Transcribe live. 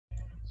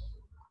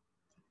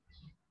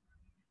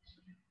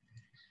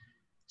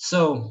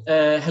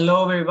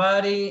Hello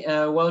everybody.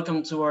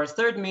 Welcome to our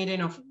third meeting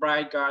of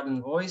Bright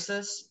Garden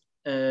Voices.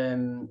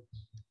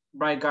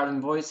 Bright Garden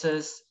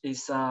Voices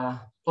is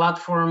a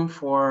platform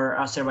for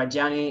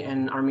Azerbaijani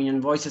and Armenian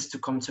voices to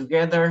come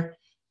together,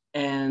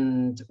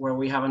 and where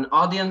we have an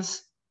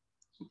audience.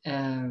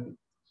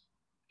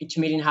 Each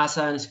meeting has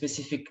a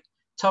specific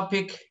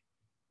topic,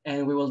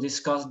 and we will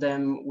discuss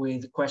them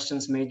with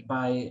questions made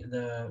by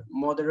the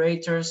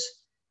moderators,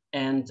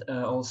 and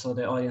also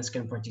the audience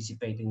can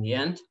participate in the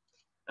end.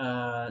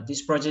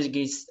 This project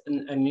is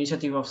an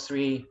initiative of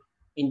 3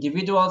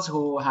 individuals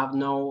who have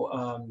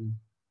no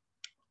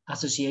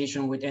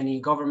association with any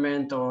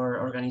government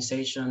or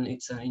organization.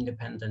 It's an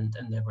independent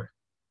endeavor.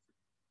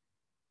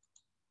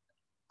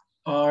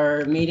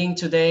 Our meeting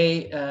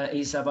today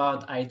is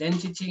about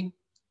identity.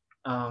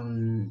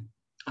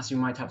 As you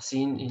might have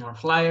seen in our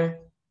flyer,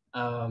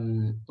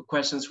 the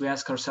questions we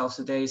ask ourselves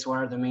today is: what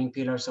are the main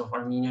pillars of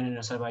Armenian and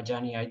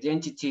Azerbaijani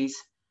identities?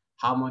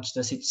 How much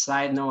does each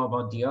side know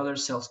about the other,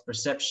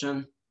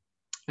 self-perception?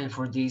 And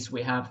for this,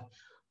 we have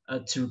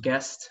 2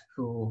 guests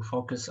who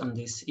focus on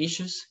these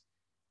issues,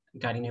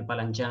 Garine,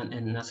 Palandjian,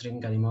 and Nazrin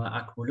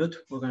Gadimova-Akbulut.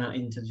 We're gonna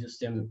introduce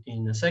them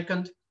in a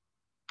second.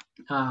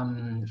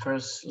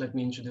 First, let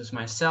me introduce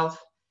myself.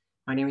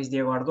 My name is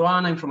Diego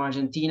Arduan. I'm from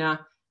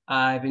Argentina.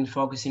 I've been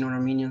focusing on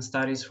Armenian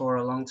studies for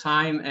a long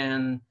time,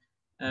 and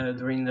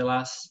during the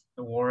last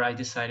war, I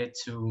decided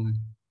to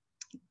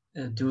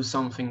do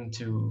something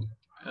to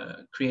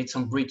create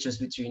some bridges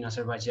between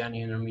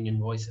Azerbaijani and Armenian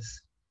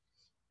voices.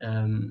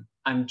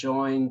 I'm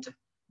joined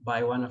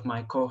by one of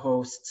my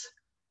co-hosts,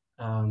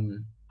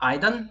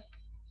 Aidan.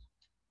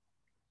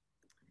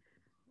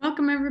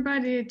 Welcome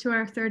everybody to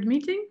our third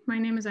meeting. My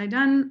name is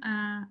Aidan.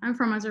 I'm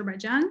from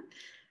Azerbaijan.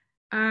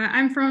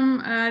 I'm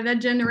from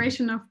that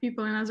generation of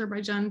people in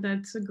Azerbaijan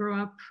that grew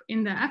up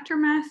in the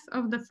aftermath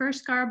of the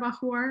First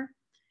Karabakh War.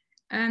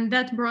 And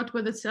that brought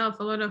with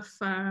itself a lot of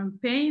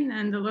pain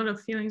and a lot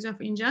of feelings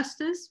of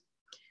injustice.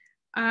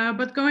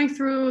 But going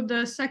through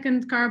the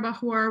Second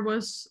Karabakh War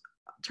was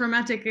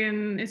traumatic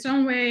in its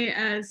own way,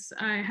 as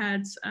I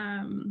had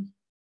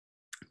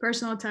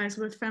personal ties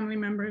with family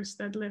members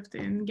that lived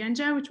in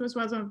Ganja, which was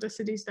one of the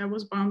cities that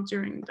was bombed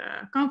during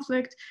the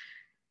conflict.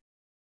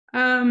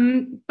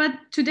 But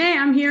today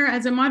I'm here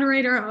as a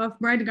moderator of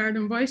Bright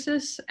Garden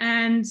Voices,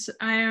 and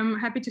I am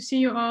happy to see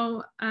you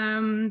all.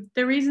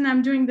 The reason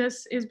I'm doing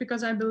this is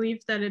because I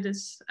believe that it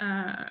is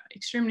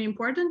extremely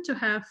important to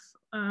have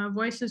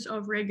voices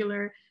of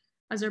regular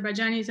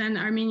Azerbaijanis and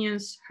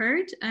Armenians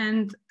heard,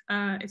 and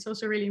it's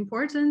also really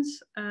important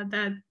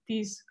that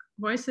these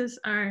voices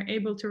are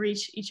able to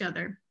reach each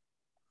other.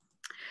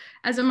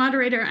 As a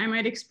moderator, I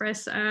might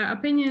express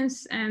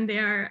opinions, and they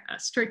are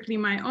strictly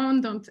my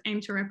own, don't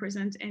aim to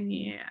represent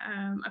any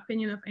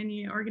opinion of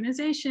any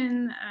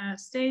organization,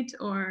 state,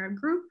 or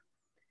group.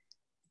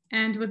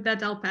 And with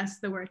that, I'll pass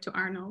the word to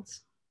Arnold.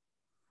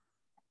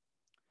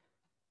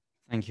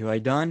 Thank you,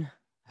 Aidan.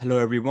 Hello,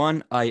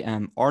 everyone. I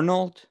am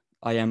Arnold.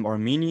 I am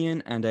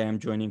Armenian, and I am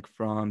joining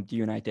from the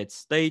United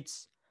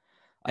States.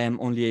 I am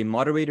only a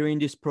moderator in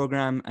this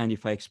program, and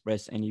if I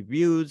express any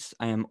views,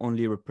 I am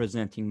only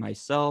representing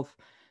myself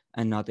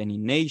and not any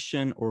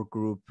nation or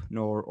group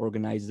nor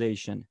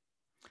organization.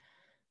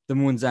 The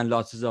wounds and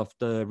losses of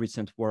the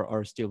recent war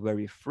are still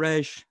very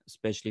fresh,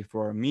 especially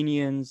for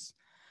Armenians.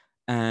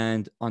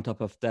 And on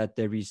top of that,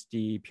 there is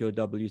the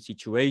POW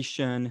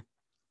situation.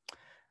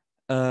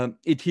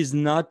 It is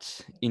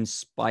not in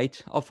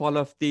spite of all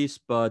of this,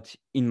 but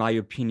in my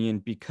opinion,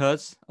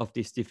 because of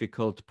this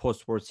difficult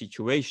post-war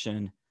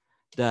situation,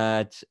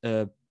 that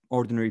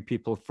ordinary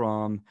people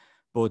from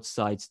both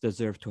sides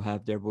deserve to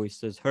have their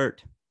voices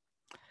heard.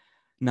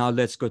 Now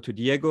let's go to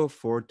Diego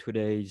for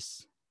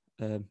today's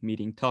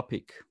meeting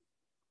topic.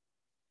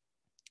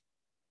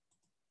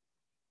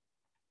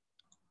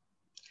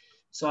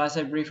 So as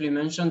I briefly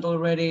mentioned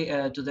already,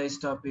 today's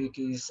topic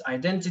is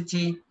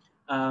identity.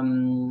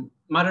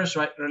 Matters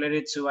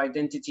related to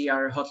identity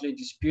are hotly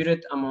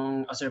disputed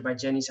among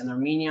Azerbaijanis and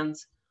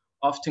Armenians,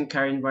 often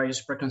carrying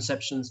various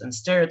preconceptions and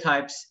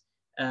stereotypes.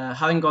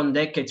 Having gone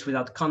decades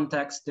without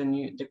contact, the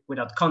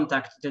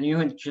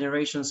new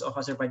generations of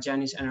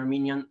Azerbaijanis and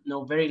Armenians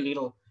know very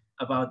little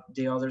about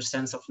the other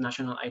sense of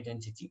national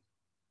identity.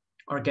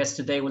 Our guest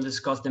today will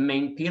discuss the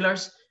main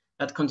pillars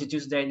that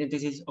constitute the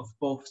identities of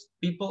both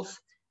peoples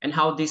and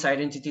how these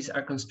identities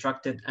are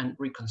constructed and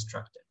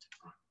reconstructed.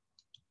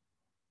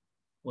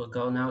 We'll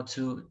go now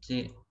to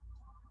the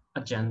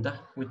agenda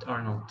with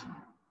Arnold.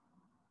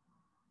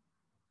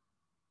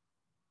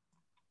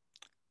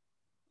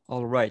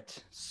 All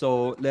right,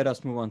 so let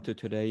us move on to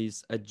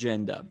today's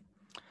agenda.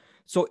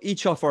 So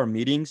each of our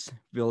meetings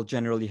will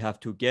generally have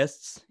 2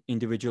 guests,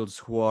 individuals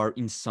who are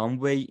in some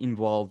way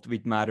involved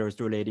with matters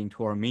relating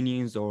to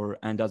Armenians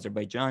and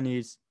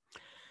Azerbaijanis.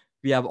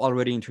 We have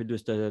already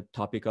introduced the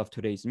topic of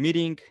today's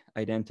meeting,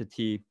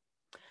 identity.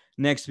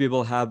 Next, we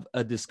will have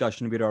a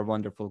discussion with our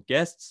wonderful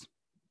guests.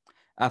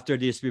 After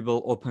this, we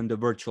will open the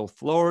virtual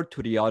floor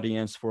to the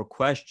audience for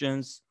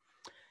questions.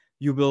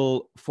 You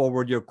will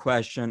forward your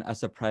question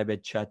as a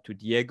private chat to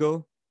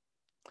Diego.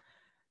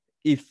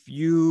 If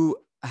you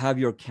have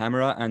your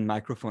camera and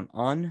microphone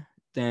on,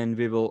 then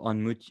we will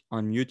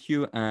unmute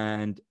you,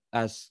 and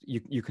as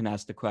you can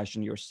ask the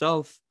question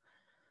yourself.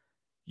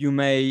 You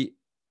may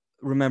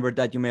remember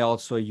that you may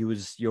also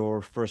use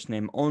your first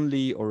name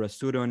only or a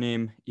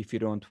pseudonym if you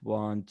don't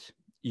want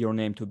your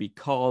name to be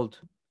called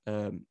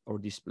or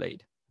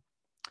displayed.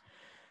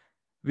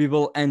 We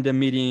will end the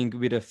meeting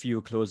with a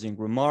few closing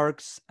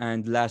remarks,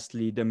 and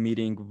lastly, the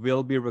meeting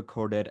will be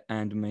recorded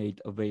and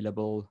made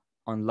available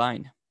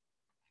online.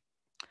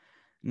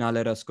 Now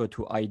let us go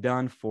to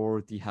Aidan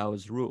for the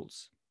house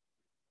rules.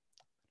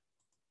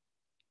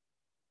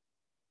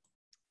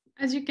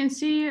 As you can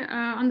see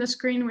on the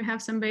screen, we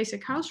have some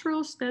basic house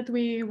rules that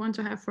we want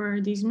to have for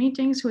these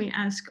meetings. We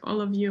ask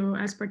all of you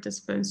as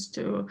participants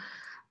to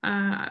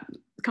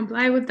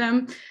comply with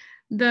them.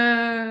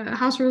 The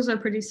house rules are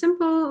pretty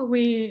simple.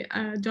 We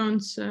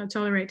don't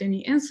tolerate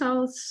any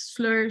insults,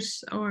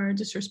 slurs, or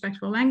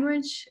disrespectful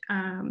language.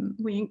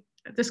 We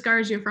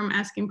discourage you from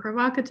asking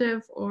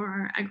provocative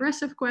or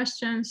aggressive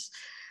questions.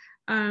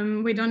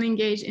 We don't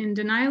engage in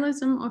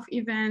denialism of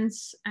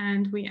events,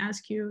 and we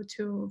ask you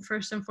to,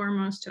 first and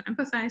foremost, to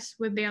empathize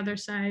with the other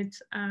side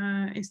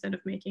instead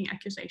of making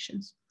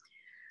accusations.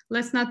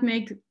 Let's not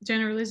make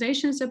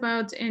generalizations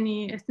about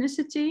any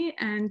ethnicity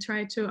and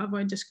try to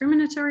avoid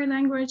discriminatory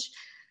language.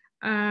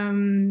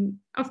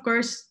 Of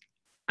course,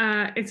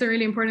 it's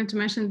really important to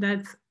mention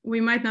that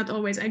we might not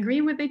always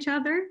agree with each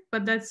other,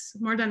 but that's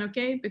more than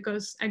okay,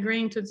 because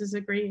agreeing to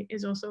disagree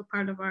is also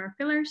part of our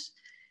pillars.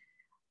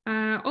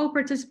 All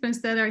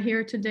participants that are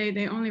here today,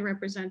 they only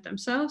represent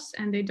themselves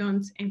and they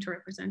don't aim to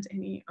represent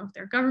any of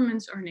their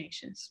governments or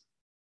nations.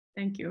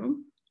 Thank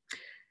you.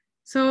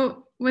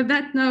 So with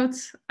that note,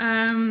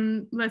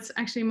 let's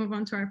actually move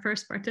on to our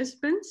first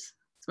participants,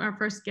 to our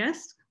first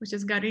guest, which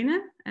is Garine.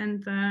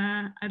 And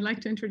I'd like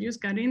to introduce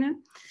Garine.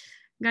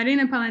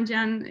 Garine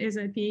Palandjian is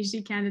a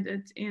PhD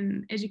candidate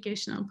in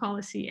educational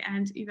policy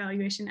and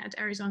evaluation at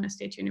Arizona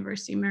State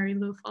University Mary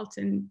Lou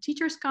Fulton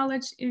Teachers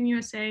College in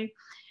USA.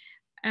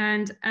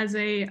 And as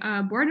a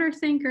border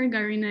thinker,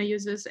 Garine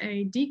uses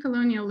a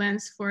decolonial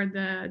lens for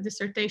the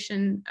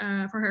dissertation,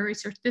 for her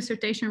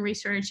dissertation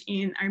research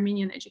in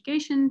Armenian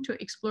education to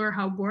explore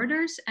how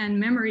borders and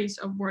memories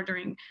of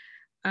bordering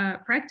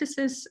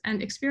practices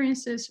and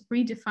experiences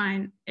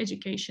redefine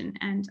education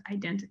and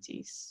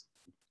identities.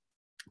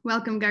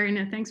 Welcome,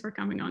 Garine. Thanks for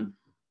coming on.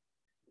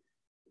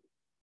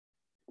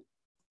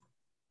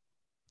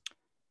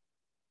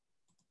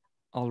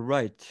 All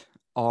right.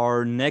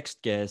 Our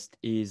next guest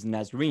is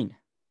Nazrin.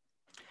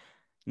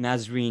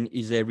 Nazrin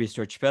is a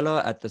research fellow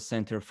at the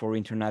Center for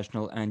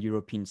International and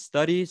European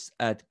Studies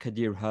at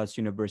Kadir Has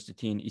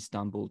University in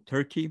Istanbul,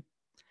 Turkey.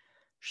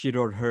 She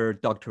wrote her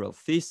doctoral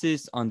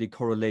thesis on the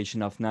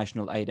correlation of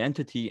national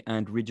identity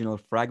and regional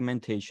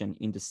fragmentation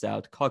in the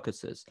South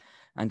Caucasus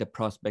and the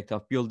prospect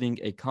of building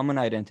a common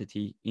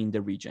identity in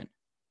the region.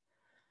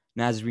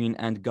 Nazrin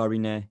and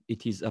Garine,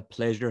 it is a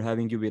pleasure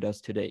having you with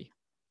us today.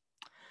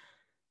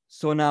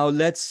 So now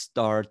let's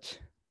start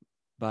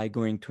by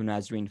going to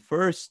Nazrin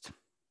first.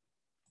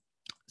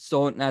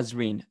 So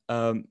Nazrin,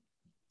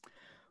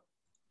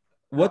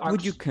 what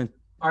would you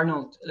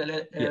Arnold,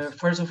 yes.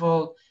 First of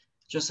all,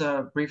 just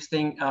a brief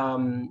thing.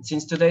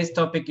 Since today's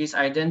topic is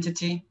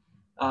identity,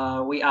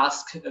 we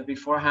asked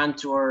beforehand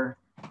to our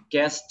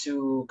guests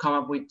to come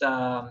up with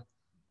a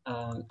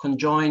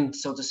conjoined,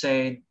 so to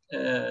say,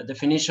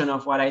 definition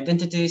of what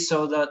identity is,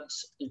 so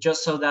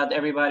that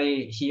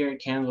everybody here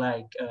can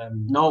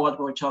know what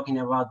we're talking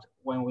about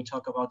when we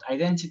talk about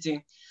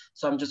identity.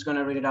 So I'm just going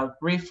to read it out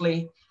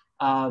briefly.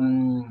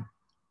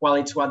 Well,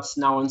 it's what's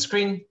now on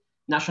screen.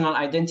 National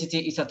identity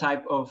is a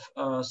type of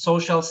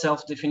social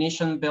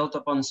self-definition built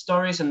upon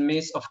stories and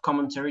myths of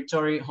common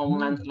territory,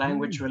 homeland,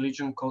 language,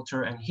 religion,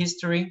 culture, and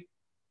history.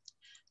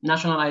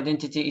 National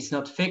identity is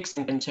not fixed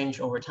and can change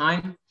over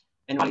time.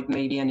 And while it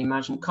may be an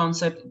imagined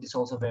concept, it is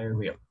also very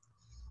real.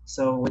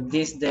 So with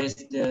this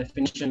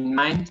definition in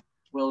mind,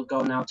 we'll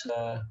go now to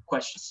the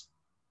questions.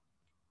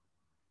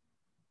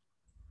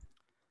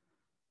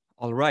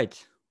 All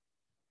right.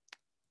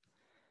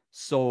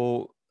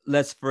 So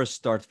let's first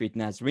start with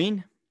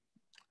Nazrin.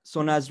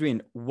 So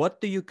Nazrin, what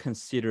do you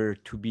consider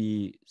to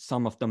be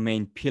some of the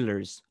main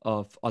pillars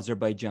of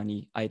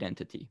Azerbaijani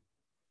identity?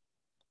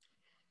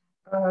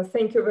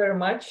 Thank you very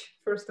much.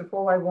 First of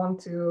all, I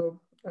want to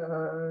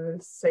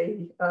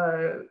say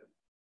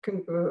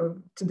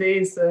today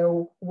is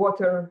the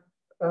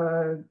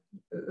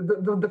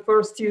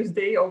first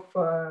Tuesday of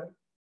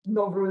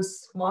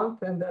Nowruz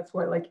month, and that's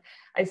why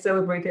I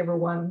celebrate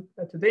everyone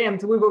today,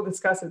 and we will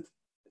discuss it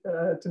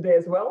today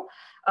as well.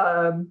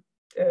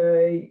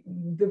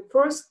 The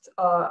first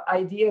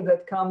idea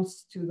that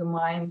comes to the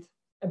mind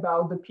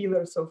about the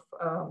pillars of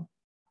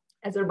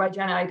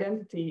Azerbaijani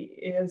identity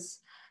is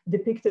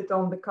depicted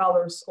on the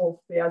colors of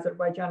the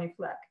Azerbaijani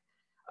flag.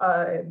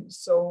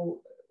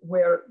 So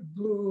where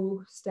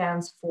blue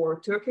stands for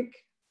Turkic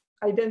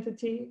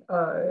identity,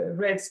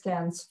 red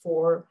stands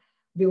for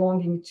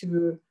belonging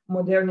to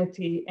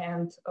modernity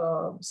and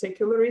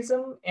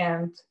secularism,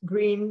 and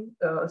green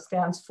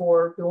stands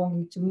for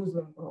belonging to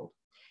Muslim world.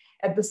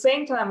 At the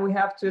same time, we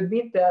have to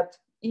admit that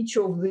each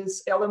of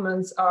these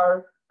elements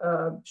are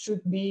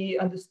should be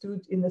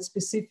understood in a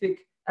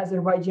specific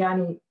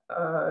Azerbaijani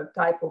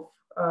type of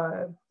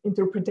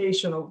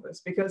interpretation of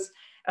this, because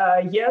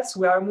yes,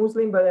 we are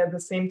Muslim, but at the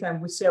same time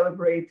we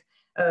celebrate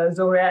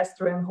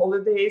Zoroastrian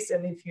holidays.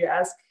 And if you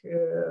ask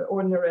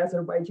ordinary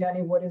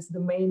Azerbaijani what is the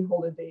main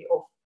holiday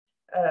of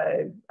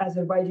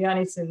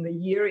Azerbaijanis in the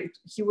year,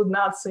 he would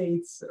not say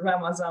it's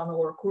Ramazan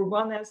or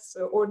Kurban as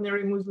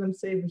ordinary Muslims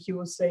say. He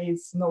would say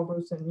it's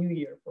Nowruz and New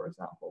Year, for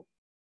example.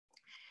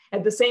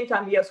 At the same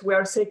time, yes, we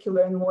are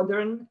secular and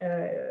modern,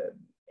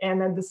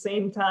 and at the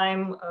same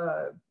time,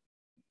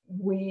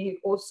 we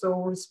also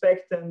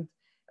respect and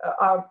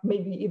are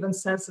maybe even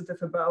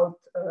sensitive about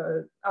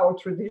our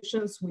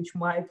traditions, which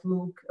might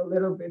look a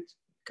little bit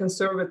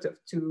conservative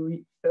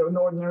to an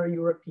ordinary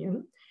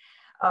European.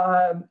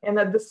 And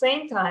at the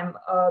same time,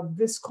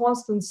 this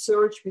constant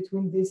search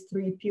between these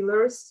three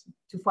pillars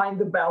to find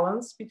the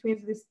balance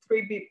between these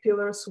three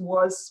pillars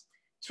was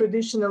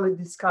traditionally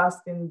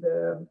discussed in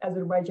the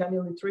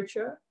Azerbaijani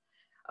literature.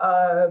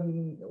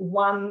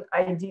 One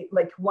idea,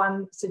 like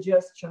one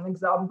suggestion,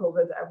 example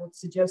that I would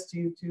suggest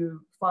you to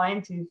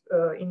find in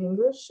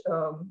English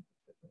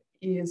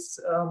is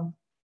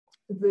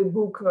the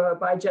book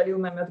by Jalil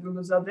Mehmet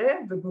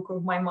Guluzadeh, The Book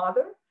of My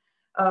Mother.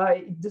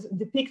 It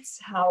depicts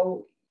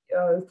how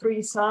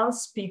three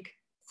sons speak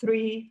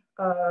three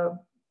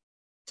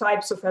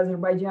types of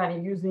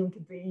Azerbaijani, using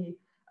the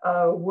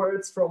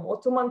words from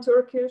Ottoman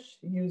Turkish,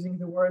 using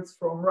the words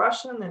from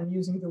Russian, and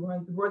using the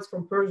words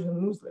from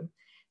Persian Muslim.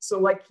 So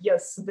like,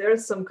 yes,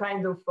 there's some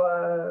kind of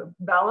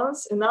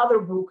balance. Another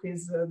book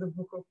is the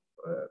book of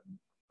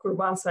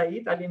Kurban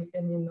Said, Ali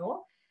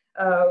Nino,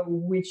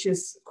 which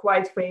is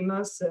quite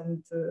famous.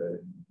 And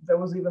there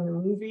was even a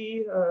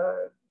movie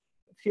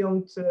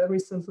filmed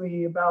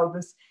recently about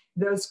this.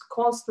 There's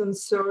constant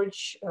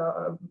search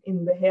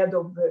in the head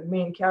of the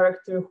main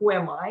character. Who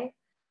am I?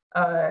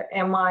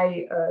 Am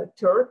I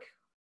Turk?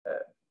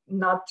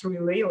 Not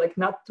really, like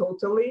not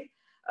totally.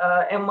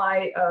 Am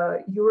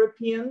I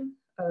European?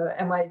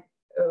 Am I,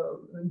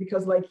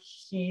 because like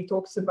he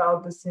talks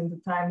about this in the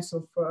times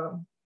of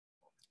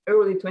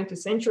early 20th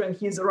century, and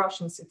he's a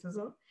Russian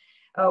citizen,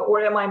 or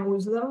am I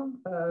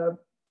Muslim?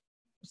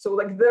 So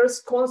like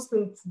there's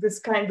constant this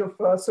kind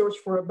of search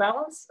for a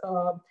balance.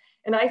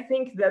 And I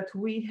think that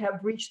we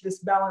have reached this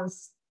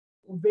balance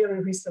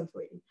very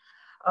recently.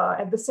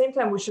 At the same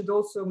time, we should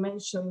also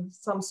mention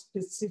some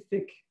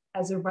specific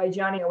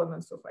Azerbaijani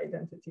elements of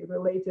identity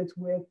related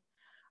with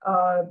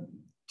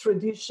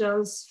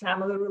traditions,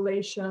 family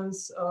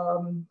relations,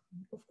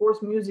 of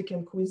course, music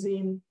and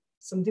cuisine,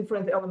 some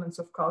different elements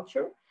of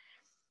culture.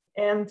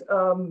 And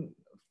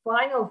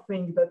final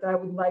thing that I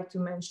would like to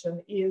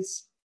mention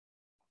is,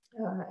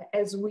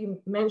 as we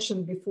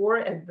mentioned before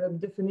at the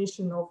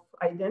definition of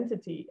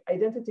identity,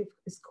 identity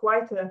is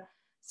quite a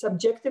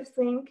subjective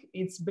thing.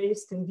 It's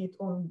based indeed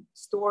on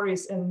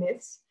stories and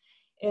myths,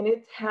 and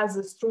it has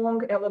a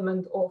strong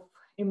element of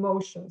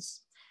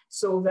emotions.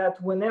 So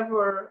that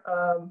whenever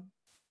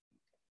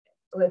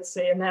let's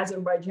say an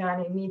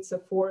Azerbaijani meets a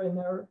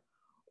foreigner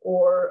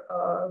or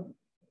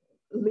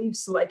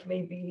lives like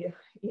maybe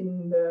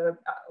in the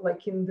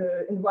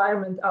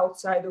environment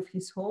outside of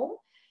his home,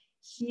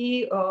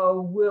 he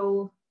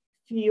will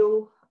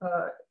feel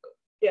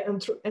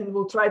and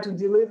will try to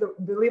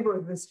deliver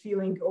this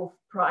feeling of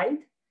pride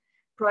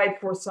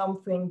for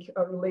something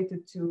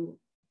related to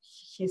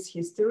his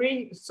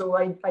history. So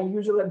I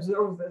usually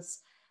observe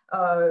this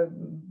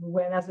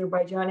when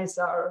Azerbaijanis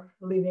are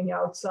living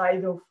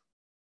outside of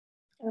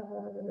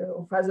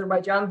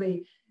Azerbaijan.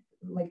 They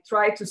like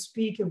try to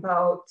speak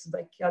about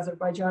like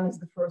Azerbaijan is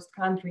the first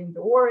country in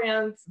the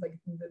Orient, like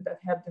that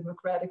had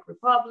democratic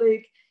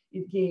republic.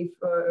 It gave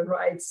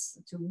rights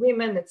to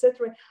women,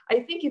 etc. I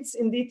think it's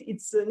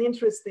an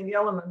interesting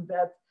element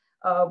that,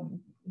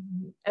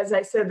 as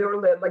I said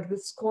earlier, like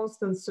this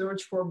constant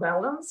search for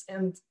balance,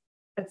 and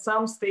at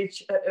some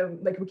stage,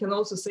 like we can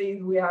also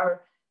say we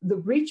are the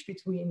bridge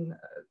between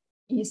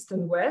East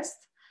and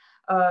West,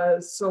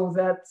 so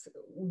that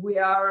we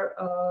are,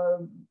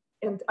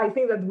 and I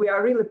think that we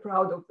are really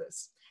proud of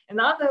this.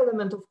 Another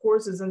element, of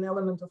course, is an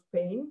element of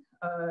pain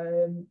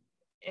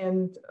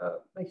and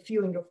like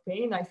feeling of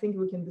pain. I think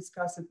we can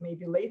discuss it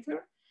maybe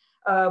later.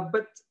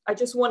 But I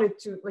just wanted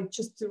to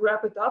just to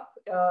wrap it up.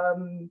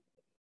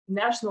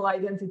 National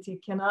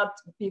identity cannot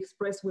be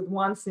expressed with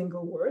one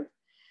single word.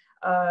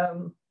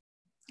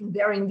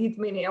 There are indeed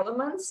many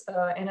elements,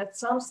 and at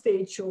some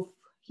stage of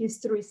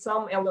history,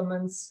 some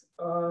elements,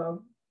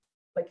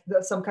 like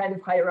there's some kind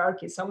of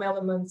hierarchy, some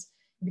elements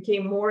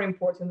became more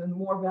important and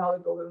more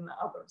valuable than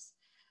others.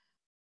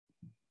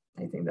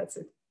 I think that's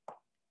it.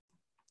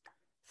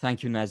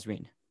 Thank you,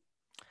 Nazrin.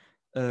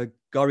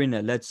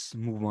 Garine, let's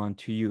move on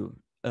to you.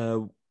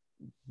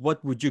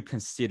 What would you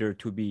consider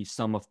to be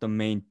some of the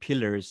main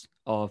pillars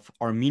of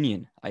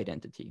Armenian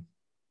identity?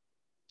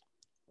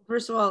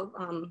 First of all,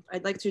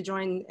 I'd like to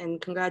join and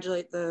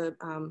congratulate the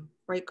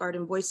Bright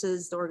Garden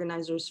Voices, the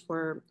organizers,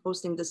 for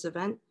hosting this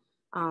event,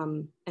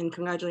 and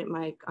congratulate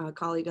my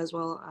colleague as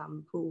well,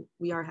 who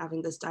we are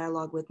having this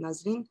dialogue with,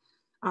 Nazrin.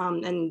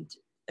 And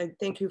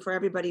thank you for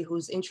everybody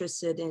who's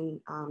interested in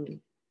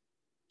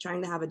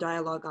trying to have a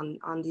dialogue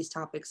on these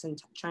topics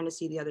and trying to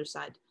see the other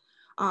side.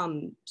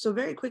 So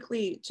very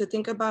quickly, to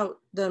think about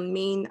the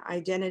main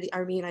identity,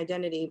 Armenian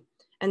identity,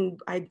 and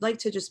I'd like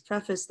to just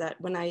preface that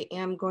when I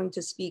am going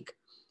to speak,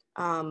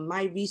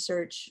 my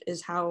research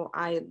is how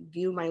I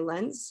view my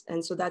lens.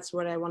 And so that's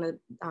what I want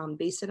to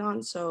base it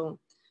on. So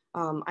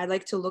I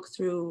like to look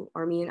through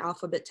Armenian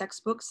alphabet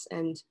textbooks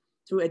and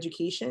through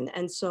education.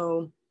 And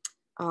so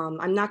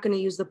I'm not going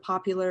to use the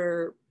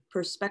popular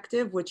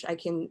perspective, which I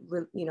can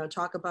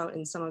talk about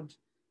in some of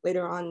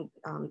later on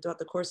throughout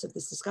the course of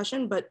this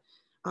discussion. But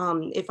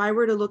if I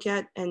were to look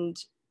at and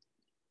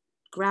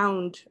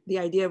ground the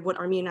idea of what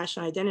Armenian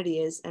national identity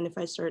is, and if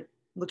I start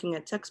looking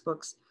at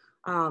textbooks,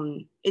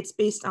 it's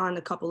based on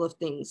a couple of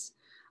things.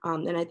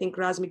 And I think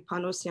Razmik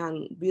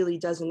Panosyan really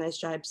does a nice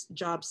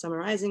job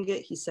summarizing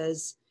it. He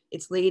says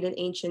it's laid in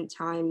ancient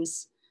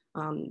times,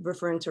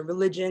 referring to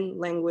religion,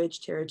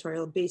 language,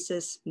 territorial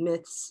basis,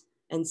 myths,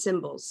 and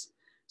symbols.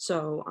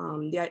 So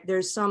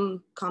there's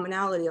some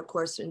commonality, of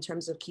course, in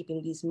terms of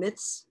keeping these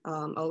myths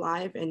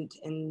alive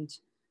and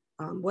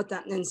what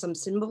that, and some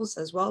symbols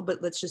as well.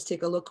 But let's just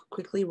take a look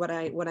quickly what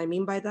I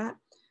mean by that.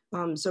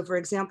 So for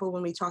example,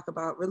 when we talk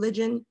about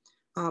religion,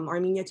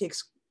 Armenia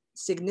takes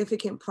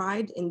significant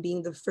pride in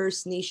being the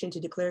first nation to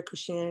declare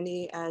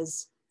Christianity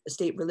as a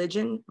state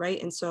religion,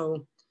 right? And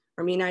so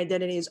Armenian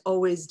identity is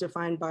always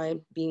defined by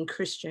being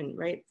Christian,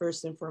 right?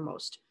 First and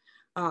foremost.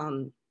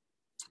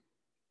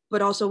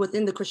 But also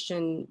within the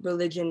Christian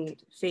religion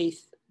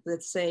faith,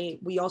 let's say,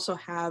 we also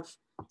have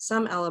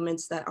some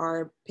elements that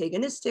are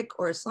paganistic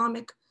or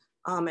Islamic.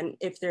 And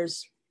if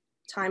there's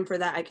time for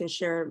that, I can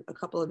share a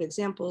couple of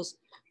examples.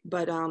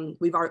 But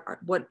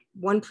what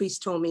one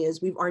priest told me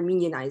is we've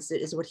Armenianized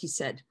it, is what he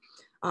said.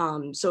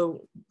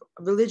 So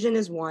religion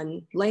is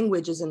one,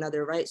 language is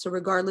another, right? So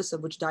regardless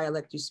of which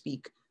dialect you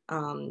speak,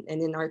 and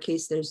in our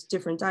case, there's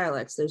different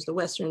dialects. There's the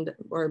Western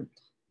or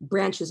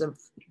branches of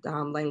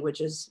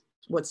languages,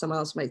 what someone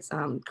else might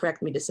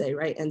correct me to say,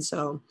 right? And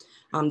so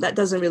that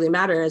doesn't really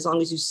matter as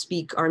long as you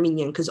speak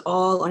Armenian, because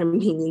all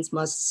Armenians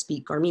must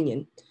speak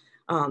Armenian.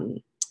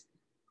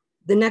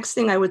 The next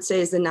thing I would say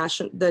is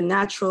the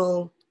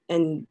natural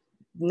and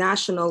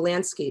national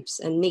landscapes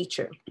and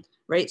nature,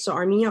 right? So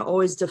Armenia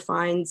always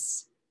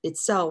defines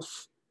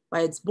itself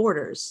by its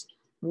borders,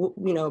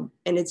 and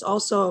it's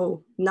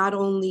also not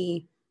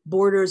only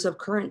borders of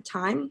current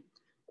time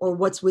or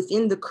what's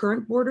within the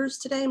current borders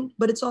today,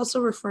 but it's also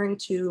referring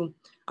to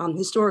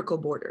historical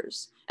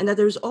borders, and that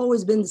there's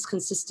always been this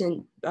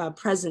consistent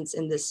presence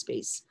in this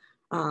space.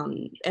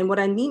 And what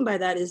I mean by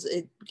that is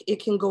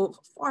it can go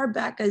far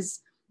back as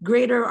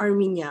Greater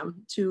Armenia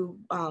to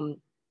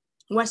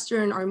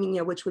Western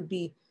Armenia, which would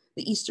be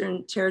the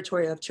Eastern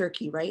territory of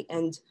Turkey, right?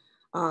 And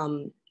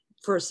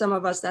for some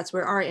of us, that's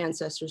where our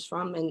ancestors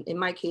from. And in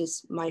my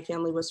case, my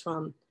family was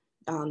from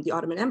the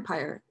Ottoman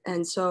Empire.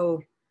 And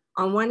so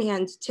on one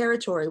hand,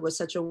 territory was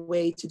such a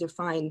way to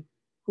define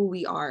who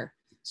we are.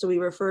 So we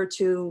refer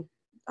to,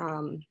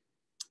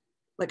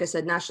 like I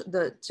said,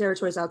 the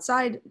territories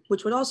outside,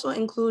 which would also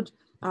include,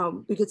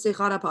 we could say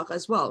Karabakh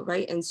as well,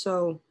 right? And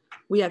so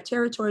we have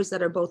territories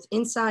that are both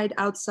inside,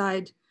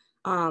 outside.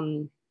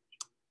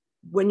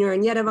 When you're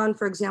in Yerevan,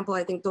 for example,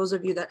 I think those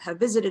of you that have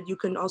visited, you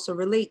can also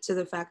relate to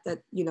the fact that,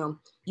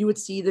 you would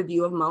see the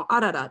view of Mount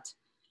Ararat.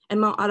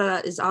 And Mount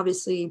Ararat is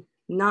obviously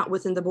not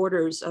within the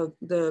borders of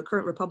the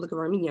current Republic of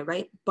Armenia,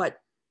 right? But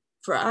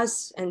for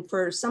us and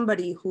for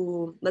somebody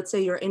who, let's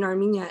say you're in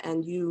Armenia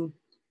and you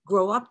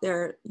grow up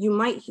there, you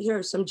might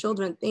hear some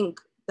children think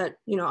that,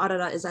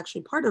 Ararat is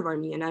actually part of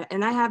Armenia.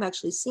 And I have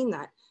actually seen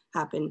that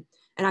happen.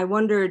 And I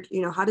wondered,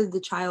 how did the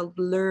child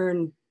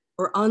learn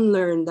or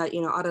unlearn that,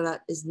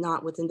 Ararat is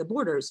not within the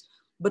borders?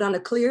 But on a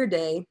clear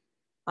day,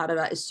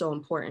 Ararat is so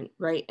important,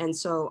 right? And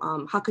so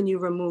how can you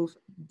remove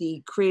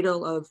the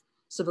cradle of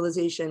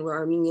civilization where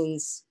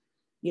Armenians,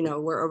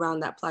 were around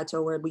that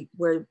plateau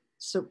where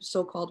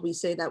so-called we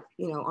say that,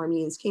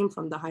 Armenians came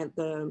from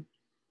the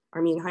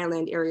Armenian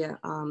highland area.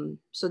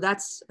 So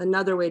that's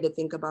another way to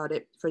think about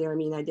it for the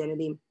Armenian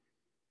identity.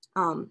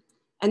 And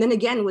then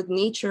again, with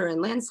nature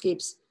and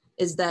landscapes,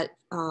 is that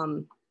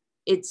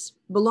it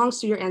belongs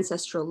to your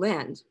ancestral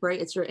land, right?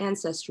 It's your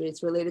ancestry.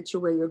 It's related to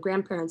where your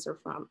grandparents are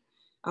from.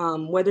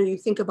 Whether you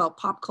think about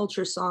pop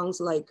culture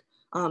songs like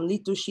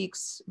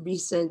Litushik's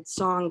recent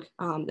song,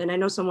 and I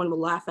know someone will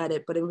laugh at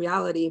it, but in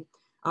reality,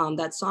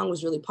 that song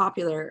was really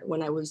popular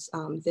when I was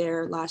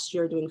there last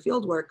year doing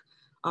field work.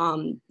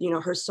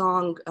 Her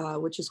song,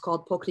 which is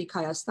called Pokri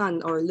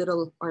Kayastan, or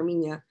Little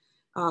Armenia,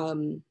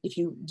 if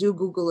you do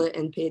Google it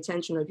and pay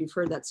attention, or if you've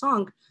heard that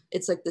song,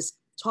 it's like this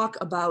talk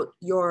about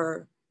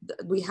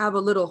we have a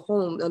little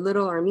home, a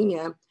little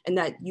Armenia, and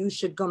that you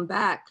should come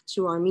back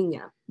to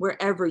Armenia,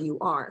 wherever you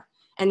are.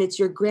 And it's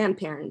your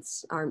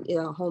grandparents'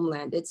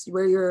 homeland. It's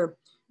where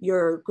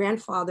your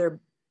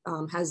grandfather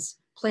has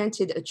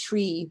planted a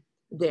tree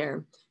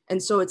there.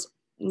 And so it's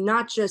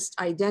not just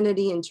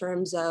identity in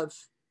terms of,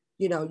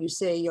 you know, you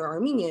say you're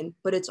Armenian,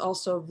 but it's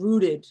also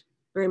rooted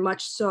very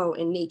much so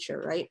in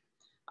nature, right?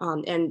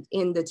 And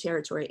in the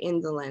territory,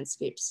 in the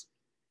landscapes.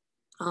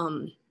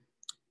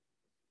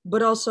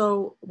 But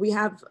also we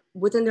have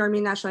within the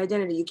Armenian national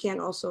identity, you can't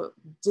also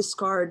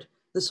discard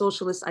the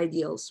socialist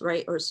ideals,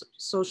 right? Or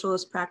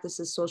socialist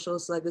practices,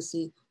 socialist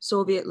legacy,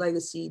 Soviet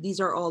legacy. These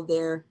are all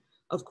there,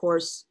 of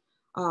course.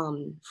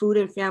 Food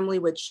and family,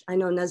 which I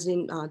know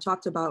Nazrin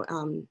talked about,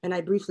 and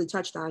I briefly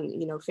touched on,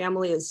 you know,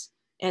 family is,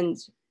 and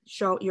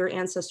show your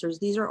ancestors,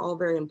 these are all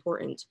very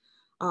important.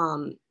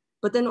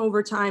 But then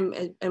over time,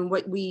 and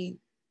what we,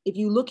 if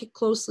you look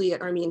closely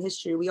at Armenian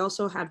history, we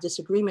also have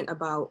disagreement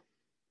about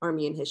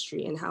Armenian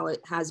history and how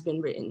it has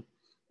been written.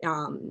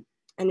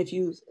 And if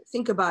you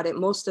think about it,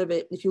 most of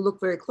it, if you look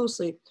very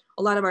closely,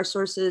 a lot of our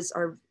sources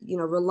are, you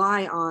know,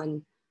 rely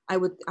on, I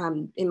would,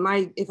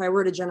 if I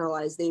were to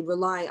generalize, they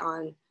rely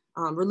on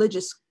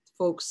religious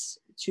folks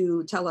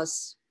to tell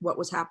us what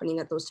was happening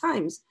at those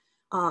times.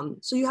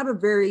 So you have a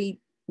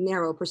very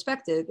narrow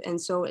perspective. And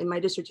so in my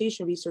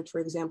dissertation research,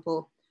 for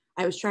example,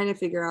 I was trying to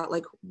figure out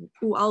like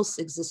who else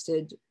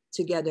existed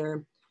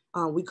together.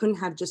 We couldn't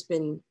have just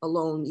been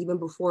alone, even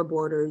before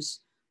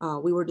borders.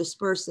 We were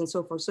dispersed and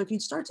so forth. So if you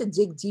start to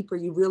dig deeper,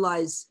 you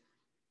realize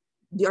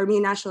the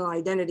Armenian national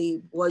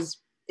identity was,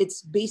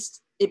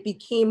 it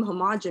became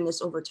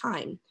homogenous over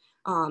time.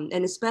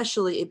 And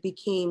especially it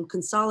became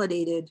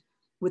consolidated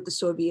with the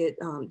Soviet,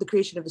 the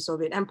creation of the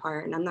Soviet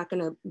Empire. And I'm not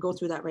gonna go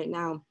through that right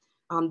now,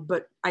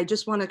 but I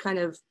just wanna kind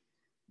of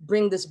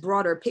bring this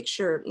broader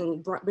picture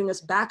and bring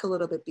us back a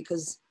little bit,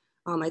 because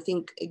I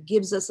think it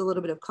gives us a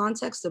little bit of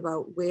context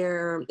about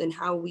where and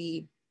how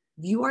we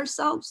view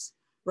ourselves,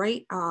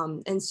 right?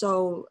 And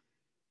so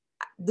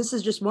this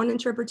is just one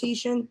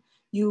interpretation.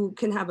 You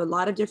can have a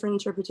lot of different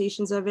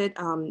interpretations of it,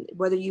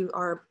 whether you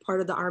are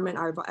part of the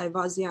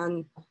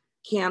Azerbaijanis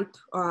camp,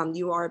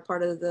 you are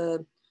part of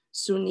the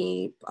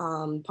Sunni,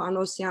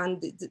 Palandjian,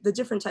 the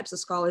different types of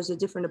scholars, the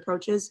different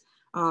approaches.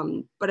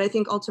 But I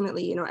think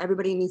ultimately, you know,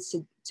 everybody needs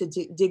to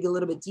dig a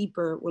little bit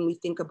deeper when we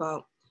think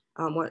about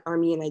what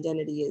Armenian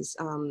identity is.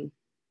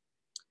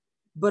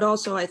 But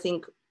also I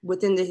think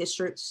within the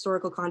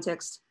historical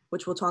context,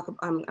 which we'll talk,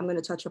 I'm going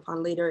to touch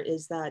upon later,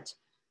 is that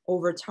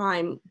over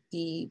time,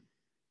 the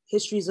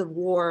histories of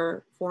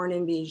war, foreign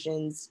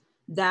invasions,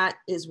 that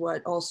is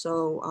what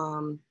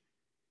also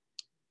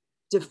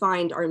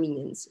defined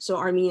Armenians. So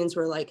Armenians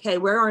were like, hey,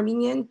 we're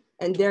Armenian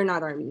and they're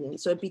not Armenian.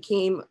 So it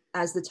became,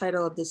 as the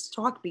title of this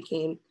talk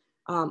became,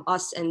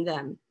 us and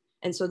them.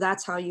 And so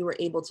that's how you were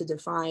able to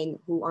define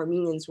who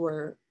Armenians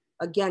were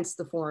against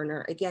the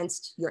foreigner,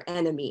 against your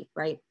enemy,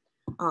 right?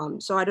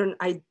 So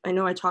I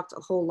know I talked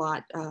a whole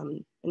lot,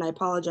 and I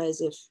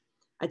apologize if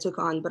I took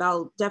on, but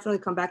I'll definitely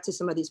come back to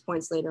some of these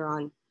points later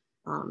on.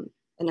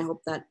 And I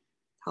hope that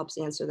helps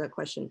answer that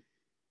question.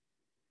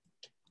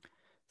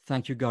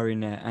 Thank you,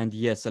 Garine. And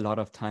yes, a lot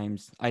of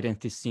times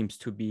identity seems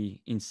to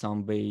be in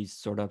some ways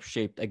sort of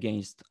shaped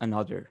against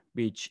another,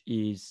 which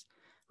is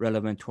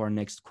relevant to our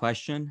next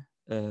question.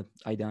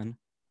 Aidan,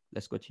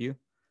 let's go to you.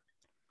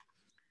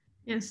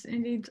 Yes,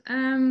 indeed.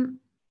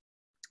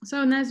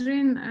 So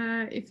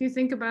Nazrin, if you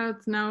think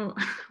about now,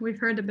 we've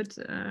heard a bit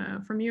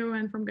from you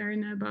and from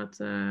Garine about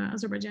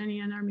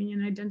Azerbaijani and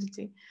Armenian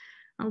identity.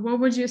 What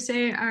would you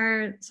say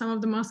are some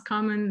of the most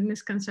common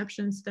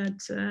misconceptions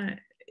that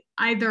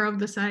either of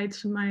the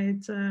sides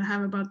might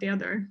have about the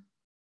other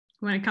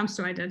when it comes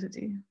to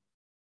identity?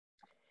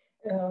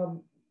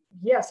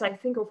 Yes, I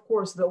think, of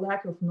course, the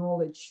lack of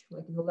knowledge,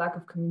 like the lack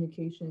of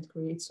communication, it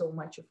creates so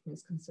much of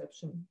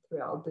misconception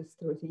throughout these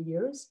 30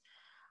 years.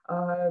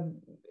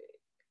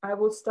 I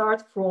will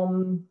start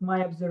from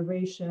my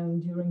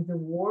observation during the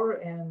war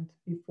and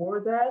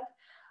before that.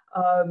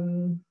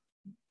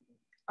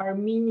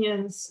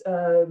 Armenians,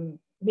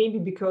 maybe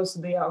because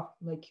they are,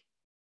 like,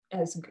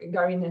 as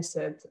Garine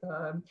said,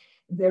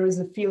 there is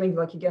a feeling,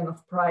 like, again,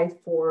 of pride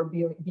for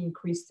being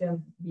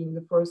Christian, being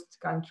the first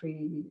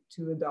country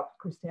to adopt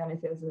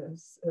Christianity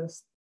as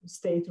a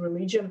state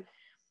religion.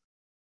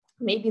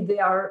 Maybe they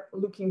are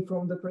looking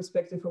from the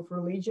perspective of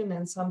religion,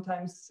 and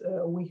sometimes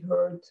we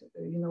heard,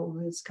 you know,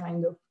 this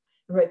kind of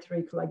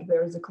rhetoric, like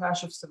there is a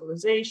clash of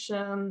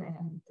civilization,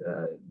 and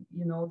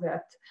you know,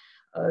 that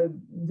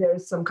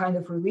there's some kind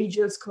of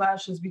religious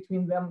clashes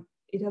between them.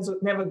 It has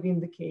never been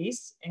the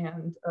case,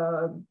 and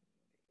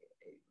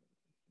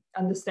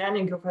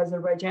understanding of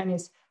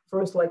Azerbaijanis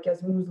first, like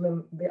as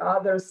Muslim, the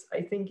others,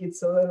 I think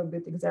it's a little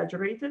bit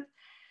exaggerated,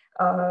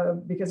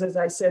 because as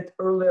I said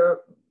earlier,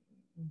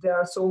 there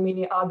are so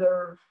many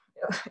other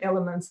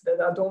elements that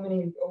are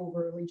dominating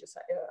over religious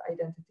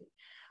identity.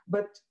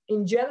 But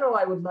in general,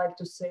 I would like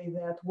to say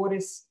that what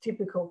is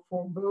typical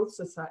for both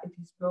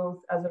societies, both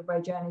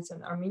Azerbaijanis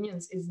and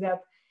Armenians, is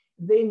that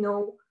they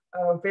know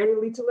very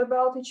little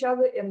about each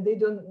other, and they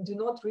do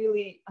not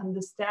really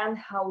understand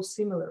how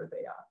similar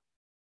they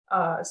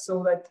are.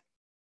 So that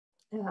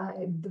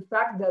the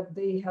fact that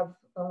they have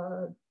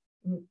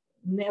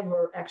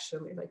never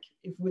actually, like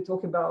if we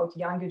talk about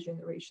younger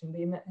generation,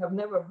 they have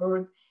never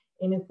heard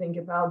anything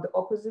about the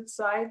opposite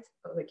side,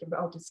 like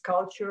about its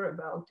culture,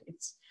 about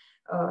its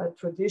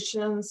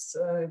traditions.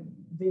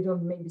 They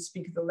don't maybe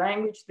speak the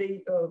language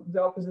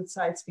the opposite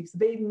side speaks.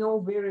 They know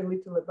very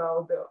little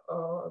about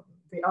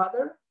the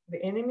other,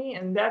 the enemy,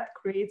 and that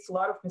creates a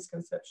lot of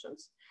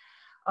misconceptions.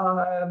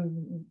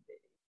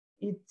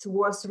 It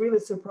was really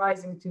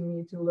surprising to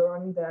me to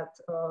learn that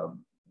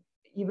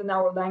even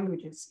our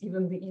languages,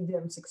 even the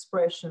idioms,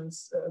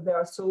 expressions, they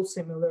are so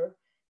similar.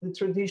 The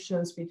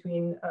traditions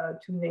between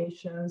two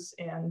nations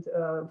and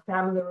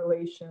family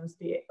relations,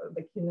 the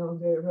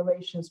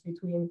relations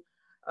between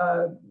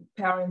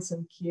parents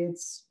and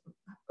kids,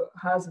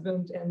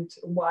 husband and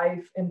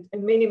wife, and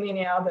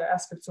many other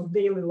aspects of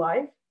daily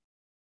life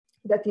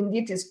that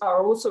indeed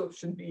are also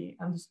should be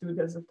understood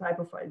as a type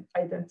of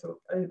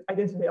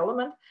identity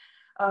element.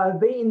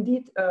 They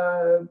indeed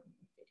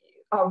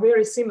are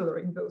very similar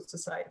in both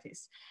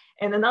societies.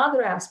 And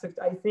another aspect,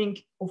 I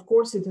think, of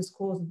course, it is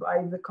caused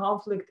by the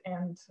conflict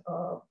and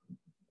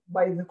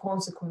by the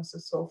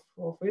consequences of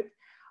it.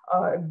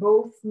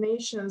 Both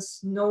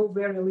nations know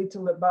very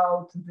little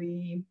about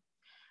the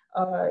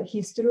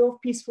history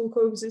of peaceful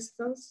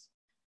coexistence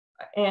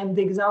and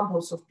the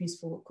examples of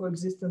peaceful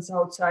coexistence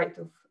outside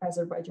of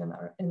Azerbaijan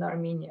and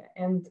Armenia.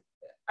 And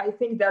I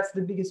think that's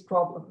the biggest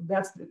problem.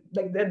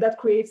 That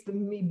creates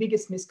the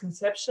biggest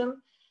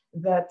misconception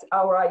that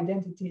our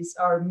identities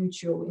are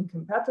mutually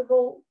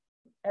incompatible.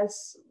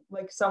 As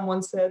like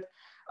someone said,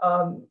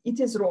 it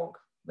is wrong.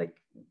 Like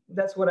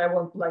that's what I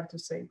would like to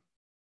say.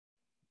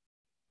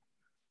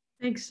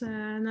 Thanks,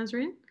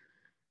 Nazrin.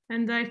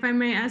 And if I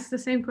may ask the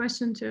same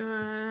question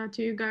to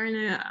you,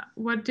 Garine,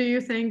 what do you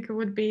think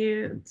would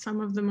be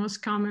some of the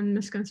most common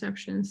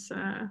misconceptions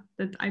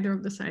that either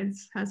of the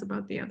sides has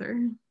about the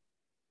other?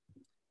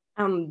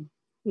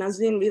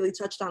 Nazrin really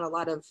touched on a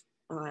lot of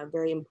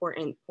very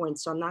important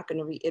points, so I'm not going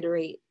to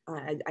reiterate.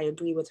 I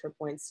agree with her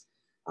points.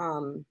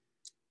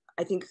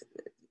 I think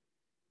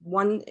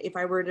if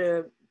I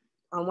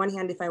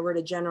were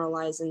to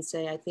generalize and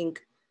say, I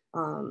think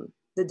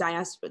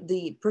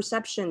the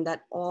perception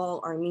that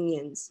all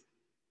Armenians,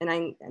 and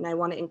I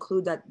want to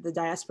include that the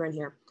diaspora in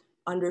here,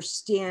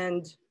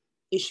 understand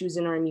issues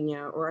in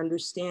Armenia or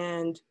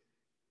understand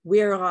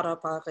where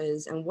Karabakh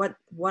is and what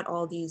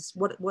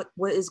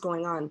is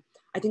going on.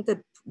 I think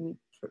that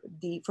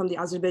from the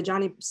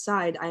Azerbaijani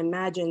side, I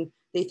imagine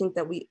they think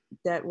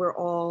that we're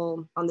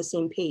all on the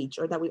same page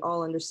or that we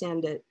all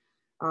understand it.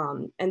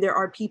 And there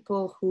are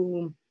people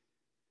who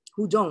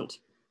don't.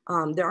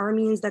 There are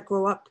Armenians that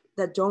grow up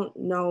that don't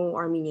know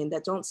Armenian,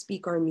 that don't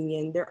speak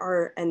Armenian.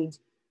 And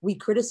we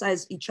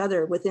criticize each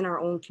other within our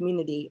own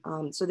community.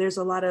 So there's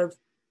a lot of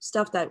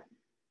stuff that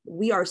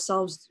we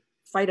ourselves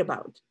fight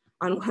about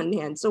on one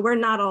hand. So we're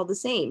not all the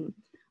same.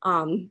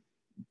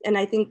 And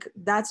I think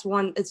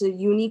it's a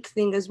unique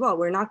thing as well.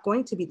 We're not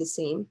going to be the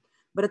same,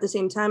 but at the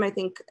same time, I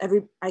think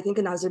an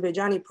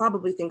Azerbaijani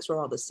probably thinks we're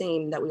all the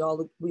same, that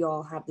we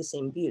all have the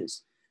same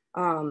views.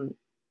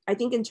 I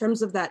think in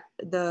terms of that,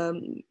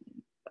 the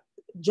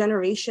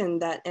generation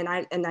that,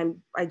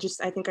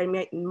 I think I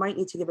might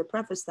need to give a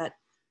preface that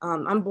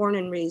I'm born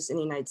and raised in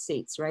the United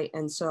States, right?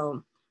 And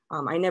so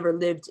I never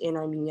lived in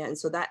Armenia. And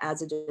so that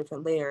adds a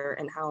different layer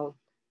and how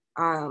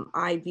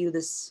I view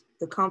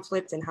the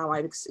conflict and how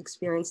I've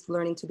experienced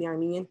learning to be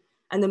Armenian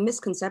and the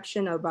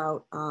misconception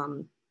about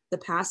the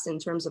past in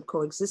terms of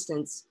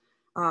coexistence.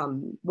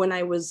 When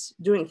I was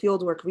doing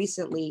field work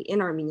recently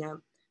in Armenia,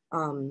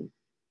 and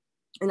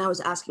I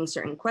was asking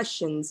certain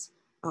questions,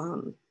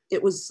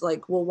 it was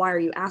like, well, why are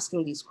you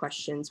asking these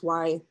questions?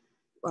 Why,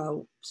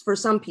 for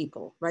some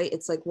people, right?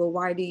 It's like, well,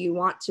 why do you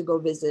want to go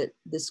visit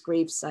this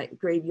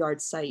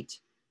graveyard site,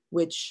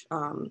 which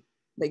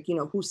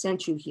who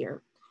sent you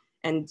here?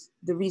 And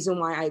the reason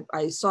why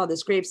I saw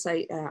this grave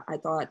site, I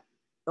thought,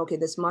 okay,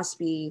 this must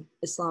be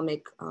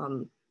Islamic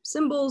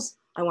symbols.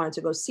 I wanted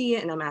to go see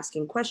it and I'm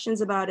asking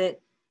questions about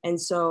it. And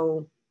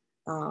so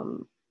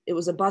it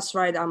was a bus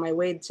ride on my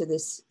way to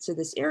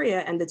this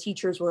area, and the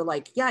teachers were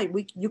like, yeah,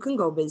 you can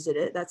go visit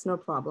it. That's no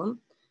problem.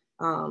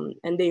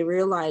 And they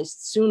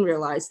soon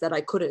realized that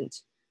I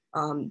couldn't,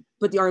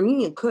 but the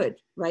Armenian could,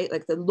 right?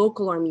 Like the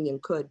local Armenian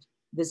could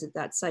visit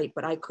that site,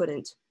 but I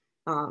couldn't.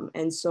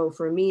 And so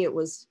for me,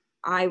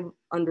 I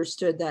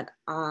understood that,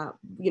 I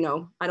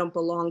don't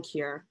belong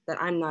here,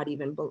 that I'm not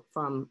even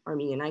from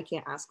Armenia, and I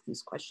can't ask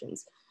these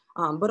questions.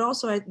 But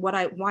also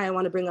why I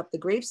want to bring up the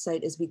grave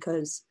site is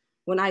because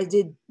when I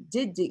did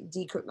dig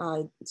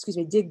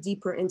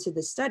deeper into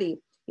the study,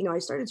 I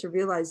started to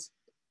realize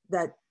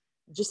that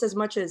just as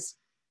much as,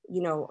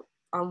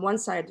 on one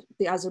side,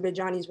 the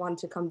Azerbaijanis wanted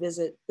to come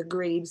visit the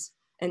graves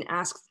and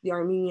ask the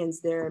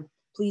Armenians there,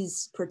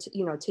 please,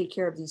 take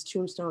care of these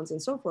tombstones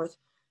and so forth.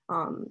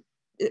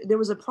 There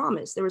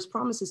was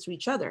promises to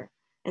each other.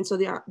 And so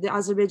the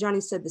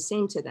Azerbaijanis said the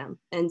same to them.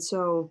 And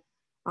so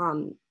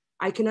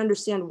I can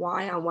understand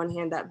why on one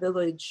hand that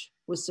village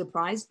was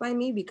surprised by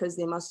me, because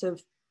they must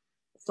have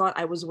thought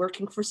I was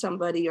working for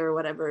somebody or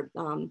whatever.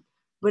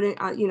 But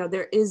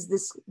there is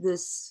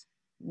this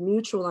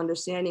mutual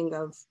understanding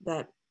of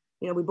that,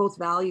 you know, we both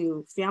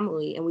value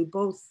family, and we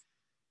both,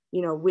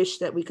 you know, wish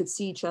that we could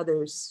see each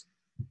other's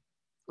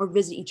or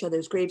visit each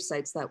other's grave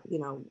sites that, you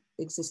know,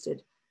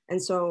 existed.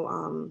 And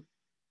so,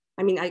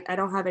 I mean, I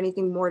don't have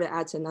anything more to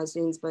add to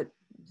Nazrin's, but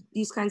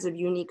these kinds of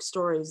unique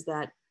stories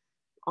that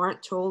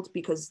aren't told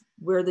because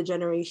we're the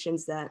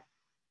generations that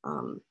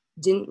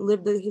didn't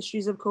live the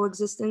histories of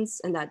coexistence,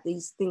 and that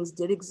these things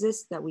did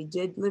exist, that we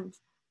did live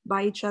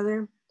by each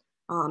other.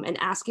 And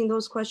asking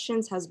those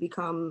questions has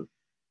become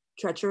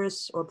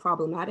treacherous or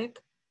problematic.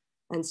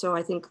 And so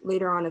I think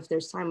later on, if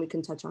there's time, we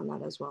can touch on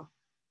that as well.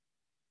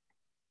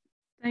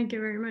 Thank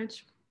you very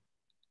much.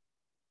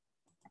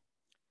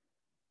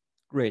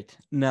 Great.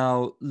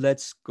 Now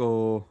let's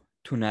go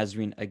to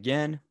Nazrin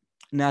again.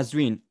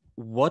 Nazrin,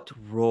 what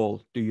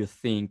role do you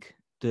think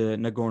the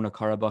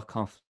Nagorno-Karabakh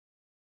conflict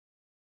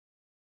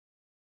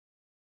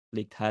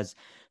has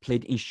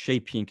played in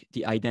shaping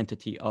the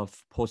identity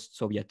of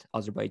post-Soviet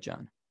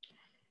Azerbaijan?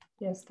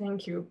 Yes,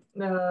 thank you.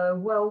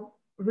 Well,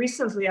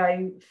 recently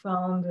I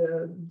found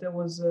there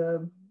was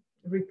a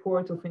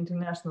report of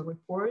International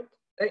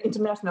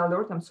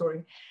Alert, I'm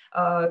sorry.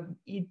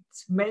 It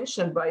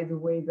mentioned, by the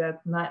way,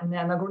 that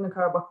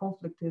Nagorno-Karabakh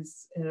conflict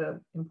is an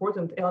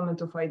important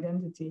element of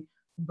identity,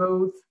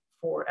 both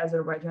for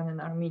Azerbaijan and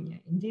Armenia.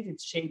 Indeed,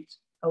 it shaped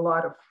a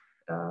lot of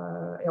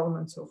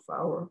elements of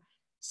our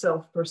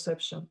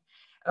self-perception.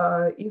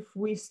 If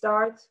we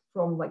start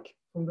from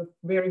the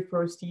very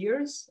first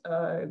years,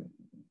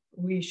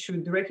 we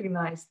should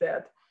recognize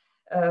that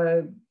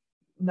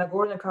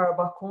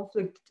Nagorno-Karabakh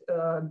conflict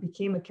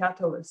became a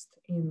catalyst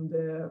in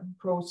the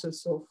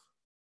process of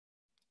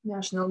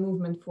national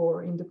movement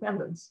for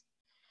independence.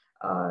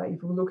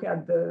 If we look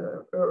at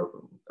the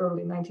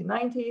early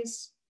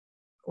 1990s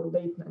or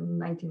late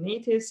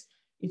 1980s,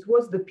 it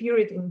was the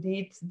period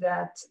indeed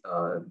that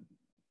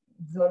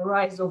the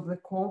rise of the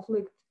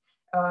conflict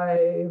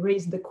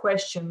raised the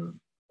question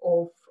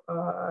of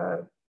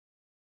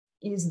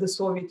is the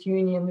Soviet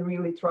Union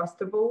really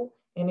trustable?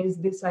 And is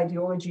this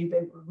ideology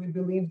that we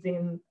believed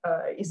in,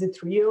 is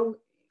it real?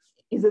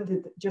 Isn't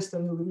it just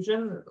an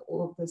illusion?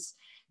 All of this,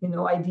 you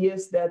know,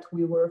 ideas that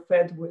we were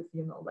fed with,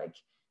 you know, like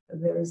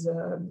there's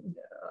a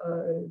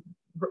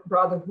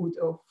brotherhood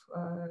of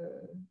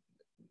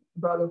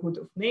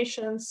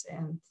nations,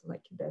 and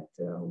like that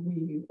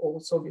we all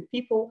Soviet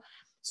people.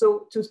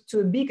 So to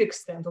a big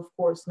extent, of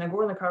course,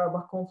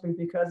 Nagorno-Karabakh conflict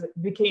because it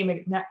became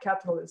a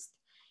catalyst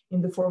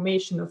in the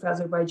formation of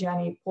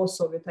Azerbaijani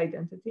post-Soviet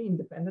identity,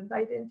 independent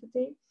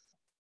identity.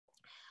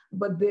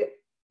 But the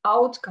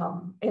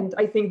outcome, and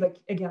I think that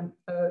again,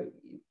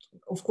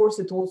 of course,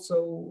 it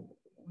also,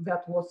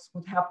 that was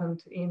what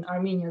happened in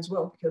Armenia as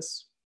well,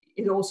 because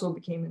it also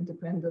became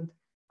independent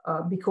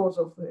because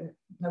of the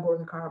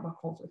Nagorno-Karabakh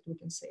conflict, we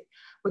can say.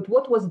 But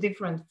what was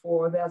different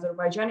for the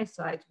Azerbaijani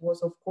side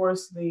was, of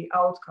course, the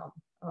outcome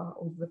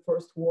of the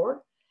first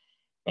war.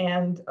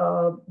 And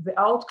the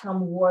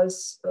outcome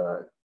was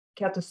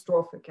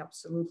catastrophic,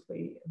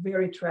 absolutely,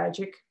 very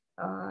tragic.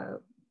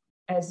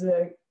 As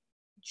a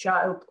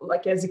child,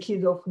 like as a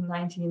kid of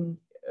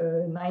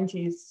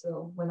 1990s,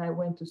 when I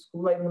went to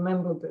school, I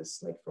remember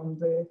this, like from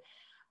the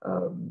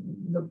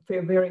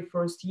very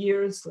first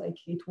years, like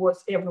it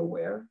was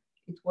everywhere.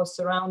 It was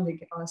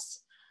surrounding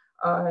us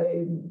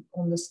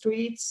on the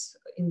streets,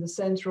 in the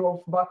center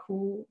of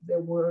Baku. There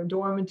were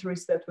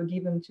dormitories that were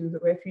given to the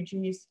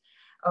refugees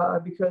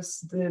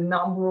because the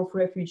number of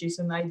refugees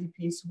and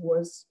IDPs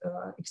was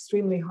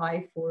extremely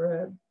high for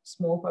a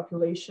small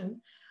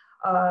population.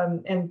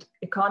 And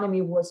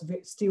economy was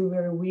still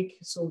very weak,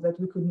 so that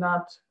we could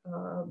not,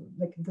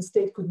 like the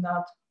state could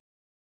not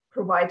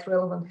provide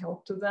relevant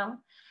help to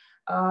them.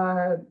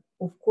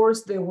 Of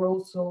course, there were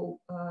also,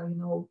 you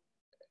know,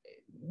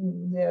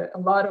 a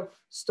lot of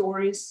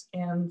stories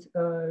and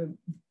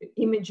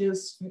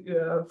images,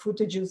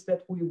 footages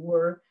that we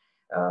were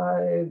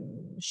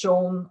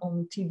shown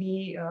on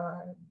TV,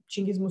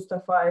 Chingiz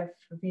Mustafaev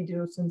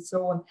videos and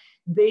so on.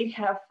 They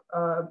have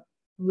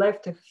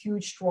left a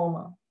huge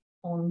trauma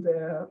on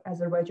the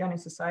Azerbaijani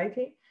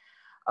society.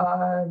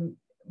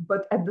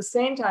 But at the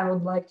same time, I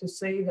would like to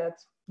say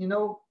that, you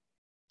know,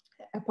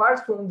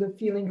 apart from the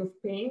feeling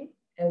of pain,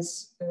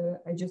 as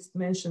I just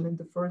mentioned in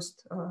the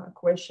first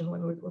question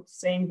when we were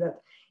saying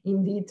that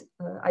indeed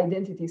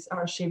identities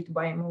are shaped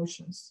by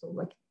emotions. So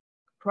like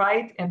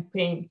pride and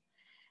pain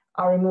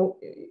are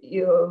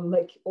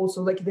like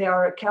also like they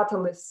are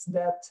catalysts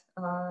that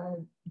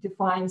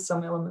define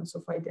some elements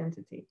of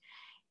identity.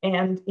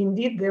 And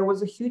indeed there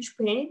was a huge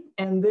pain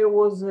and there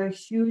was a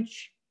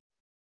huge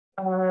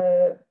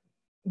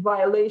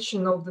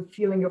violation of the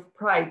feeling of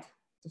pride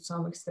to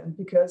some extent,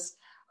 because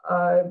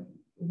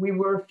we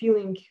were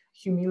feeling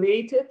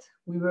humiliated,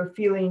 we were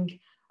feeling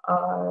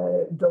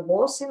the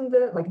loss in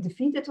the, like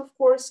defeated, of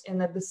course,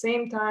 and at the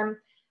same time,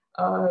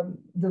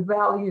 the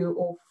value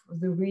of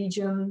the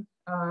region,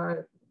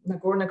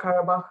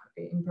 Nagorno-Karabakh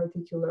in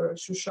particular,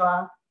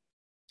 Shusha,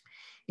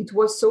 it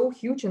was so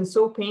huge and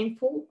so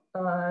painful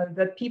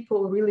that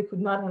people really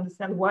could not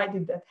understand why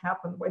did that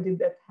happen, why did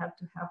that have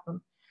to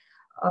happen.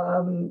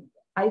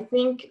 I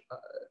think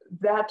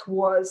that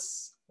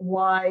was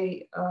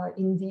why,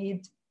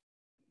 indeed,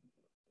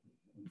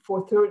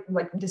 for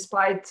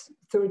despite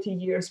 30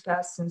 years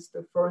passed since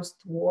the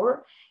first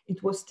war,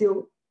 it was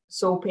still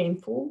so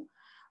painful.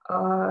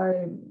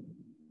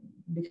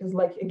 Because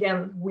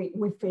again,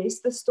 we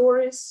faced the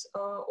stories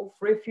of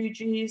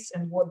refugees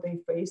and what they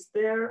faced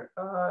there.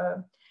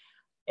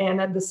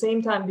 And at the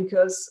same time,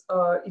 because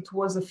it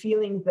was a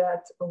feeling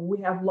that we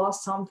have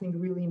lost something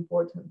really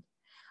important.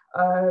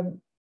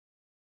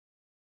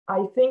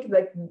 I think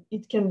that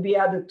it can be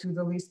added to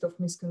the list of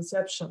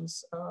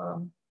misconceptions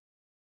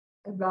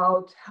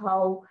about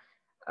how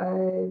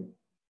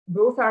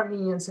both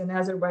Armenians and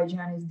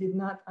Azerbaijanis did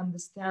not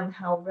understand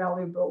how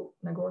valuable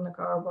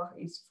Nagorno-Karabakh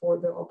is for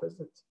the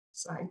opposite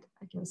side.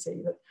 I can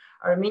say that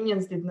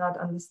Armenians did not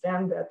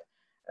understand that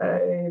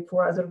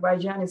for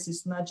Azerbaijanis,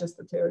 it's not just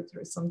a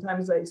territory.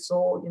 Sometimes I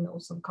saw,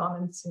 some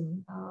comments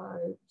in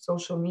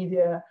social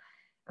media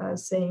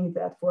saying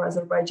that for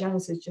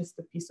Azerbaijanis, it's just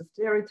a piece of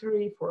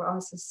territory. For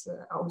us, it's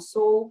our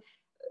soul.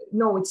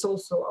 No, it's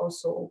also our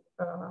soul.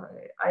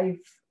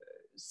 I've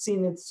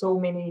seen it so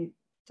many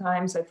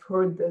times. I've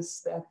heard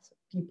this, that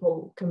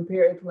people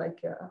compare it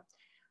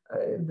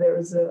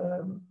there's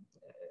a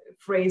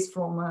phrase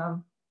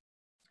from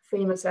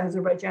famous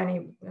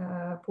Azerbaijani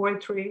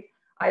poetry,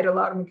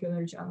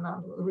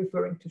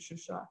 referring to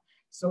Shusha.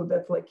 So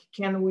that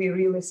can we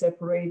really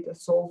separate a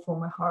soul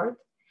from a heart?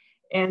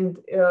 And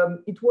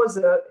it was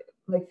a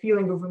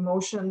feeling of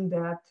emotion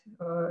that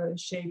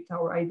shaped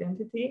our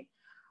identity.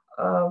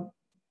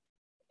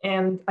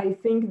 And I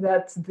think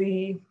that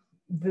the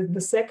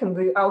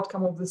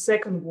outcome of the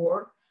second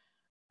war,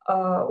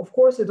 of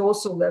course, it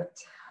also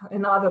left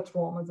another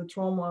trauma, the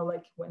trauma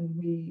when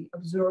we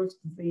observed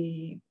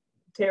the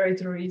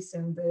territories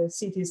and the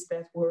cities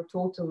that were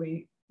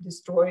totally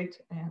destroyed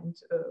and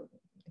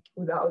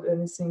without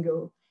any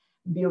single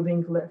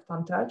building left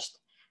untouched.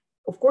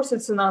 Of course,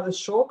 it's another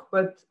shock,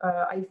 but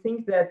I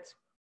think that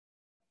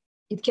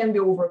it can be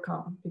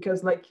overcome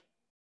because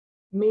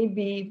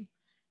maybe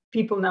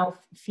people now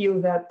feel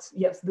that,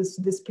 yes,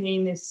 this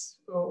pain is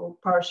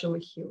partially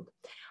healed.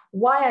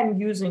 Why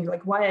I'm using,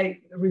 why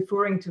I'm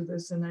referring to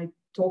this and I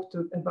talked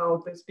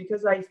about this,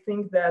 because I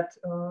think that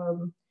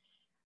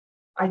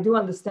I do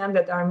understand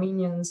that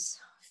Armenians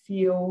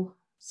feel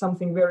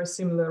something very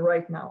similar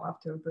right now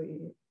after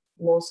the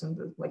loss and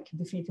the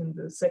defeat in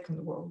the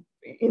second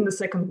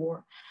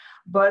war.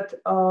 But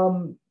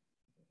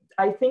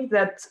I think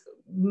that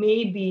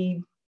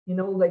maybe,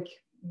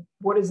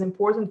 what is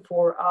important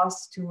for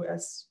us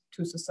as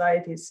two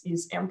societies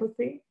is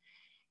empathy,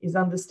 is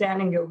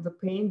understanding of the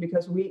pain,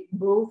 because we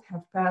both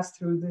have passed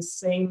through this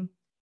same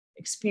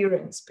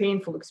experience,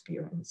 painful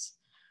experience.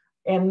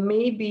 And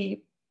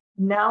maybe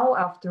now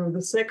after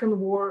the second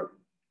war,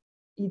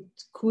 it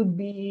could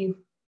be,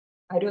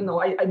 I don't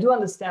know, I do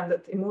understand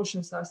that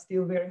emotions are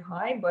still very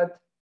high, but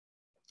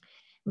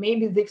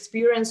maybe the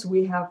experience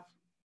we have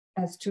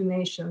as two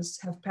nations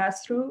have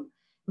passed through,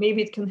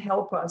 maybe it can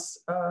help us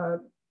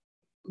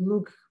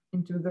look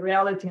into the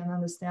reality and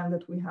understand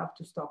that we have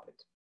to stop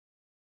it,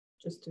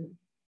 just to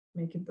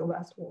make it the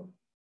last war.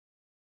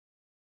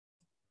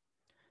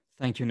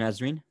 Thank you,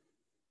 Nazrin.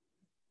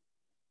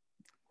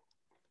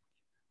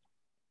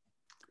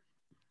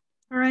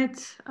 All right,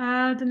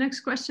 the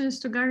next question is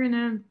to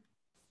Garine.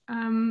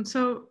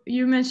 So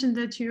you mentioned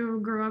that you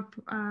grew up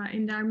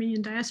in the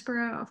Armenian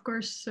diaspora, of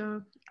course,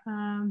 so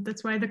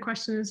that's why the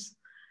question is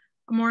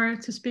more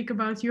to speak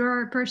about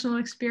your personal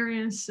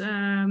experience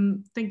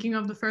thinking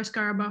of the First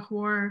Karabakh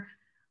War.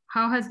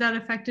 How has that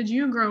affected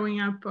you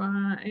growing up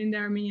in the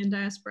Armenian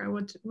diaspora?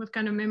 What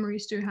kind of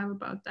memories do you have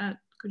about that?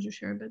 Could you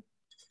share a bit?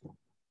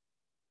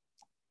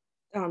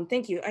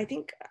 Thank you. I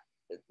think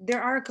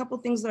there are a couple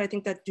of things that I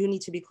think that do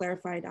need to be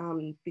clarified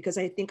because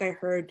I think I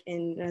heard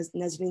in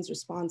Nazrin's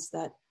response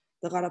that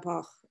the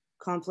Karabakh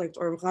conflict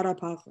or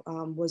Karabakh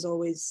was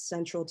always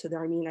central to the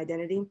Armenian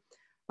identity.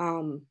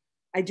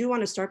 I do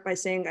want to start by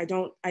saying I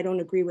don't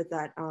agree with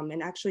that.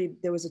 And actually,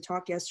 there was a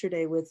talk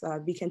yesterday with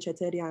Viken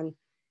Cheterian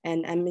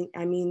and Amin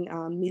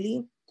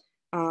Mili,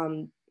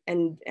 and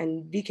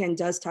Viken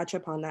does touch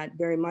upon that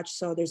very much.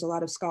 So there's a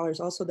lot of scholars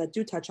also that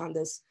do touch on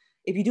this.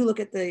 If you do look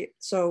at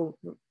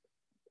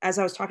as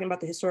I was talking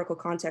about the historical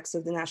context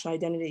of the national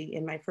identity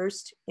in my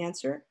first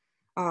answer,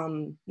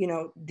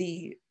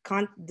 the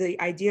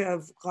idea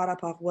of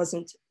Karabakh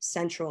wasn't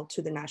central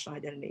to the national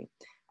identity.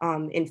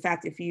 In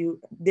fact,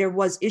 there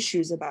was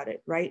issues about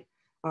it, right?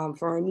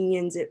 For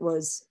Armenians, it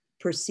was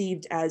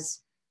perceived as,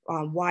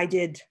 why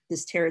did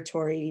this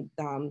territory,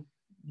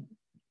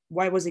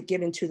 why was it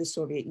given to the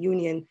Soviet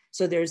Union?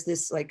 So there's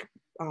this they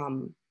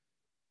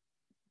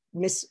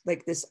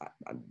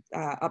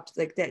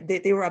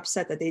were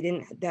upset that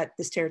that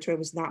this territory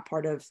was not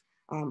part of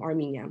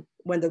Armenia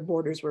when the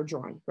borders were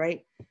drawn,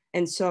 right?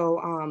 And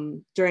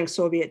so during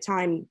Soviet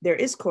time, there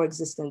is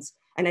coexistence.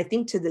 And I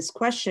think to this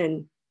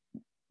question,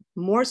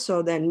 more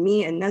so than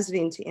me and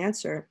Nazrin to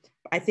answer,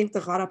 I think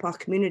the Karabakh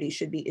community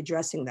should be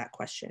addressing that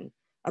question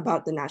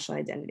about the national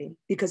identity,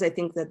 because I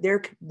think that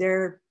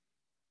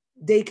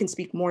they can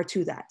speak more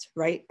to that,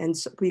 right? And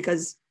so,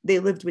 because they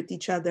lived with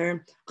each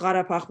other,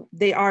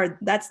 Karabakh,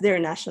 that's their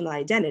national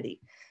identity.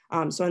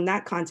 So in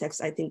that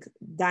context, I think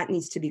that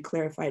needs to be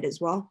clarified as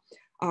well.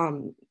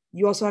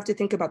 You also have to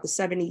think about the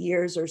 70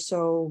 years or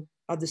so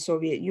of the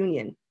Soviet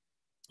Union.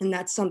 And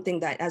that's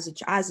something that as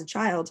a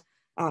child,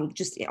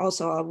 just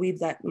also I'll weave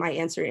that my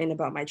answer in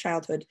about my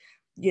childhood.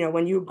 You know,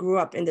 when you grew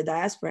up in the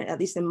diaspora, at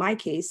least in my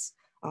case,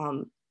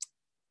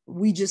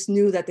 we just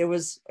knew that there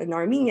was an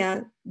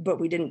Armenia, but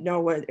we didn't know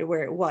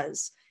where it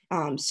was.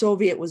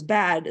 Soviet was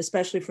bad,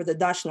 especially for the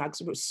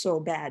Dashnaks. It was so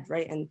bad,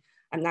 right? And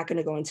I'm not going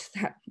to go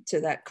into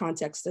that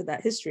context of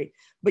that history.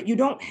 But you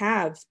don't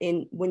have,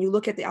 when you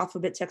look at the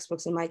alphabet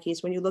textbooks, in my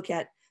case, when you look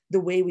at the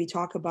way we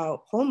talk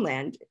about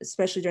homeland,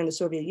 especially during the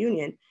Soviet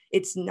Union,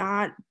 it's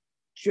not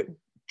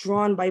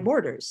drawn by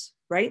borders,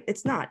 right?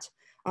 It's not.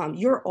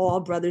 You're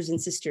all brothers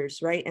and sisters,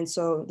 right? And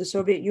so the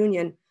Soviet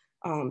Union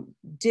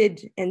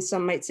did, and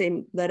some might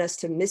say, led us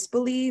to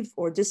misbelieve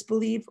or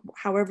disbelieve,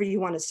 however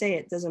you want to say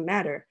it, doesn't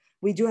matter.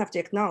 We do have to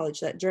acknowledge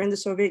that during the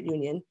Soviet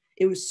Union,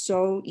 it was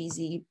so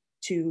easy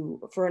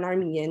for an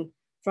Armenian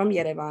from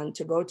Yerevan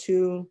to go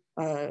to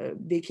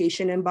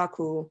vacation in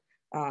Baku.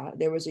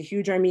 There was a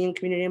huge Armenian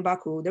community in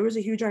Baku. There was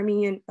a huge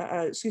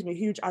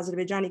huge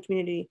Azerbaijani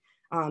community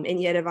in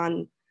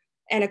Yerevan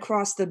and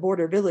across the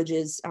border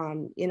villages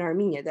in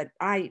Armenia that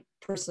I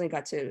personally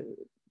got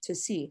to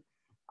see.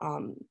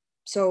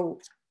 So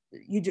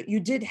you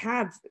did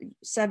have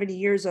 70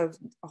 years of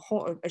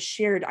a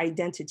shared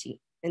identity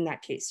in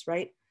that case,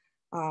 right?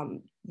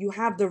 You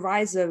have the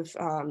rise of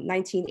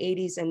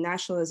 1980s and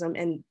nationalism,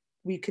 and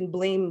we can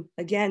blame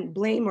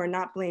or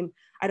not blame.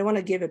 I don't want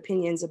to give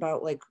opinions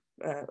about like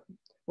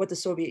what the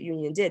Soviet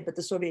Union did, but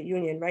the Soviet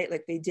Union, right?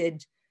 Like they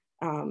did,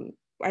 and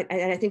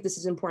I think this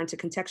is important to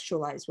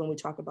contextualize when we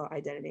talk about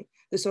identity.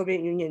 The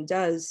Soviet Union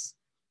does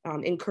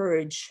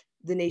encourage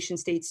the nation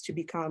states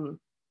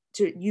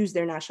to use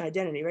their national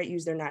identity, right?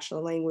 Use their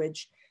national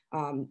language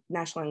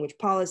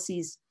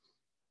policies.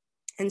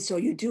 And so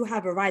you do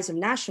have a rise of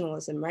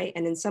nationalism, right?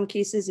 And in some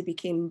cases it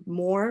became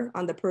more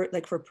on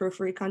for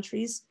periphery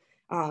countries.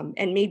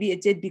 And maybe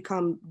it did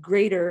become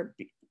greater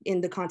in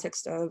the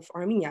context of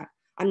Armenia.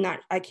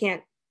 I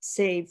can't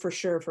say for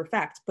sure, for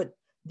fact, but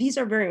these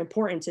are very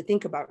important to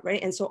think about,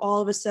 right? And so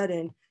all of a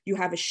sudden you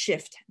have a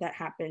shift that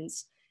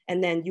happens.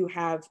 And then you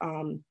have,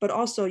 but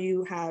also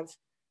you have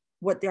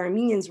what the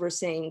Armenians were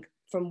saying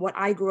from what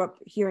I grew up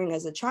hearing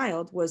as a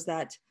child was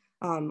that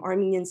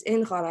Armenians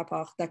in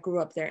Karabakh that grew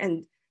up there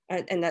and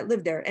that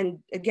lived there. And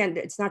again,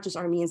 it's not just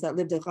Armenians that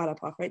lived in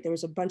Karabakh, right? There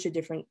was a bunch of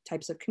different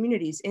types of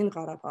communities in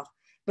Karabakh.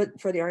 But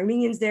for the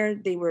Armenians there,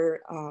 they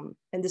were,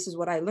 and this is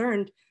what I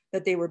learned,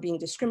 that they were being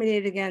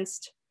discriminated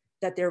against,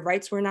 that their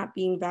rights were not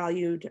being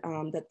valued,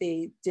 that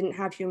they didn't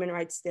have human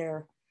rights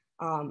there,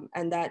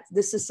 and that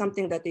this is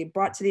something that they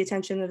brought to the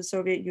attention of the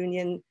Soviet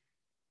Union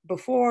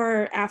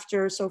before,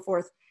 after, so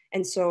forth.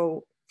 And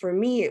so for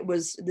me, it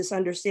was this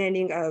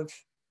understanding of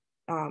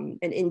an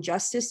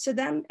injustice to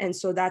them. And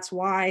so that's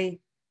why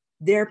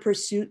their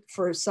pursuit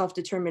for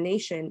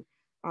self-determination,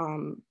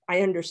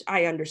 I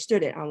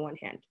understood it on one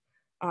hand.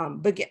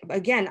 But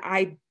again,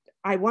 I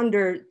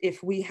wonder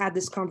if we had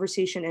this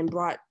conversation and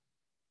brought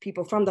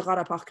people from the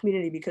Karabakh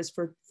community, because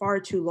for far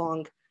too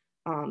long,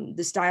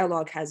 this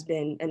dialogue has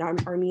been an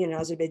Armenian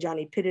and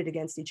Azerbaijani pitted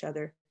against each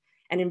other.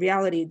 And in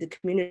reality, the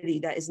community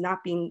that is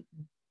not being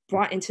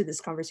brought into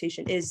this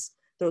conversation is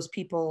those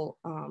people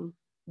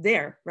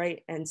there,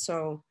 right? And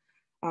so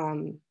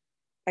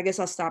I guess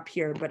I'll stop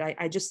here, but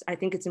I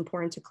think it's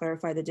important to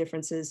clarify the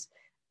differences.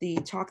 The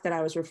talk that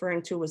I was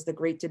referring to was the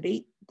great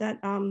debate that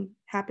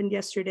happened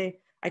yesterday.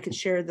 I could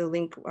share the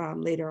link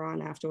later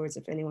on afterwards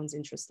if anyone's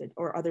interested,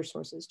 or other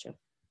sources too.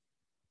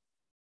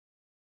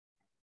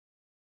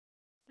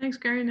 Thanks,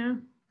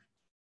 Garine.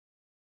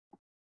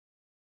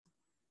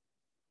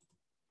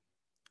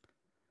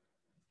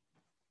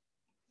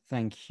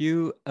 Thank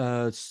you.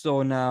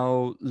 So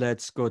now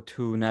let's go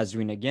to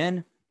Nazrin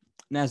again.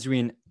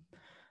 Nazrin,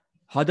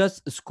 how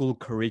does school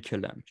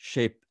curriculum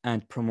shape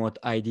and promote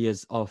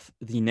ideas of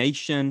the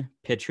nation,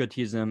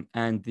 patriotism,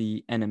 and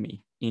the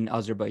enemy in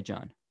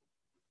Azerbaijan?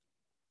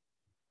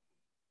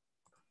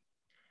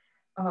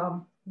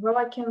 Well,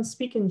 I can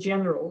speak in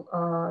general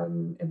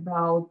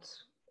about,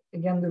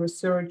 again, the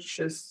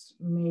researches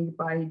made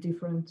by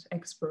different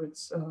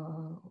experts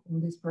on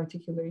this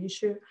particular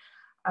issue.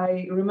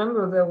 I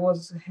remember there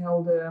was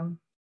held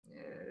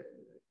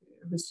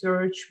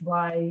research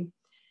by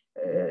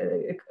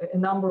a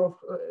number of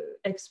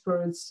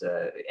experts,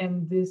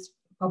 and this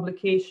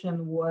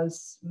publication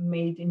was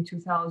made in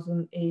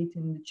 2008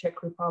 in the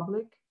Czech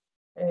Republic.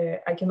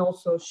 I can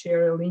also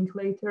share a link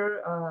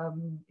later.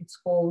 It's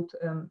called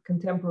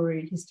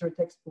Contemporary History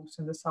Textbooks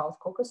in the South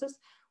Caucasus,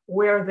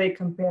 where they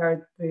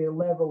compared the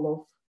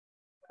level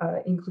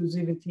of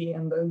inclusivity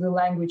and the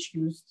language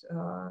used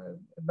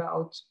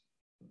about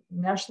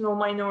national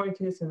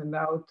minorities and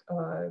about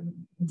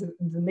the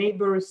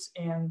neighbors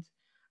and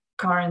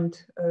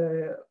current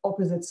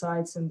opposite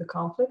sides in the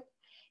conflict.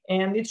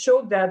 And it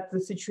showed that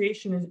the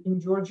situation in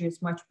Georgia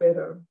is much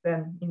better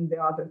than in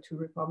the other two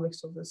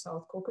republics of the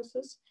South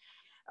Caucasus.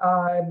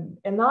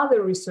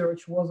 Another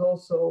research was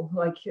also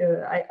like,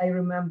 I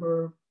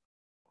remember,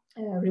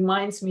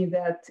 reminds me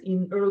that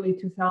in early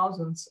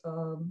 2000s,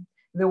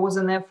 there was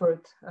an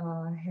effort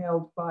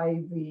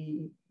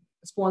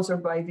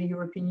sponsored by the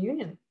European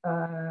Union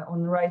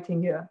on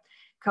writing a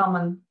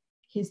common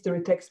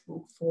history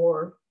textbook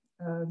for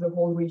the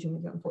whole region,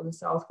 again, for the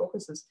South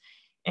Caucasus.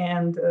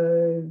 And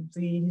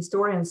the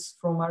historians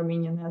from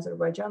Armenia and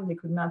Azerbaijan, they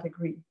could not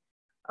agree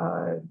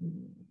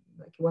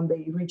like when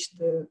they reached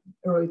the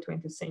early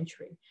 20th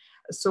century.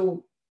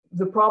 So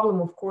the problem,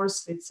 of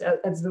course, it's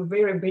at the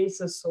very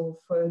basis of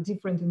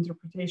different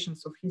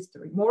interpretations of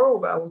history.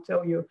 Moreover, I will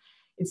tell you,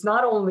 it's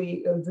not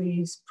only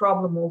this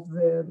problem of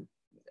the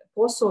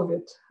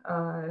post-Soviet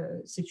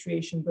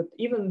situation, but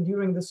even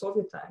during the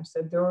Soviet times,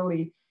 at the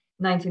early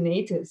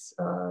 1980s,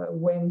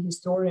 when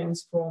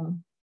historians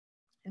from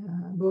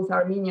both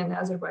Armenia and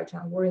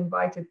Azerbaijan were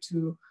invited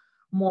to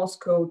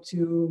Moscow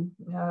to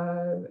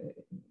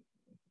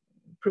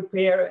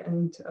prepare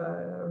and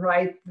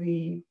write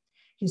the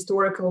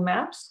historical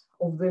maps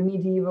of the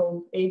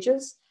medieval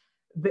ages,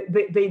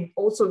 they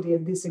also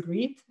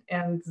disagreed,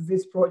 and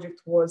this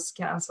project was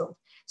canceled.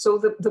 So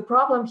the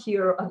problem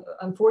here,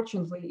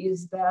 unfortunately,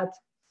 is that,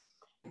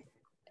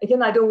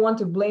 again, I don't want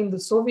to blame the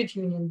Soviet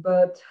Union,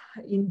 but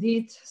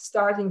indeed,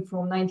 starting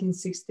from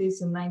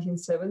 1960s and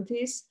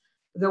 1970s,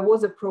 there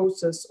was a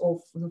process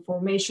of the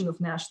formation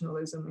of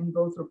nationalism in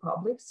both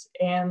republics.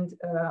 And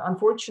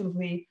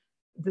unfortunately,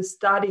 the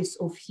studies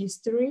of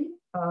history,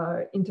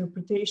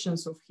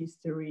 interpretations of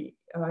history,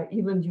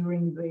 even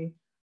during the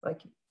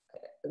like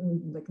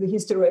the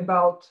history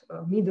about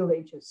Middle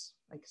Ages,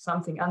 like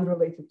something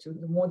unrelated to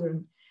the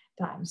modern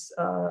times,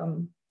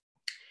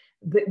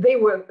 they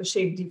were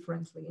shaped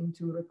differently in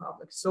two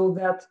republics. So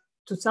that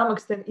to some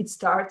extent it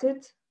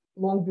started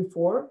long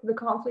before the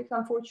conflict,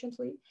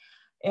 unfortunately.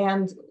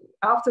 And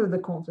after the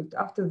conflict,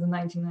 after the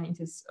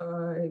 1990s,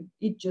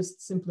 it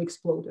just simply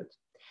exploded.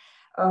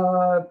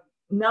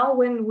 Now,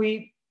 when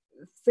we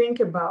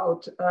think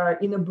about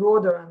in a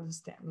broader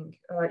understanding,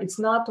 it's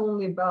not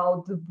only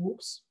about the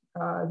books,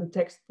 the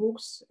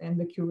textbooks and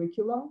the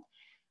curriculum.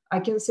 I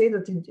can say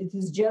that it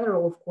is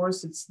general, of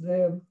course, it's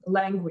the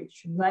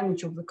language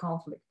of the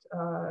conflict,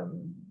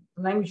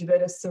 language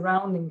that is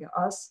surrounding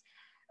us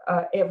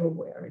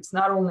everywhere. It's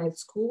not only at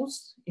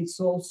schools, it's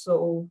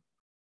also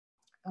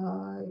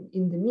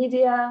in the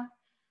media,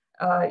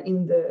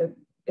 in the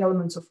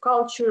elements of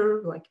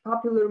culture, like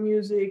popular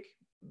music,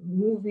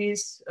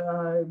 movies,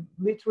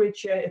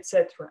 literature,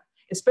 etc.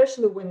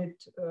 Especially when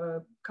it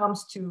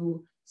comes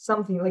to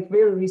something like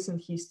very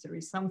recent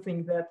history,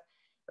 something that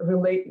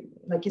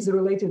is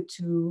related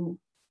to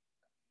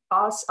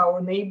us,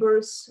 our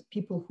neighbors,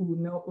 people who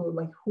know,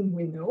 like whom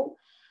we know.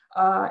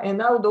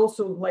 And I would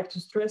also like to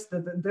stress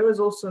that there is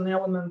also an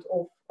element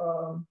of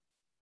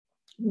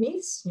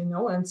myths,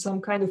 and some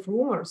kind of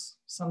rumors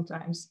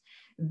sometimes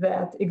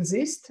that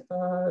exist.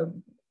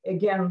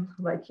 Again,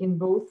 like in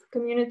both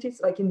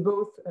communities, like in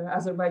both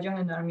Azerbaijan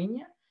and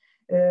Armenia,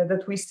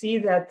 that we see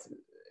that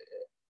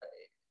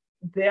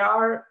there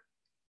are,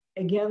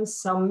 again,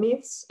 some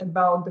myths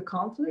about the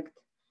conflict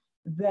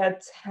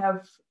that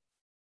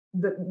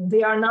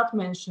they are not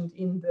mentioned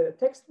in the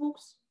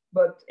textbooks,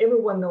 but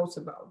everyone knows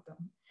about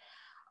them.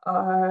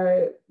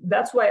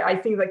 That's why I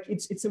think like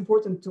it's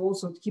important to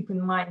also keep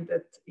in mind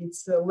that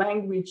it's a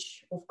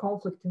language of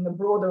conflict in a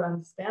broader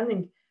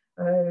understanding.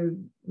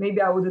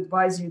 Maybe I would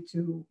advise you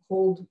to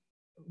hold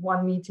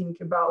one meeting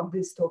about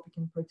this topic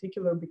in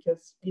particular,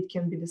 because it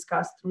can be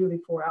discussed really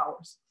for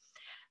hours.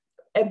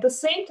 At the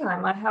same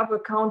time, I have a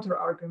counter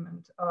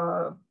argument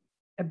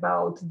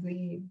about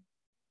the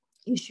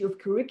issue of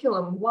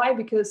curriculum. Why?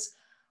 Because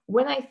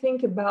when I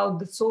think about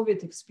the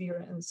Soviet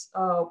experience,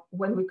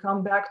 when we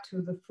come back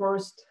to the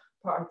first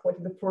part,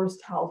 like the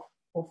first half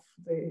of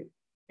the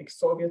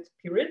Soviet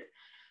period,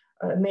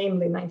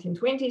 namely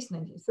 1920s,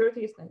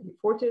 1930s,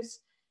 1940s,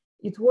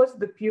 it was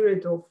the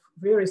period of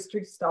very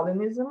strict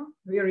Stalinism,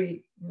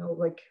 very,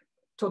 like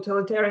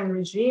totalitarian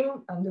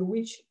regime under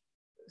which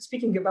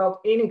speaking about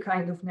any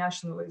kind of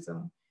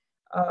nationalism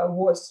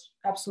was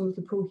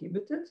absolutely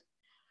prohibited.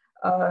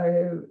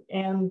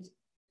 And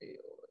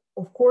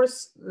of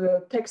course,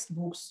 the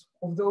textbooks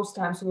of those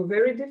times were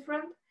very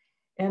different.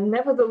 And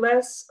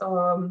nevertheless,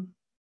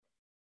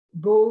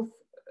 both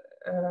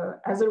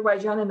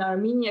Azerbaijan and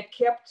Armenia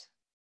kept,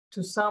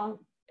 to some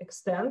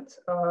extent,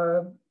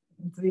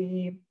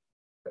 the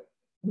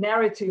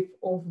narrative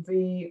of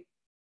the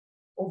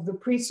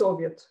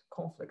pre-Soviet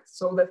conflict.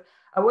 So that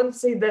I want to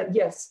say that,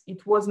 yes,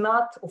 it was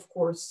not, of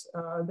course,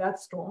 that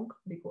strong,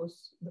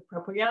 because the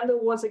propaganda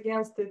was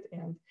against it,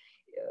 and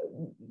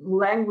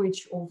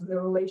language of the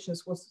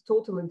relations was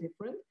totally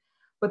different.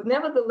 But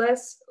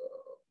nevertheless,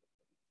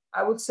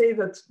 I would say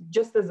that,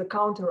 just as a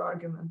counter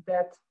argument,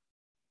 that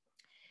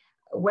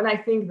when I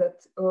think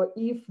that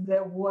if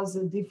there was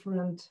a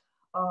different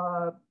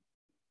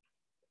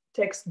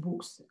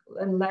textbooks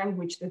and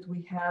language that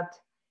we had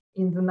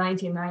in the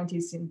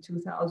 1990s, in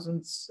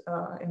 2000s,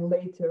 and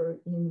later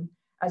in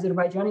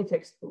Azerbaijani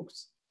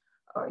textbooks,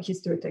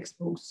 history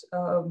textbooks,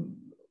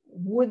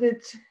 would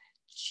it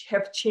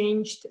have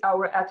changed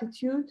our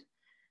attitude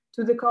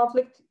to the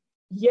conflict?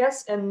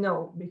 Yes and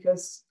no,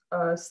 because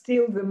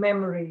still the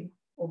memory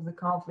of the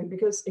conflict,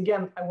 because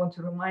again, I want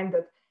to remind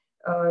that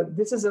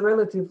this is a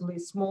relatively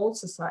small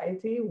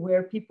society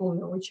where people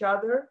know each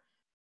other,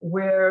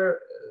 where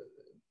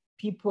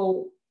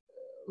people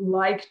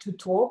like to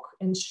talk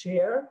and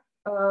share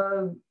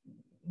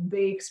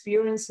they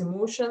experience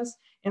emotions.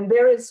 And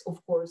there is,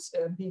 of course,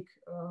 a big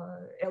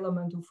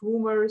element of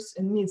rumors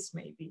and myths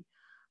maybe,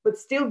 but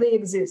still they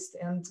exist.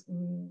 And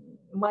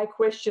my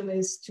question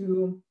is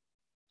to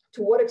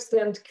what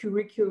extent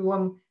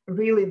curriculum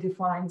really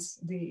defines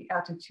the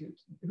attitude,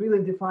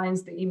 really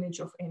defines the image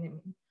of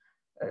enemy.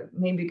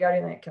 Maybe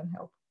Garine can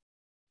help.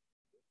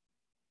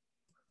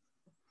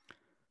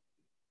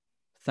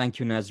 Thank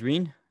you,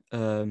 Nazrin.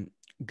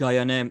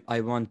 Gayane,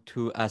 I want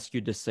to ask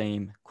you the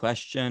same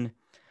question.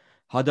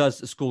 How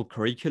does school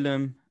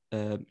curriculum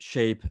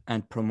shape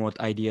and promote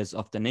ideas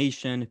of the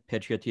nation,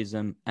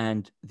 patriotism,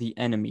 and the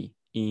enemy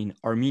in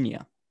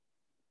Armenia?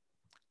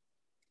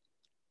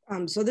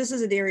 So this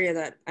is an area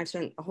that I've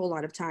spent a whole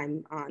lot of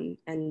time on,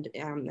 and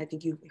I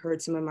think you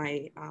heard some of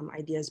my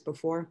ideas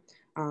before.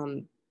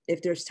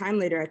 If there's time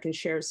later, I can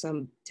share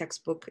some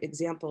textbook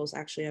examples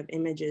actually of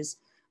images,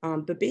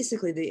 but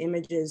basically the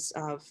images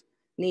of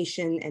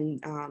nation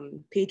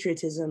and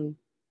patriotism,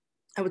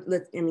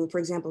 for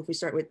example, if we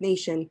start with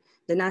nation,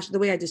 the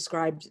way I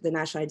described the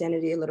national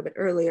identity a little bit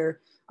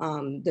earlier,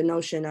 the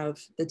notion of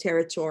the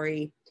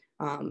territory,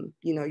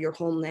 your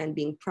homeland,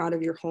 being proud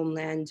of your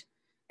homeland.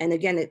 And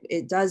again,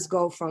 it does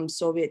go from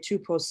Soviet to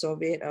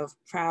post-Soviet, of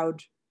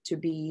proud to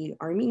be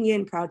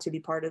Armenian, proud to be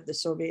part of the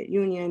Soviet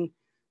Union.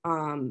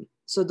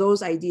 So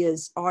those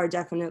ideas are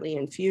definitely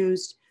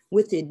infused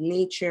within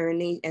nature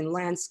and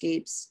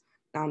landscapes,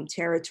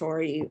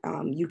 territory.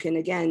 You can,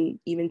 again,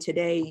 even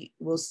today,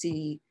 we'll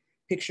see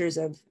pictures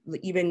of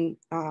even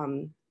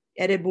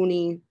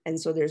Erebuni. And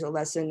so there's a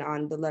lesson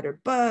on the letter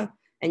B,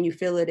 and you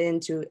fill it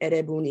into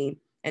Erebuni.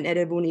 And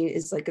Erebuni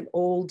is like an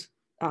old,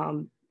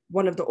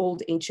 one of the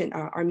old ancient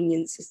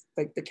Armenians,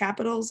 like the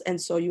capitals. And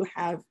so you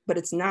have, but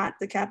it's not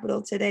the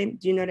capital today.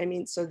 Do you know what I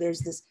mean? So there's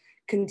this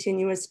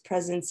continuous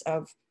presence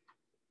of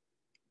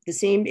the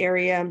same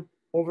area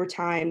over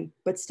time,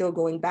 but still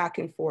going back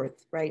and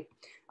forth, right?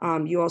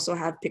 You also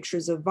have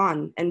pictures of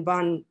Van, and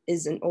Van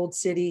is an old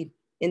city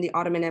in the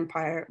Ottoman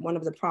Empire, one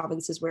of the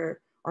provinces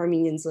where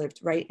Armenians lived,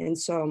 right? And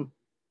so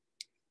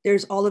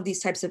there's all of these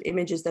types of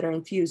images that are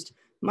infused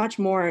much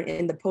more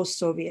in the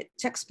post-Soviet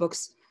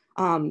textbooks.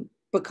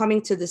 But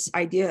coming to this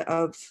idea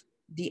of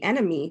the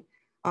enemy,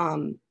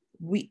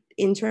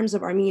 in terms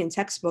of Armenian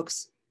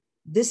textbooks,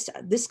 this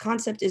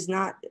concept is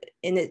not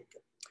in it.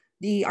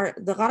 The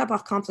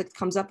Karabakh conflict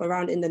comes up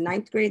around in the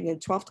 9th grade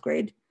and the 12th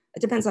grade. It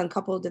depends on a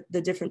couple of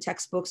the different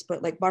textbooks,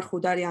 but like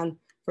Barkhudarian,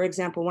 for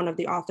example, one of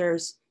the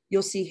authors,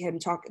 you'll see him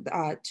talk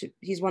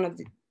he's one of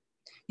the,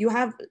 you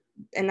have,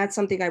 and that's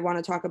something I want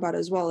to talk about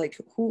as well, like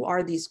who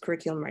are these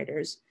curriculum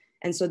writers?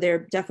 And so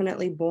they're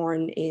definitely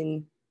born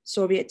in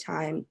Soviet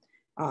time.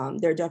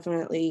 They're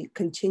definitely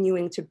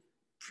continuing to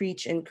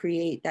preach and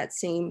create that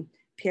same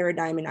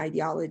paradigm and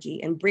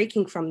ideology, and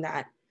breaking from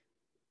that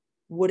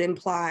would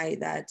imply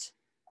that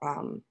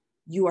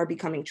you are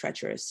becoming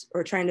treacherous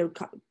or trying to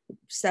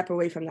step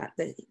away from that.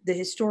 The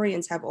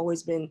historians have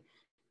always been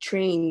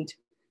trained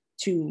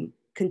to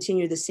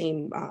continue the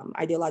same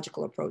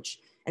ideological approach.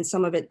 And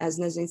some of it, as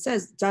Nazrin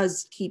says,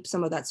 does keep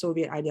some of that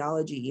Soviet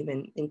ideology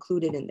even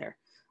included in there.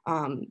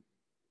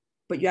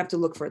 But you have to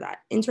look for that.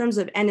 In terms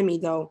of enemy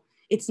though,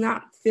 it's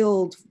not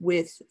filled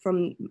with,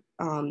 from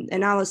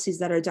analyses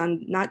that are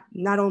done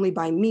not only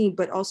by me,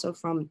 but also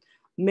from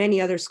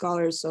many other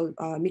scholars. So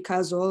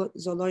Mikhail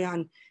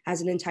Zoloyan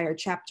has an entire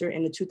chapter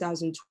in the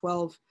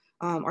 2012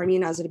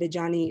 Armenian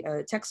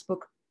Azerbaijani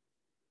textbook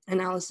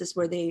analysis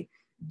where they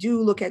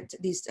do look at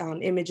these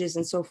images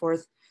and so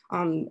forth.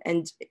 And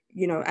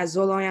as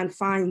Zoloyan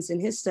finds in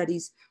his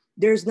studies,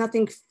 there's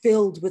nothing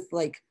filled with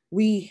like,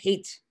 we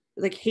hate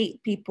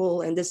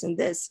people and this and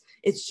this.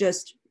 It's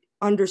just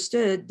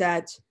understood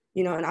that,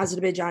 an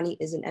Azerbaijani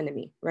is an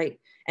enemy, right?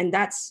 And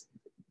that's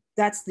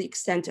the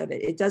extent of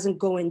it. It doesn't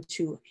go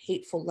into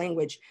hateful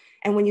language.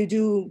 And when you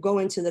do go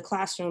into the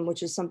classroom,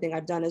 which is something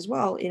I've done as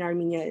well in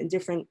Armenia in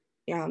different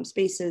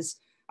spaces,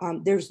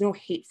 there's no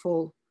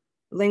hateful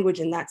language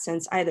in that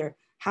sense either.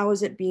 How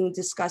is it being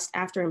discussed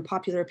after in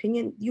popular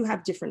opinion? You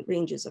have different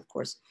ranges, of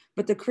course,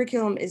 but the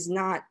curriculum is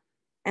not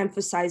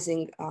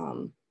emphasizing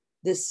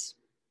this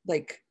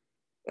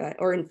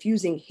or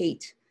infusing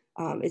hate.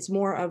 It's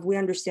more of, we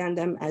understand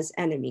them as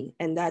enemy,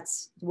 and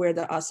that's where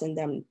the us and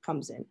them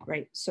comes in,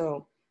 right?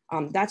 So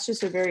that's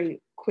just a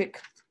very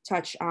quick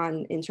touch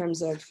on in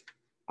terms of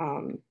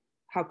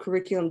how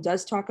curriculum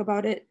does talk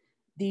about it.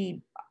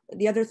 The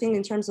other thing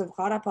in terms of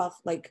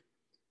Karabakh,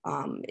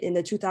 in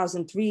the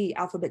 2003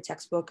 alphabet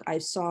textbook, I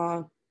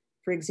saw,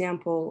 for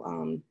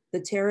example, the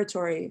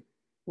territory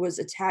was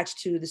attached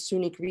to the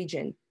Sunni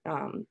region.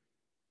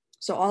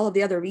 So all of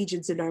the other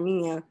regions in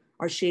Armenia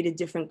are shaded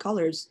different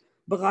colors,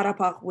 but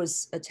Karabakh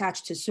was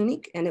attached to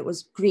Sunni and it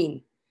was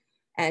green.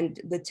 And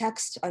the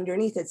text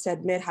underneath it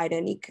said Mir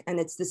Haydanik, and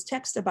it's this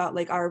text about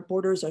like our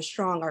borders are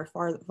strong, our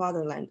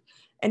fatherland.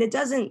 And it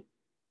doesn't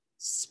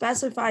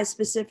specify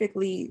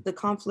specifically the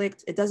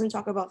conflict. It doesn't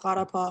talk about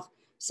Karabakh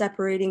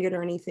separating it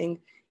or anything.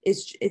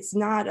 It's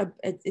not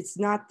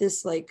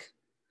this like,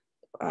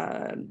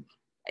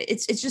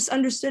 it's just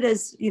understood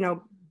as, you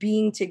know,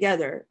 being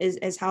together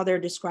is how they're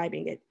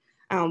describing it.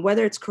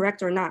 Whether it's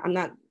correct or not, I'm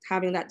not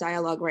having that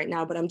dialogue right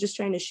now, but I'm just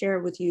trying to share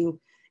with you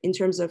in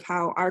terms of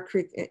how our,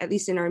 at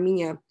least in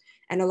Armenia,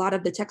 and a lot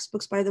of the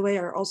textbooks, by the way,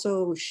 are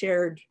also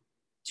shared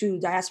to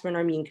diaspora and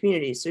Armenian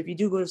communities. So if you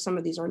do go to some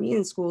of these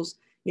Armenian schools,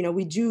 you know,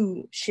 we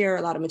do share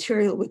a lot of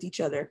material with each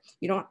other.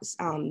 You don't,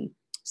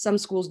 some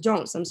schools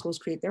don't. Some schools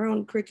create their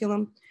own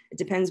curriculum. It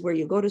depends where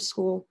you go to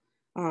school.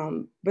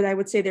 But I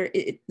would say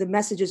the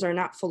messages are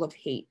not full of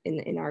hate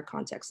in our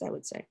context, I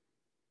would say.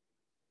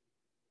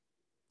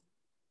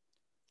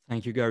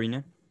 Thank you,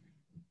 Garine.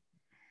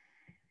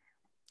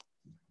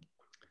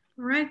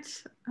 All right,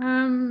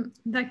 in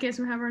that case,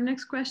 we have our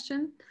next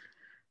question.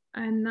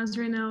 And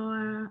Nazrin,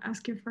 I'll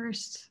ask you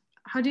first.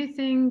 How do you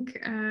think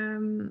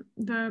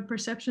the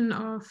perception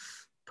of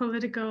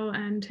political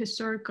and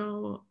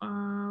historical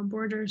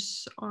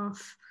borders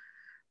of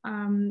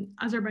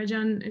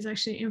Azerbaijan is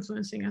actually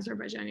influencing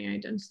Azerbaijani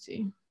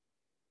identity?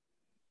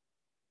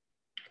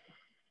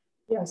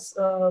 Yes,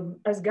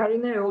 as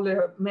Garine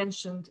earlier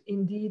mentioned,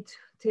 indeed,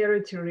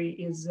 territory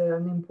is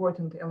an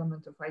important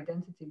element of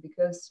identity,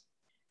 because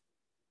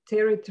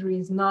territory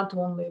is not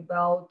only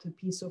about a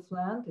piece of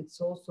land,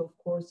 it's also, of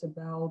course,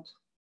 about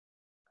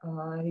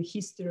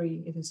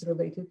history it is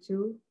related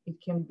to. It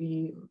can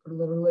be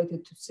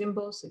related to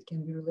symbols, it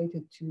can be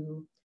related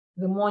to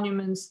the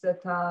monuments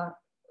that are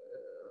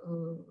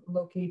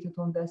located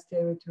on that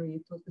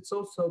territory. It's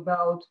also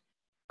about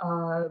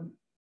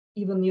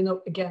even, you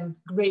know, again,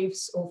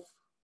 graves of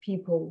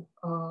people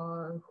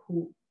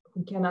who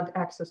cannot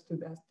access to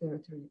that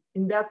territory.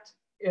 In that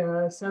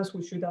sense,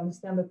 we should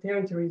understand that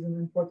territory is an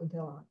important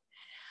element.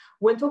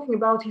 When talking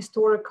about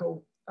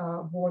historical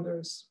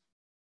borders,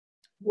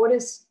 what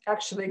is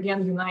actually,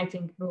 again,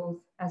 uniting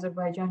both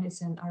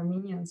Azerbaijanis and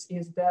Armenians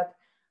is that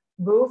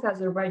both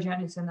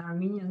Azerbaijanis and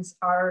Armenians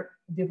are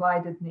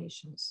divided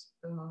nations.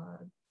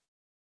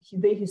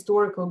 The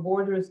historical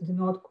borders they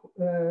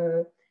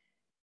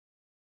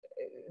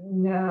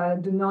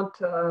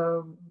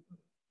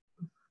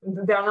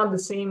are not the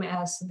same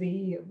as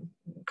the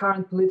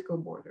current political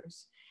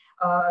borders.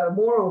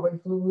 Moreover,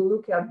 if we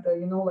look at the,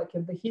 you know, like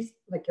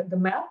at the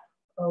map,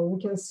 we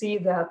can see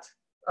that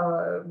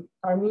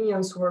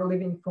Armenians were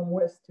living from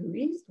west to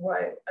east,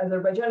 while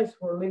Azerbaijanis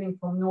were living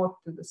from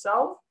north to the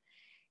south.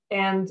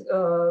 And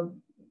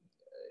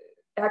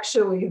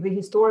actually, the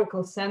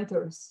historical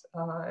centers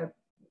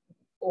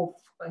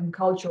and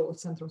cultural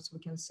centers, we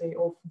can say,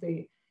 of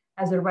the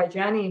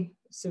Azerbaijani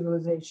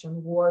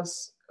civilization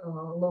was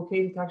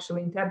located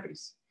actually in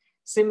Tabriz.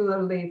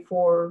 Similarly,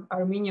 for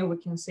Armenia, we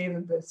can say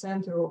that the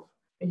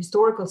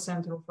historical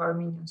center of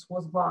Armenians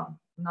was Van.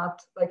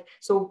 Not like,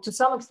 so to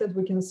some extent,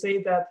 we can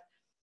say that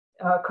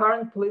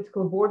current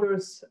political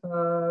borders,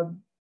 to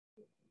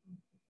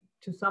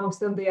some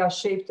extent, they are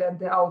shaped at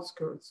the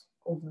outskirts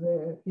of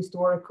the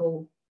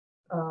historical,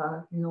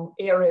 you know,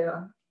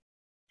 area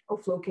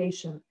of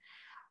location.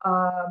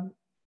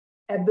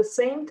 At the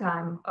same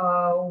time,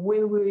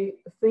 when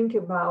we think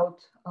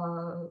about,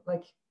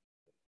 like,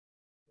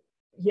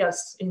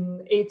 yes,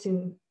 in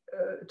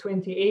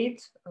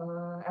 1828,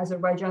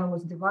 Azerbaijan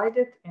was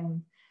divided,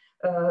 and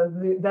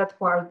that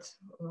part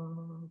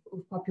of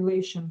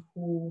population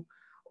who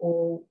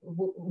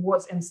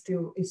was and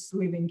still is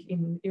living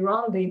in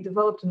Iran, they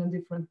developed in a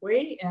different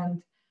way,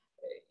 and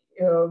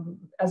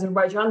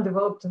Azerbaijan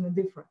developed in a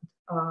different.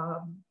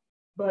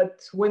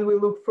 But when we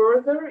look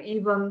further,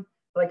 even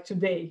like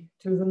today,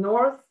 to the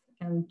north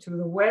and to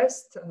the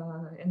west,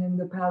 and in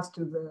the past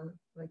to the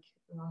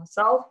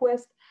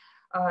southwest,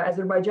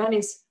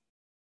 Azerbaijanis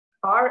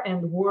are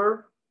and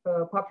were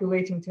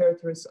populating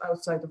territories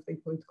outside of the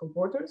political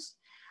borders.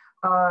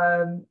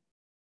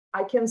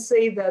 I can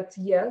say that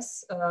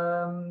yes,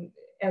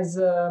 as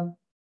an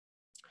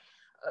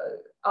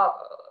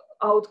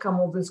outcome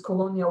of this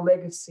colonial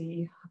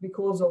legacy,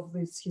 because of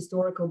these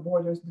historical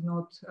borders do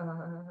not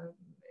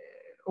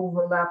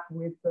overlap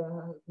with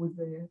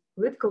the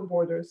political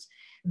borders,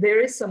 there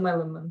is some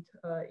element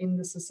in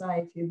the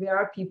society. There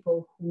are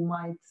people who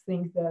might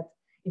think that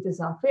it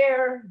is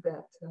unfair,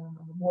 that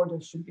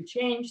borders should be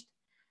changed,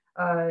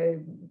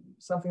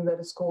 something that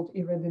is called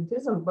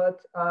irredentism,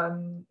 but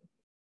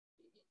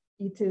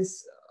it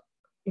is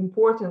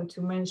important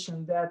to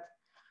mention that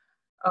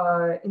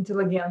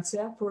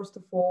intelligentsia, first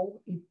of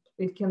all,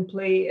 it can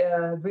play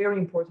a very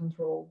important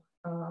role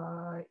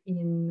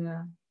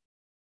in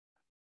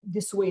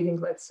dissuading,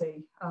 let's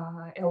say,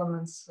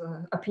 elements,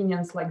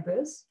 opinions like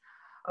this.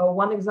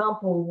 One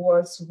example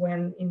was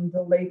when in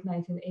the late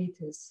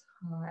 1980s,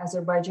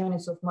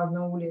 Azerbaijanis of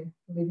Marnauli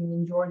living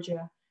in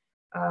Georgia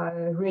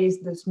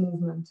raised this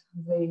movement.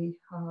 They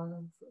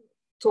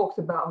talked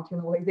about,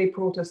 like they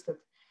protested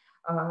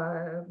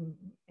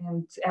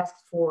and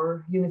asked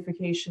for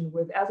unification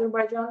with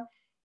Azerbaijan.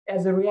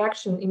 As a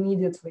reaction,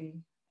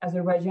 immediately,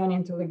 Azerbaijani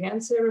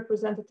intelligentsia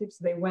representatives,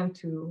 they went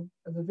to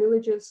the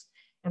villages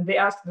and they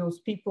asked those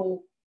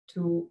people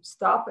to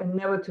stop and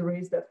never to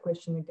raise that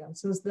question again.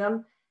 Since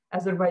then,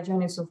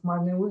 Azerbaijanis of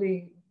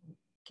Marnauli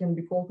can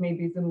be called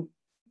maybe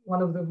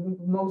one of the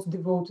most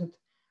devoted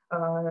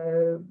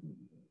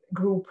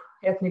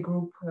ethnic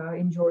group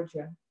in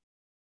Georgia.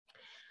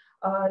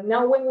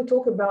 Now, when we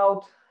talk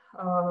about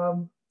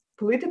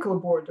political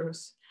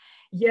borders,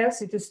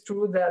 yes, it is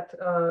true that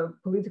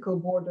political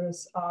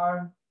borders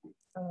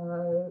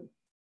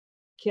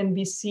can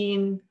be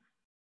seen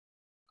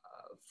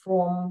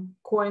from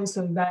coins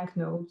and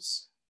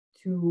banknotes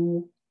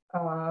to,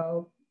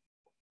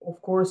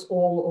 of course,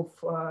 all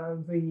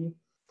of the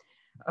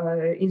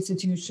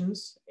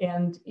institutions,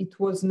 and it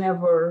was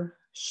never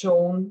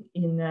shown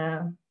in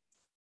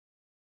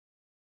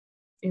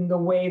the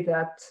way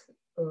that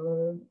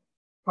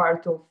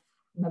part of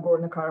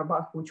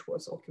Nagorno-Karabakh, which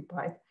was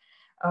occupied,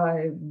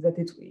 that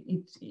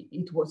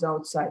it was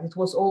outside. It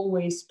was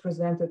always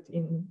presented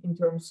in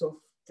terms of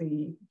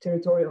the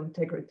territorial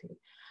integrity.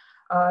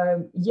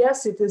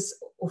 Yes, it is,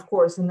 of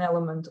course, an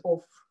element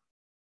of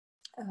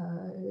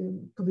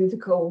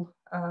political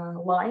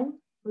line,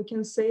 we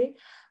can say,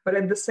 but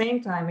at the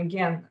same time,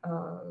 again,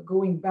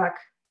 going back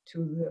to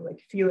the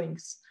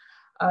feelings,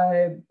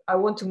 I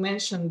want to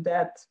mention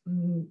that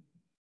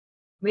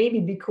maybe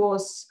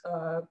because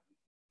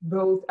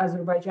both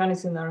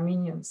Azerbaijanis and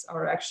Armenians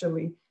are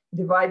actually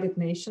divided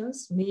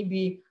nations,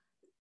 maybe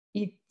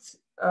it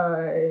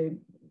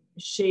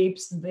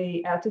shapes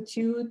the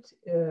attitude,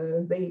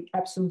 the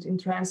absolute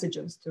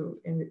intransigence to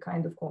any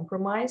kind of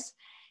compromise.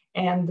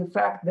 And the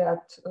fact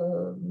that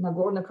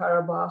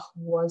Nagorno-Karabakh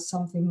was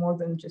something more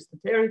than just a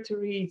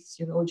territory, it's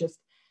just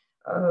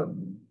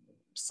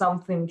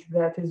something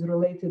that is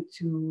related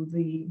to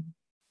the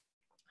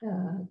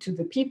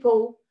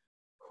people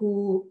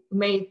who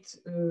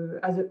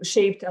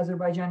shaped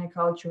Azerbaijani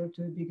culture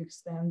to a big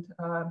extent.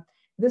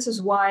 This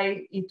is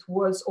why it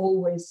was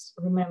always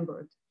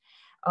remembered.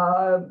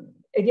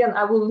 Again,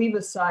 I will leave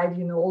aside,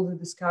 all the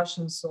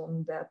discussions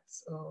on that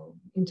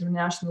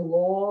international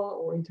law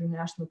or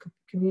international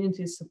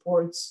community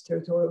supports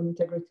territorial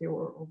integrity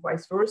or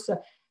vice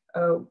versa.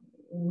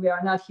 We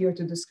are not here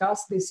to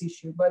discuss this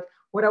issue, but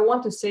what I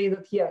want to say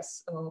that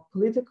yes,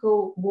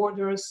 political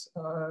borders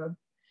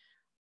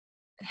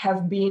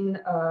have been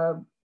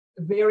a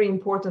very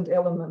important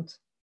element,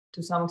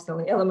 to some extent,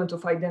 an element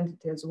of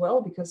identity as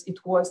well, because it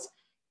was,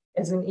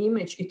 as an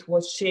image, it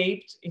was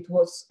shaped, it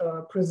was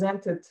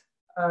presented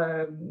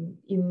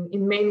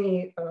in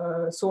many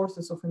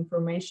sources of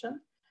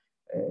information.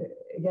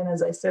 Again,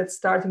 as I said,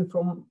 starting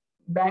from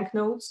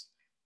banknotes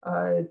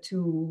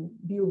to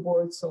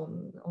billboards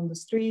on the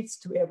streets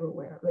to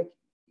everywhere. Like,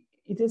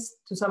 it is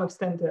to some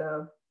extent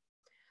an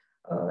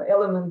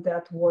element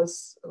that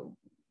was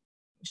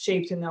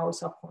shaped in our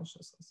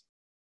subconsciousness.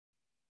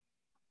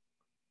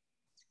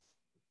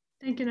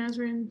 Thank you,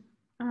 Nazrin.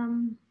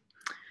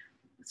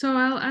 So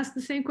I'll ask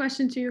the same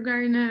question to you,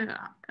 Garine,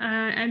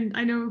 and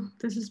I know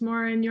this is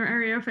more in your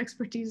area of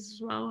expertise as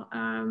well.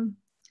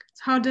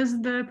 How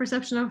does the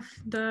perception of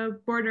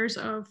the borders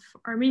of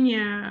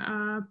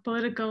Armenia,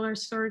 political or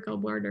historical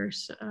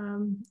borders,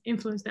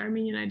 influence the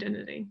Armenian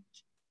identity?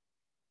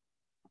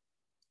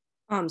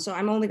 So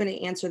I'm only going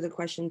to answer the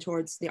question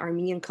towards the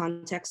Armenian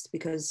context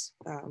because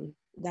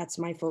that's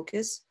my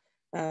focus.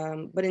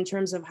 But in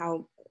terms of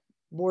how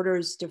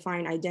borders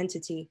define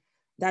identity,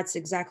 that's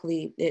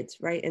exactly it,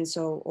 right? And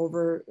so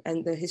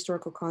and the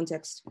historical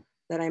context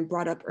that I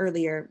brought up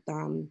earlier,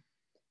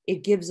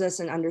 it gives us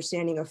an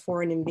understanding of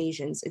foreign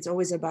invasions. It's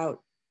always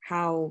about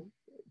how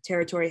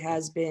territory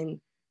has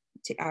been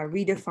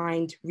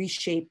redefined,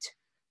 reshaped.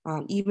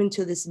 Even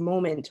to this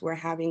moment, we're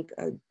having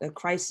a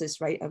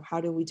crisis, right, of how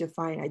do we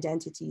define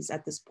identities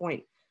at this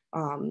point,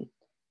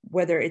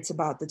 whether it's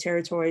about the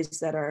territories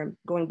that are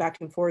going back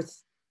and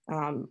forth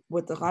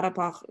with the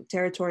Karabakh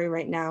territory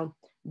right now,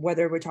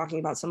 whether we're talking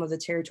about some of the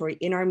territory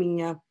in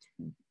Armenia.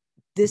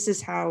 This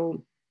is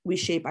how we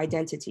shape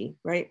identity,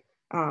 right?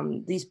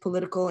 These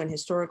political and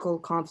historical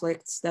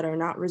conflicts that are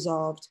not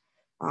resolved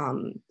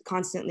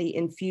constantly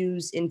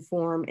infuse,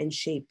 inform, and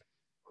shape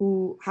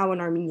how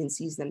an Armenian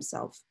sees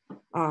themselves.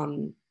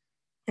 And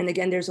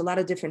again, there's a lot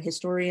of different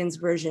historians'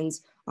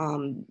 versions.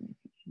 I'm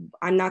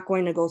not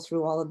going to go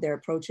through all of their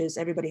approaches.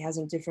 Everybody has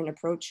a different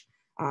approach.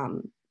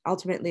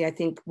 Ultimately, I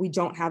think we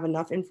don't have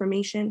enough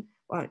information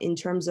in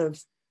terms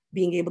of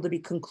being able to be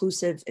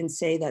conclusive and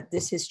say that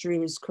this history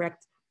is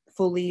correct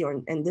fully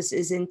and this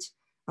isn't.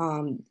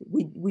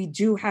 We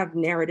do have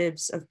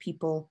narratives of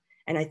people,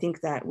 and I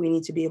think that we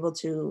need to be able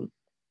to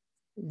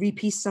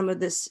repiece some of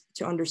this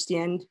to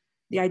understand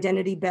the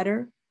identity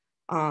better.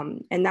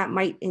 And that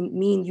might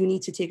mean you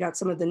need to take out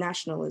some of the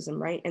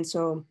nationalism, right? And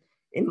so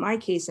in my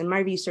case, in my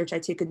research, I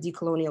take a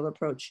decolonial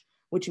approach,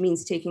 which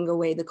means taking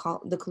away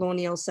the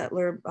colonial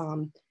settler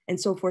and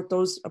so forth,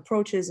 those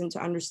approaches, and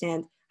to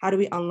understand how do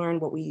we unlearn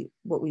what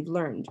we've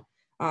learned.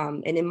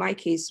 And in my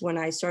case, when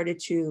I started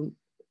to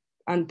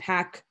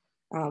unpack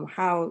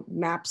how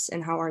maps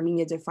and how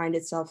Armenia defined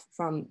itself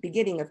from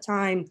beginning of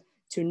time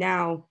to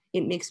now,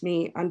 it makes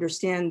me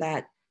understand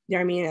that the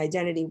Armenian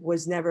identity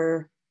was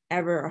never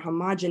ever a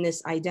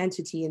homogeneous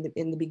identity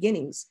in the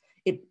beginnings.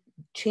 It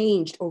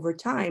changed over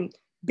time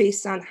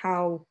based on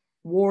how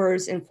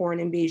wars and foreign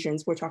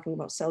invasions, we're talking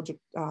about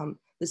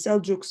the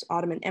Seljuks,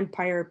 Ottoman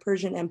Empire,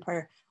 Persian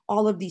Empire,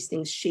 all of these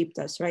things shaped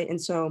us, right?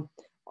 And so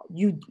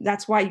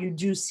that's why you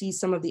do see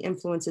some of the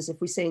influences. If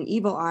we say an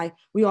evil eye,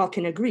 we all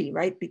can agree,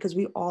 right? Because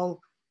we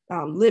all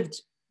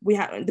lived, we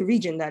have the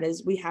region, that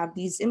is, we have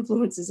these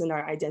influences in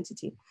our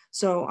identity.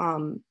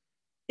 So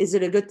is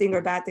it a good thing or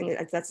a bad thing?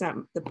 That's not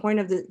the point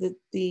of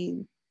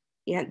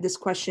this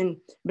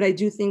question, but I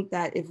do think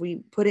that if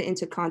we put it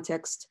into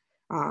context,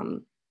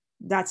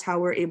 that's how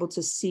we're able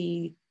to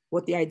see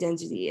what the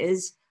identity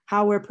is,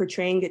 how we're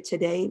portraying it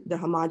today, the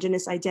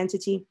homogeneous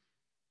identity.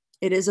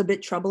 It is a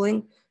bit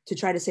troubling to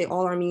try to say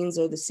all Armenians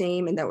are the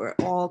same and that we're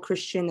all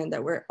Christian and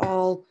that we're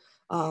all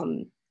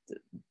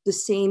the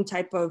same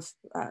type of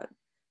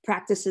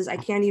practices. I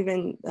can't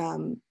even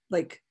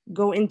like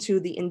go into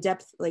the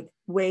in-depth like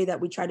way that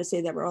we try to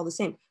say that we're all the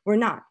same. We're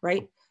not,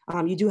 right?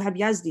 You do have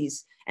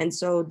Yazdis, and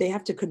so they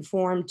have to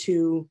conform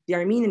to the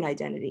Armenian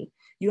identity.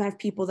 You have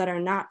people that are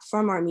not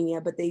from Armenia,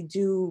 but they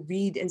do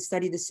read and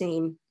study the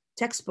same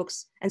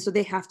textbooks, and so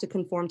they have to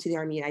conform to the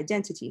Armenian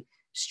identity.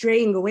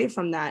 Straying away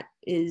from that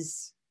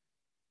is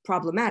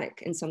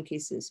problematic in some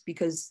cases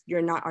because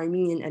you're not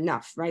Armenian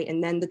enough, right?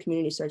 And then the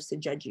community starts to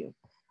judge you.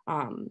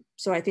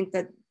 So I think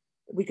that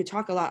we could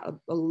talk a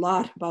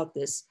lot about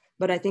this,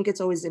 but I think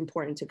it's always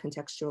important to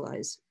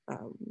contextualize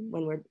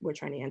when we're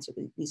trying to answer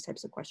these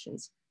types of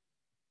questions.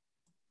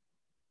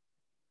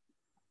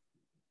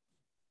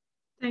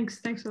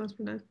 Thanks a lot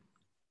for that.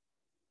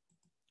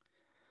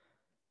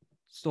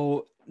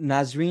 So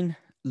Nazrin,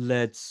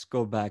 let's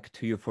go back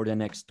to you for the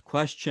next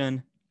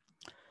question.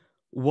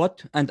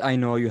 What, and I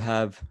know you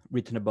have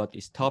written about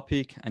this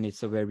topic and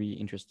it's a very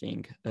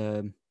interesting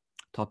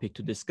topic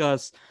to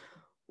discuss.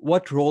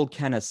 What role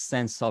can a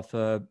sense of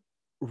a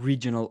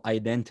regional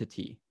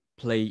identity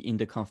play in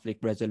the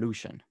conflict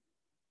resolution?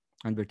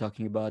 And we're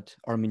talking about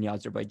Armenia,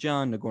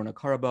 Azerbaijan,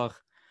 Nagorno-Karabakh.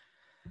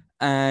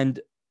 And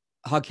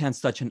how can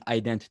such an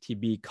identity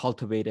be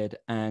cultivated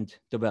and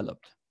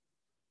developed?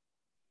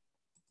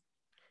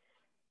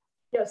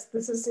 Yes,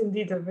 this is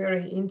indeed a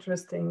very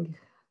interesting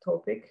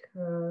topic.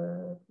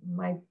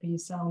 Might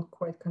sound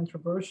quite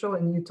controversial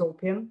and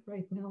utopian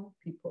right now.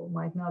 People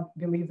might not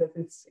believe that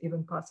it's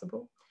even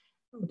possible.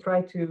 I'll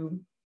try to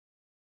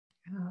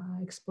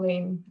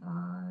explain.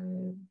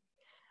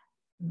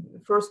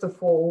 First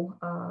of all,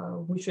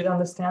 we should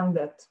understand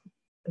that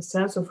a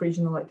sense of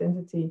regional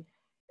identity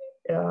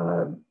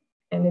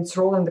and its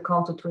role in the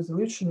conflict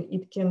resolution,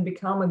 it can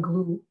become a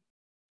glue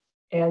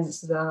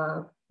as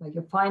like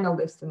a final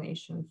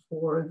destination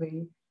for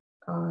the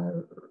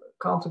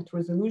conflict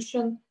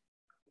resolution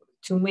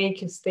to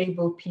make a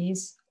stable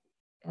peace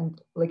and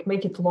like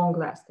make it long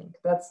lasting.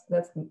 That's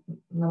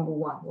number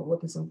one, or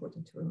what is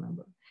important to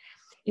remember.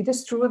 It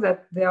is true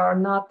that there are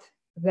not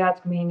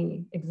that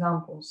many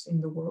examples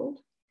in the world.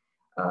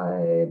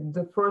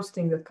 The first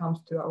thing that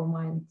comes to our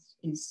mind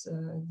is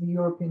the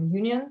European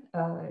Union.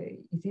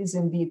 It is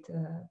indeed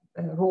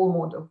a role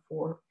model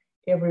for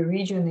every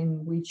region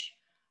in which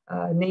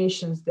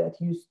nations that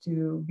used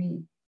to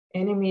be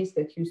enemies,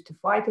 that used to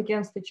fight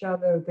against each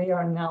other, they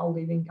are now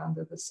living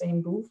under the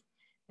same roof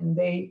and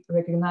they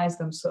recognize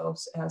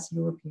themselves as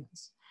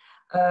Europeans.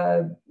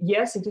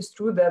 Yes, it is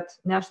true that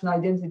national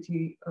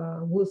identity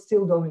will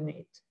still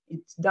dominate.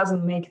 It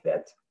doesn't make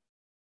that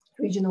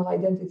regional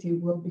identity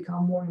will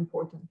become more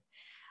important.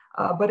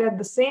 But at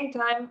the same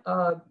time,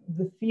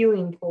 the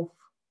feeling of,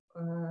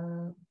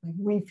 like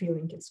we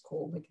feeling it's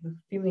called, like the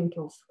feeling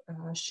of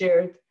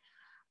shared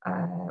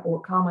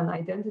or common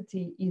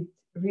identity, it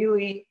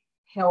really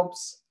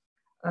helps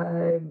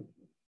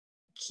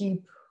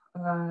keep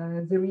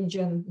the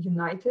region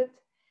united.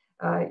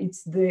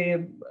 It's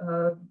the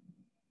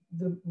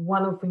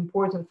one of the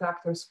important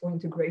factors for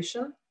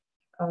integration,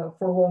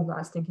 for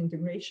long-lasting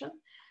integration.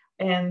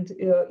 And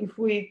if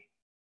we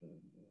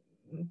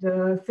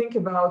think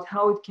about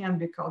how it can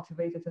be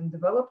cultivated and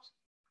developed,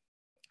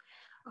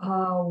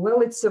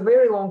 well, it's a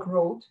very long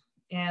road.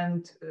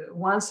 And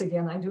once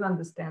again, I do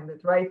understand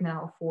that right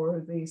now for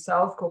the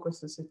South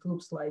Caucasus, it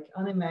looks like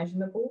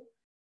unimaginable.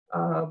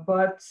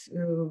 But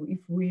if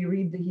we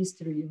read the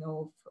history, you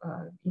know,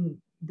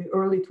 in the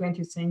early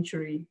 20th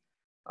century,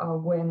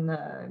 when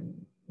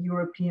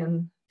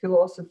European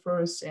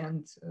philosophers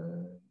and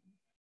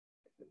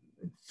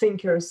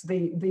thinkers,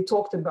 they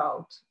talked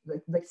about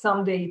like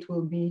someday it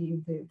will be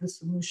the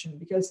solution,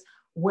 because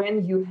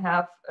when you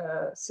have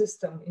a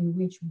system in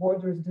which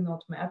borders do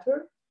not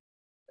matter,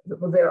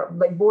 there,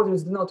 like,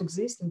 borders do not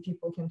exist and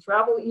people can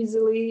travel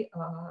easily,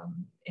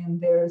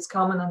 and there's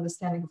common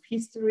understanding of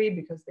history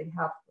because they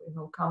have, you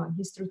know, common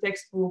history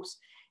textbooks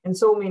and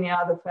so many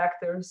other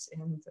factors.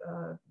 And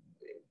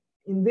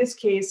in this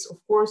case, of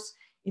course,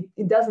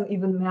 it doesn't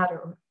even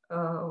matter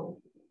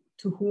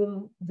to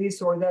whom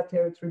this or that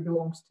territory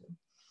belongs to.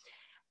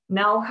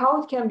 Now,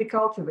 how it can be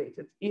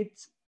cultivated? It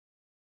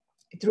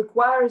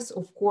requires,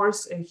 of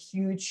course, a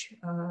huge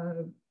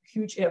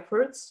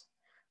efforts,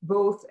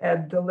 both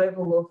at the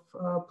level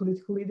of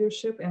political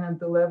leadership and at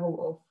the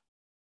level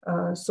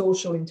of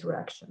social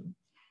interaction.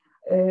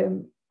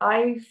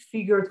 I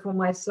figured for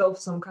myself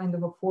some kind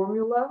of a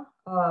formula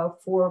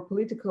for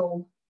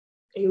political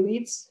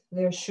elites.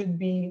 There should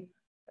be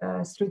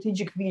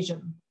strategic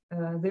vision.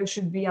 There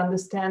should be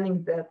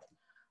understanding that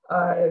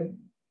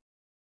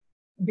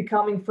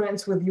becoming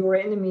friends with your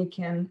enemy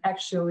can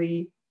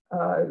actually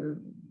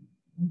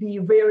be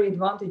very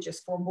advantageous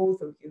for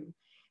both of you.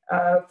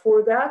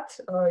 For that,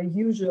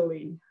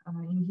 usually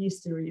in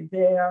history,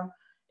 there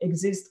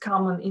exist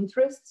common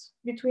interests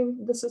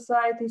between the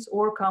societies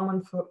or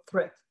common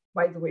threat.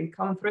 By the way,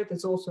 common threat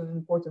is also an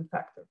important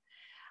factor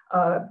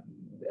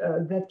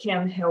that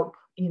can help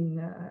in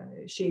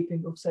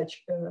shaping of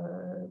such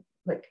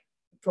like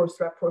forced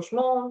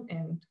rapprochement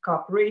and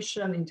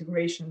cooperation,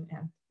 integration,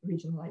 and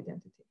regional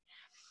identity.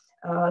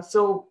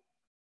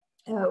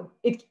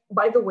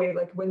 By the way,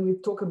 like when we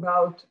talk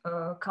about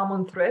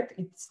common threat,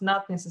 it's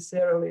not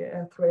necessarily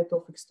a threat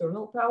of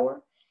external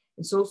power.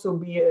 It's also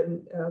be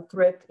a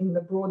threat in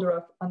the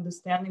broader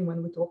understanding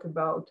when we talk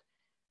about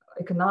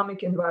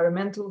economic,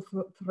 environmental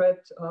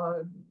threat.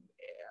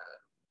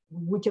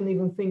 We can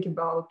even think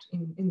about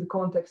in the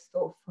context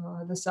of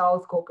the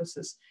South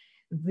Caucasus,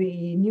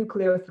 the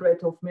nuclear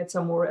threat of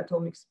Metsamor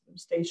atomic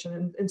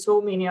station, and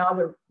so many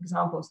other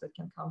examples that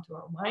can come to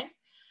our mind.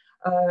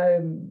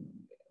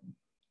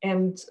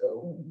 And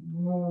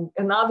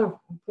another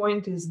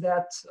point is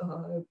that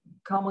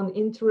common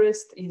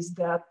interest is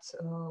that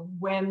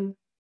when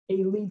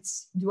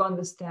elites do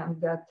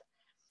understand that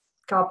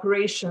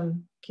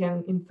cooperation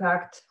can in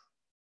fact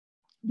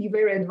be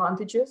very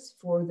advantageous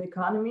for the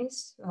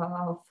economies,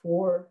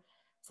 for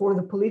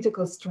the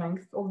political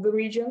strength of the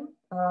region.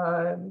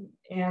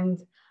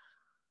 And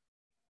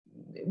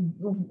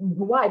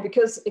why?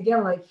 Because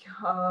again, like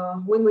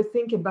when we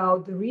think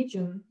about the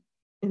region,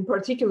 in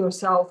particular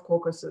South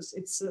Caucasus,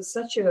 it's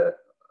such a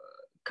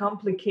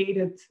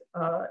complicated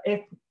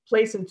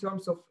place in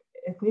terms of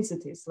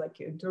ethnicities, like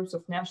in terms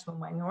of national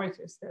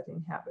minorities that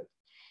inhabit.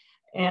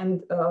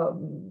 And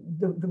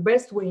the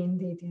best way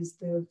indeed is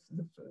the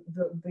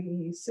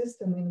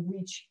system in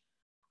which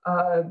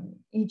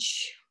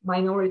each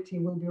minority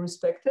will be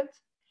respected,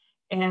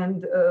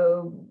 and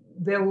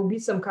there will be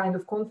some kind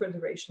of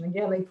confederation.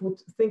 Again, if we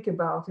think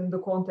about in the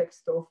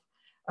context of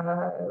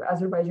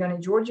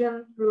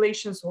Azerbaijani-Georgian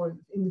relations, or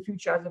in the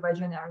future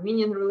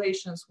Azerbaijani-Armenian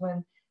relations,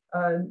 when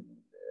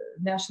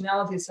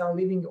nationalities are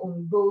living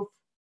on both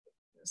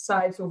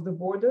sides of the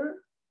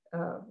border,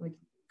 like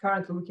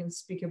currently we can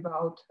speak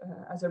about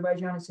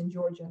Azerbaijanis and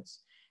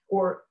Georgians,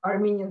 or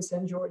Armenians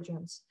and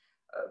Georgians,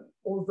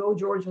 although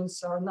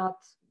Georgians are not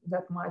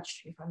that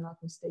much, if I'm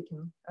not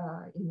mistaken,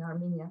 in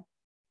Armenia.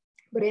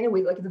 But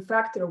anyway, like the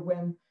factor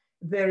when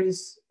there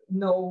is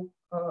no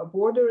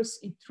borders,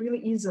 it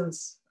really isn't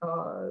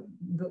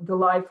the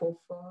life of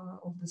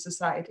the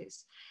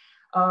societies.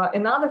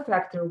 Another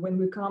factor when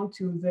we come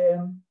to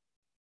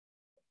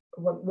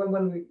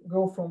when we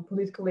go from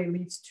political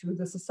elites to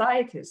the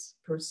societies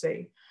per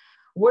se,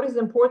 what is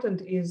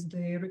important is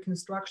the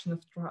reconstruction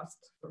of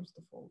trust, first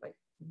of all, like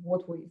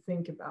what we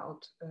think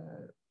about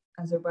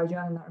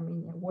Azerbaijan and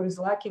Armenia. What is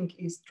lacking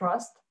is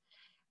trust.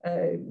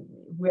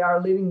 We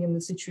are living in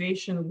a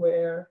situation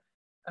where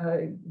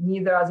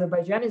neither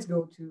Azerbaijanis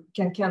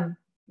can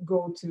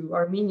go to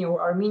Armenia,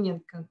 or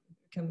Armenian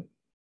can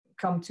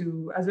come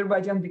to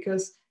Azerbaijan,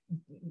 because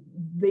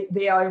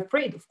they are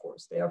afraid, of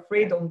course. They are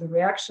afraid of the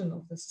reaction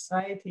of the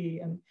society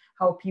and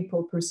how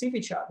people perceive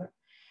each other.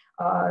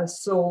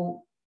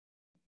 So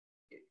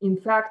in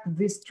fact,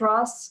 this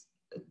trust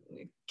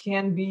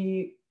can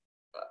be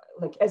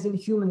like, as in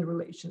human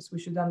relations, we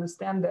should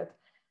understand that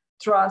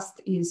trust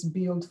is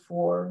built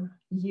for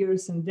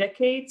years and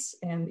decades,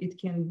 and it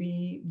can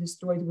be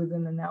destroyed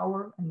within an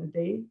hour and a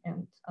day.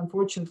 And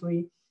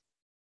unfortunately,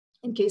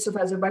 in case of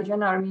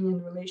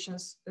Azerbaijan-Armenian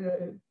relations,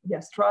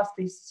 yes, trust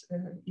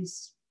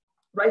is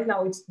right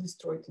now it's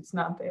destroyed. It's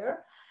not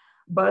there.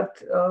 But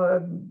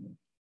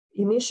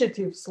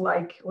initiatives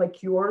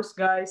like yours,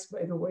 guys,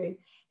 by the way,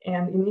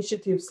 and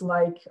initiatives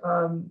like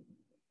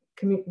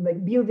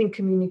building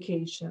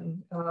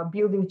communication,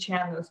 building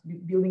channels,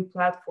 building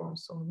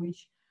platforms on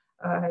which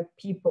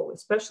people,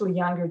 especially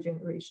younger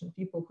generation,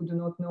 people who do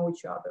not know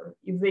each other,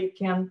 if they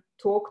can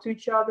talk to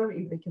each other,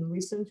 if they can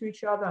listen to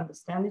each other,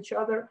 understand each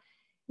other,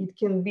 it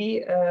can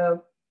be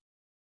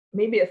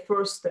maybe a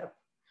first step.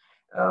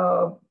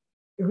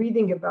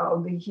 Reading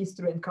about the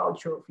history and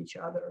culture of each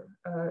other,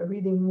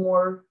 reading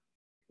more,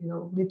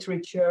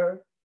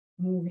 literature,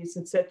 movies,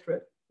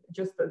 etc.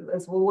 Just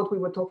as well, what we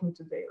were talking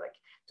today, like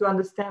to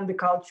understand the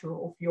culture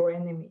of your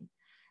enemy,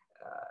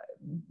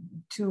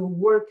 to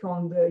work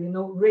on the,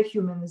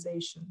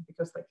 rehumanization,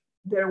 because like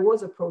there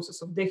was a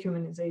process of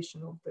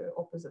dehumanization of the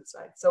opposite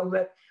side. So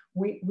that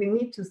we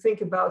need to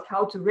think about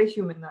how to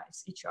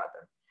rehumanize each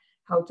other,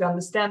 how to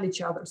understand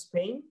each other's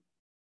pain.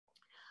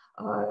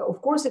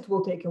 Of course, it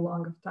will take a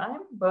longer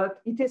time,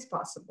 but it is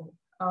possible.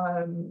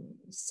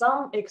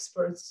 Some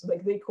experts,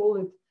 like they call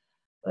it,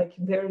 like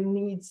there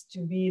needs to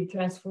be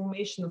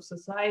transformation of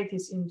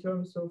societies in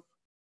terms of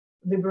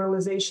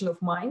liberalization of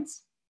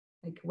minds.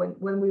 Like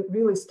when we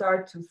really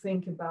start to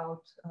think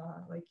about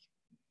like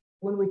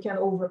when we can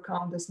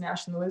overcome this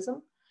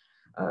nationalism.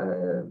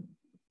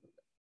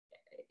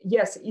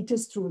 Yes, it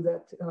is true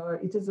that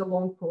it is a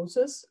long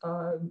process.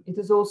 It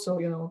is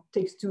also,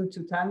 takes two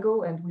to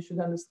tango, and we should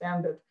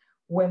understand that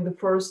when the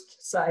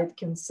first side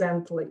can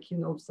send like,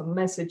 some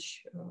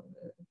message,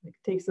 like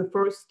takes the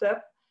first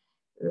step,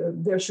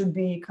 there should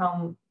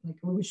become, like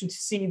we should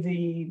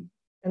see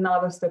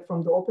another step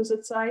from the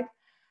opposite side.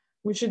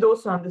 We should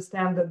also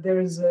understand that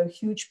there is a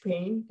huge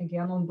pain,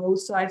 again, on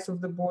both sides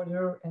of the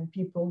border, and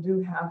people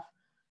do have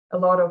a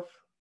lot of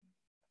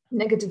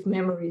negative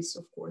memories,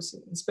 of course,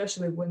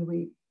 especially when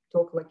we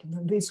talk like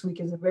this week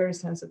is a very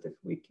sensitive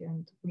week,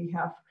 and we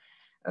have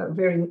a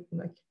very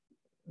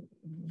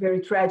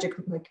tragic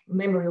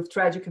memory of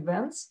tragic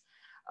events.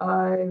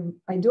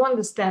 I do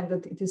understand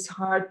that it is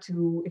hard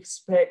to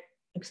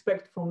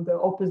expect from the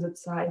opposite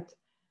side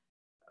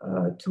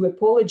to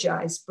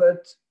apologize,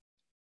 but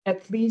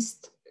at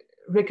least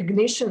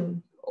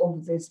recognition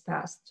of this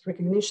past,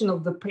 recognition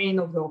of the pain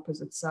of the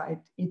opposite side,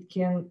 it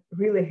can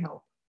really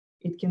help.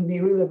 It can be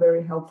really a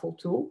very helpful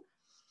tool.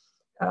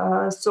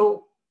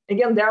 So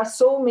again, there are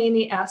so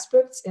many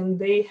aspects, and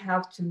they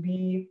have to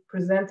be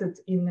presented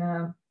in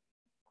a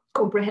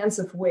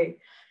comprehensive way.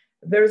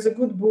 There's a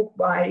good book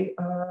by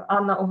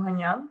Anna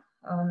Ohanyan.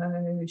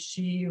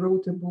 She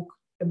wrote a book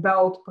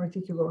about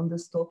particular on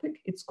this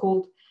topic. It's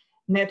called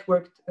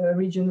Networked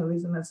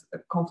Regionalism as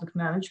Conflict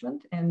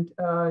Management. And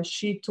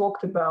she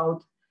talked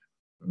about,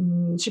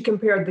 she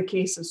compared the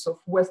cases of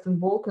Western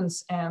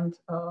Balkans and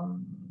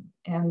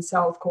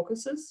South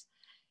Caucasus.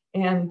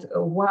 And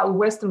while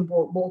Western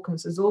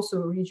Balkans is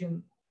also a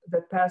region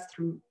that passed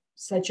through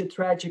such a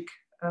tragic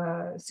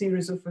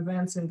series of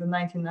events in the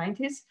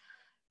 1990s,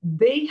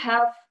 they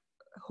have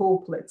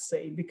hope, let's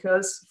say,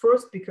 because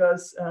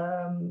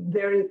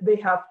they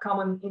have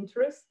common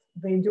interest.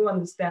 They do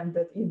understand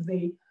that if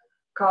they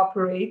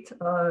cooperate,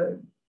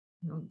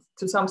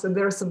 to some extent,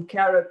 there's some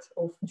carrot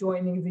of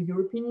joining the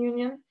European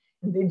Union,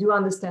 and they do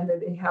understand that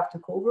they have to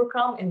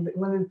overcome. And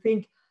when they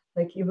think,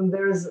 like even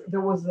there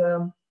was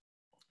a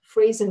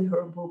phrase in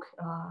her book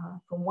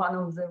from one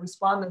of the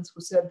respondents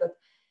who said that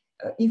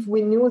if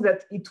we knew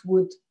that it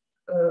would,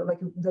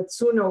 that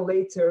sooner or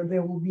later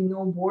there will be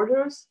no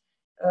borders,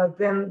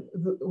 then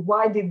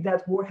why did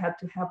that war have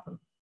to happen?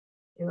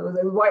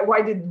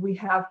 Why did we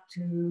have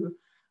to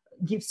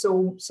give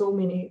so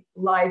many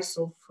lives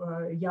of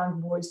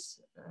young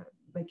boys?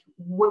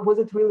 Was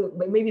it really?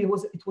 Maybe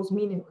it was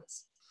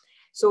meaningless.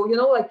 So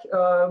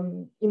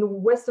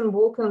in Western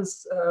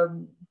Balkans,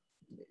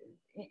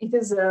 it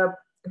is a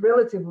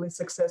relatively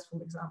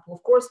successful example.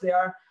 Of course, there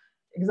are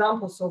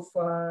examples of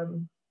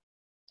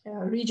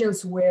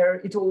regions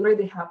where it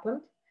already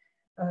happened.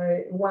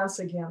 Once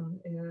again,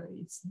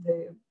 it's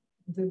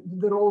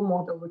the role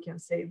model, we can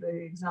say, the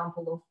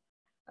example of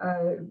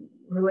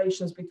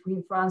relations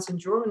between France and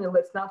Germany.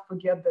 Let's not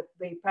forget that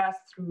they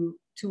passed through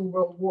 2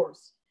 world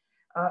wars.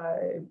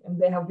 And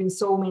there have been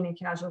so many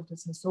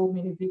casualties and so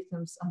many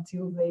victims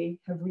until they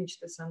have reached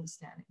this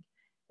understanding.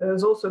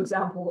 There's also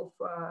example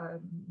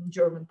of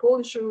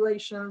German-Polish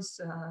relations,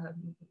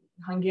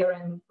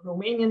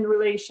 Hungarian-Romanian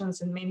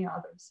relations, and many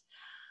others.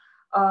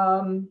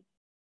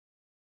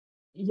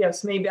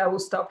 Yes, maybe I will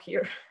stop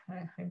here.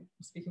 I'm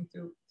speaking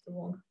too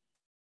long.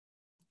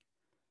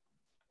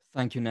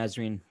 Thank you,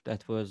 Nazrin.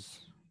 That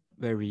was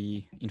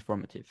very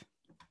informative.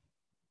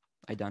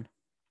 Aidan.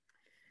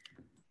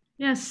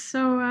 Yes,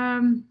 so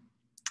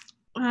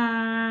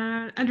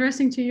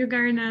addressing to you,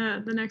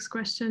 Garine, the next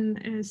question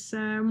is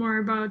more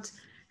about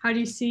how do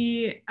you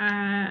see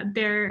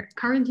there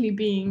currently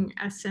being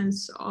a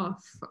sense of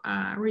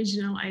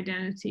regional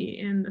identity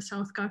in the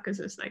South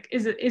Caucasus? Like,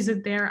 is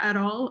it there at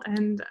all?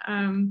 And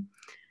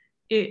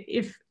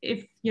if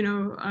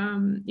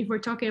we're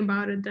talking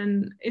about it,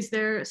 then is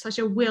there such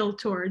a will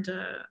toward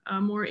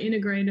a more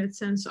integrated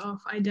sense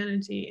of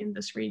identity in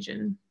this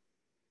region?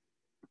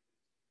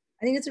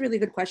 I think it's a really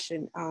good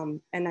question,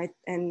 and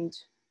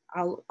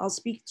I'll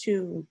speak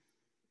to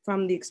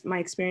from my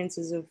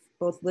experiences of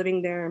both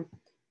living there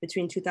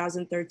between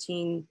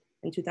 2013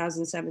 and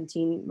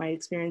 2017, my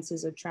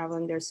experiences of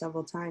traveling there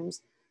several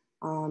times,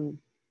 and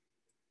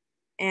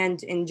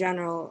in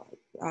general,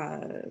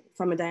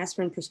 from a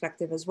diasporan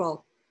perspective as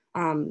well.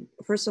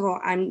 First of all,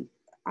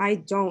 I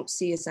don't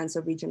see a sense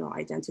of regional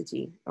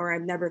identity, or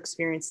I've never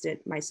experienced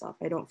it myself.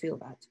 I don't feel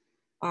that.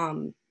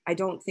 I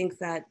don't think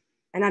that,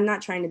 and I'm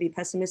not trying to be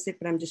pessimistic,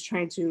 but I'm just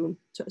trying to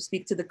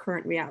speak to the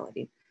current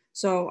reality.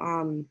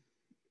 So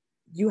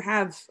you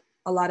have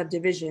a lot of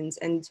divisions.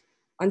 And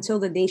until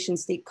the nation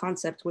state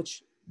concept,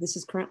 which this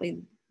is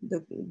currently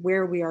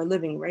where we are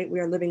living, right? We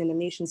are living in a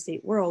nation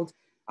state world.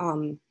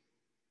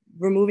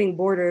 Removing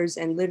borders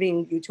and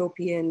living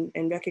utopian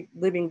and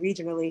living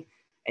regionally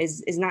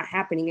is not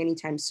happening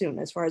anytime soon,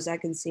 as far as I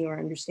can see or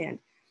understand.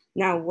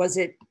 Now, was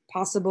it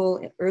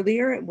possible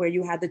earlier where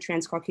you had the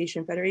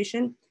Transcaucasian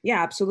Federation?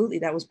 Yeah, absolutely.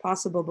 That was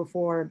possible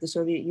before the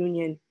Soviet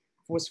Union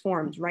was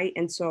formed, right?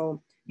 And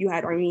so you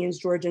had Armenians,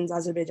 Georgians,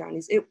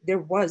 Azerbaijanis. There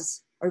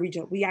was a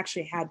region. We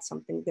actually had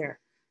something there.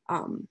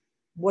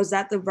 Was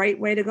that the right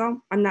way to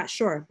go? I'm not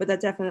sure, but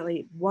that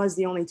definitely was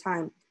the only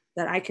time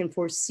that I can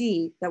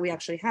foresee that we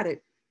actually had a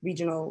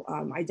regional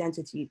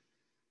identity.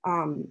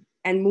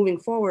 And moving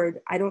forward,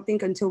 I don't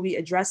think until we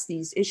address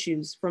these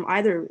issues from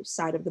either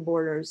side of the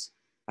borders,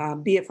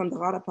 be it from the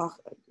Karabakh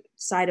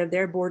side of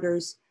their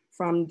borders,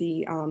 from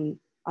the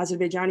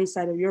Azerbaijani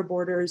side of your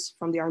borders,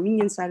 from the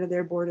Armenian side of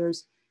their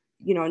borders,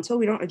 you know, until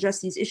we don't address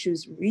these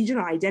issues,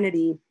 regional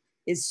identity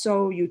is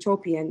so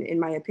utopian, in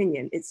my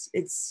opinion.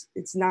 It's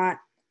not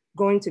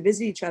going to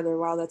visit each other.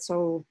 While that's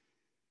so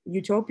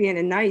utopian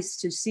and nice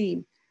to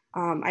see.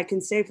 I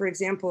can say, for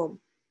example,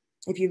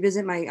 if you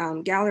visit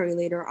my gallery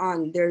later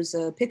on, there's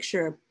a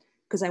picture,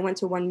 because I went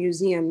to one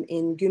museum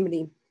in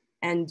Gyumri,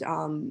 and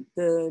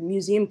the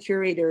museum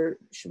curator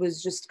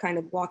was just kind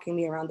of walking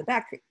me around the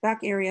back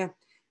area,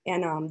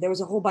 and there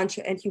was a whole bunch,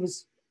 and he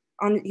was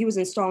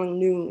installing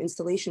new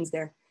installations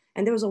there,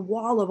 and there was a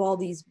wall of all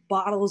these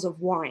bottles of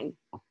wine,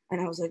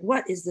 and I was like,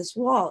 what is this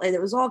wall? And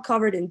it was all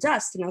covered in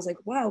dust, and I was like,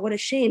 wow, what a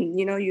shame,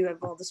 you know, you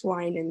have all this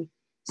wine and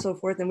so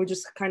forth, and we're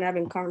just kind of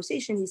having a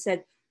conversation. He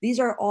said, these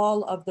are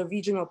all of the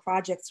regional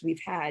projects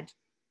we've had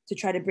to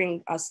try to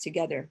bring us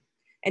together.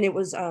 And it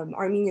was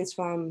Armenians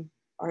from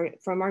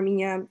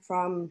Armenia,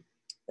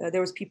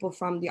 there was people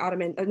from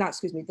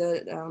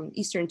the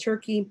Eastern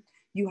Turkey.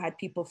 You had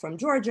people from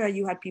Georgia,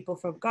 you had people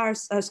from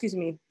Gars,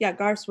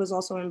 Gars was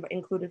also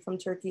included from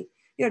Turkey.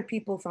 You had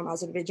people from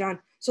Azerbaijan.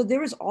 So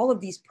there was all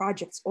of these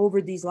projects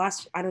over these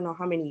last, I don't know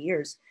how many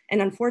years.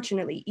 And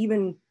unfortunately,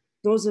 even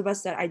those of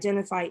us that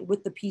identify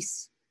with the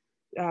peace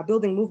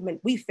building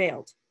movement, we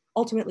failed.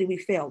 Ultimately, we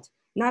failed.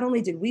 Not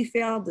only did we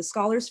fail, the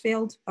scholars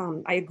failed.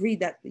 I agree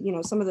that, you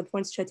know, some of the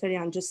points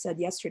Chetarian just said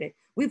yesterday,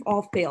 we've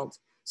all failed.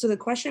 So the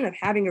question of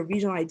having a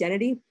regional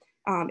identity,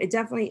 it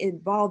definitely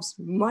involves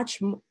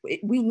much more.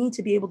 We need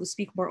to be able to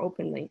speak more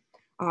openly.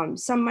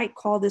 Some might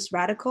call this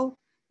radical,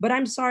 but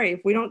I'm sorry,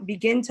 if we don't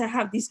begin to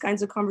have these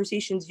kinds of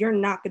conversations, you're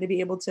not going to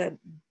be able to,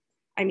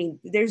 I mean,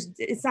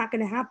 it's not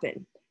going to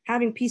happen.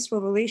 Having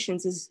peaceful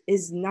relations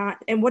is not,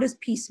 and what does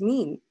peace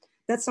mean?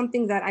 That's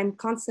something that I'm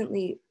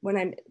constantly, when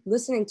I'm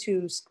listening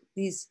to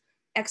these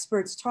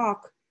experts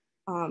talk,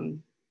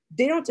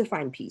 they don't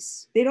define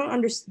peace. They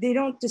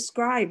don't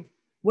describe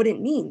what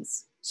it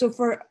means. So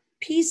for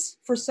peace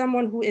for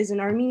someone who is an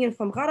Armenian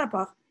from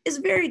Karabakh is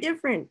very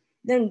different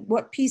than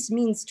what peace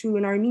means to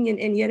an Armenian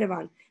in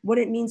Yerevan, what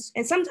it means.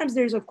 And sometimes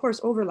there's of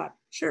course overlap.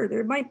 Sure,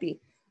 there might be.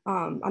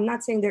 I'm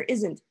not saying there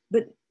isn't,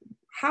 but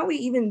how we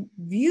even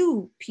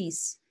view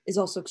peace is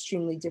also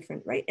extremely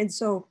different, right? And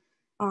so,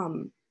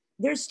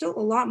 there's still a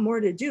lot more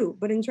to do,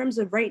 but in terms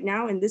of right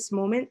now, in this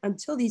moment,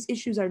 until these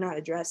issues are not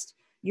addressed,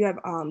 you have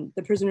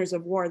the prisoners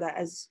of war that,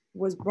 as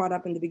was brought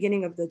up in the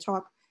beginning of the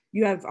talk,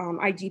 you have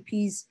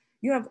IDPs,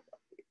 you have,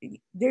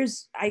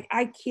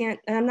 I can't,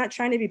 and I'm not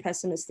trying to be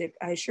pessimistic,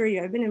 I assure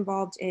you, I've been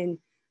involved in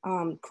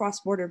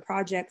cross-border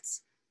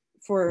projects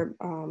for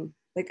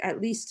like at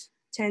least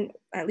 10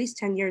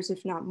 years,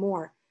 if not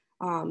more.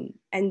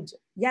 And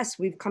yes,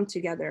 we've come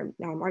together.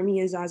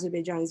 Armenians,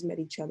 Azerbaijanis met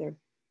each other.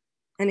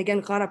 And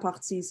again,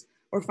 Karabakhis,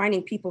 or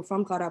finding people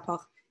from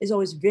Karabakh, is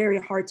always very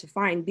hard to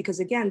find, because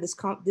again,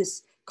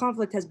 this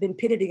conflict has been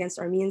pitted against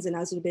Armenians and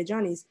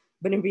Azerbaijanis,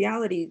 but in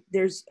reality,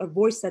 there's a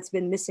voice that's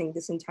been missing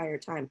this entire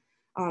time.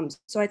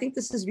 So I think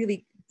this is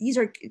really, these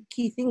are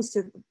key things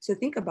to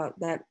think about,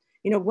 that,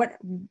 you know,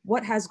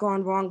 what has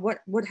gone wrong?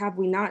 What have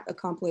we not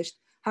accomplished?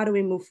 How do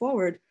we move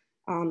forward?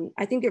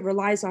 I think it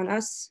relies on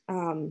us.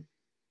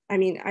 I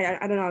mean, I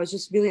don't know, I was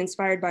just really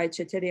inspired by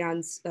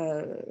Chetarian's,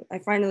 I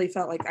finally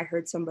felt like I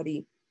heard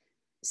somebody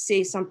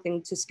say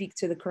something to speak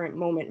to the current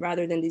moment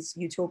rather than these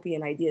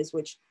utopian ideas,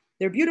 which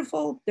they're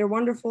beautiful, they're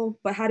wonderful,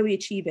 but how do we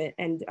achieve it?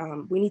 And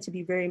we need to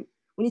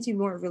be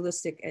more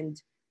realistic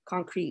and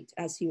concrete,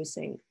 as he was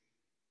saying.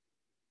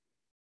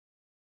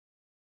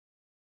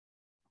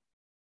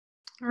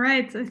 All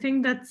right, I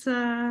think that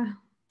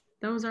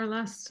was our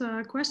last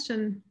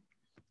question.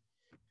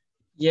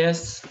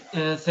 Yes,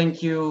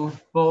 thank you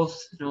both,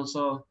 and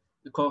also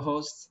the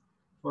co-hosts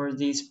for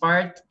this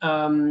part.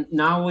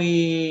 Now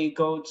we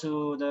go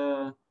to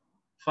the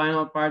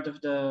final part of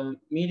the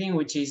meeting,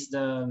 which is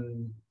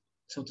the,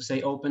 so to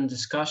say, open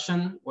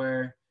discussion,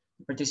 where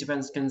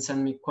participants can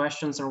send me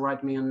questions or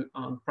write me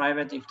on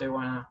private if they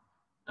want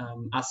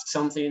to ask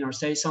something or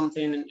say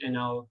something, and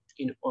I'll,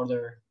 in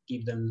order,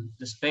 give them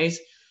the space.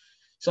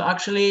 So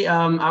actually,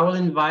 I will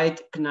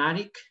invite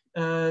Knarik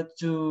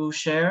to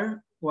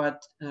share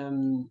what,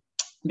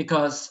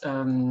 because,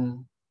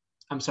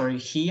 I'm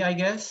sorry, I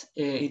guess,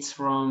 it's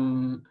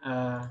from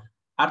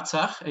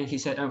Artsakh, and he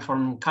said, I'm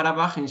from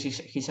Karabakh, and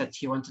he said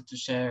he wanted to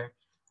share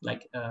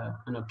like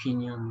an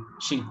opinion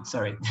sheet,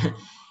 sorry,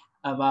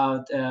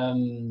 about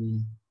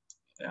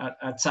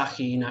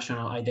Artsakhi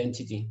national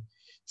identity.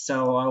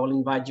 So I will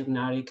invite you,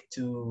 Narik,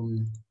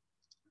 to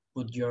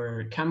put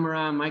your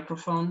camera,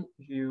 microphone,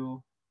 if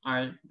you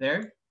are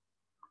there.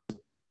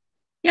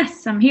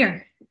 Yes, I'm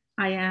here.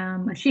 I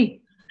am a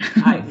she.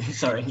 Hi,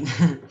 sorry.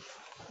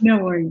 No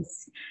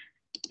worries.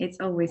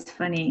 It's always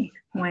funny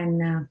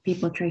when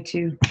people try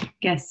to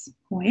guess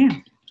who I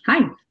am.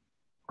 Hi.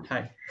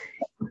 Hi.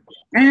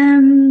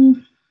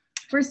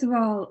 First of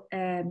all,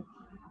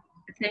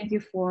 thank you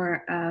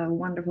for a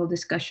wonderful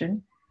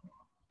discussion.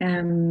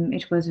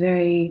 It was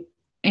very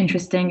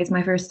interesting. It's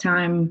my first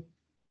time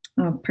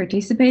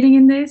participating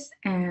in this,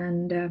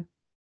 and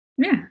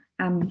yeah,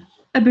 I'm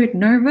a bit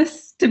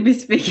nervous to be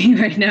speaking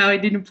right now. I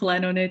didn't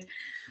plan on it,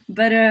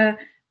 but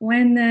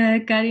when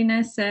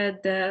Garine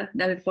said that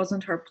it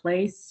wasn't her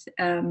place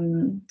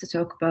to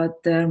talk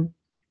about the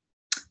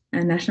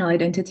national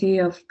identity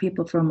of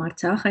people from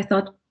Artsakh, I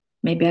thought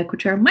maybe I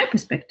could share my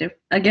perspective.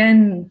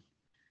 Again,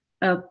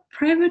 a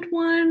private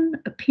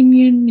one,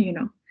 opinion, you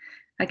know,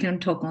 I can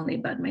talk only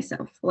about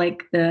myself,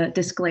 like the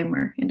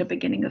disclaimer in the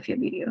beginning of your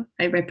video.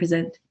 I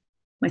represent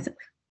myself.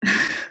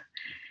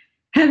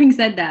 Having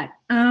said that,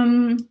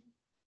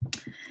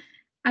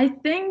 I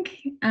think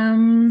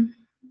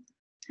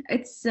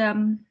it's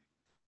a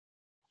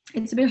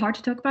bit hard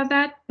to talk about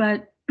that,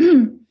 but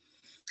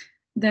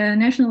the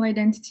national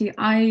identity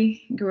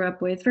I grew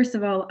up with, first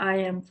of all, I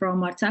am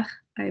from Artsakh.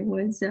 I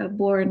was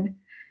born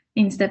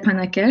in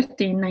Stepanakert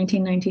in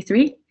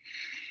 1993.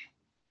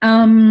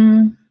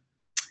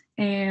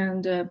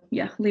 And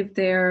yeah, lived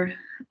there,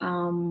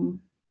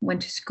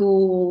 went to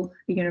school,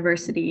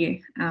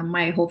 university,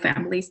 my whole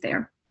family's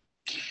there.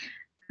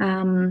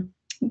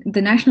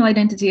 The national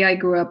identity I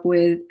grew up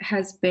with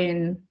has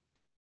been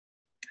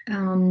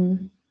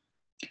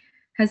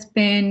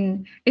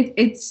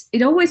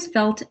it always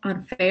felt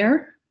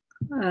unfair,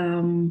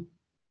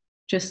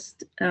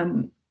 just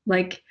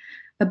like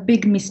a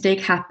big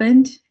mistake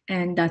happened,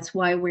 and that's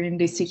why we're in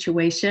this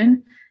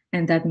situation.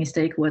 And that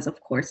mistake was,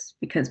 of course,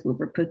 because we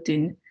were put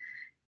in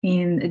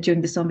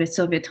during the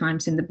Soviet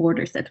times in the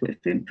borders that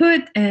we've been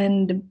put,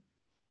 and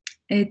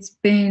it's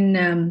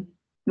been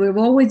we've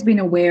always been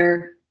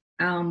aware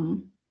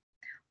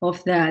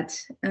of that.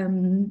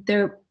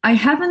 I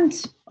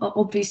haven't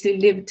obviously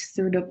lived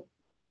through the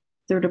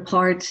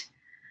part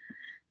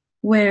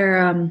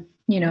where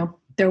you know,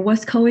 there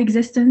was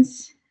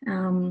coexistence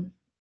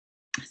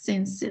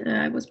since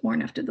I was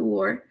born after the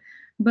war,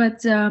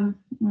 but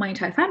my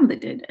entire family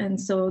did, and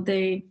so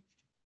they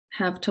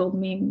have told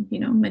me, you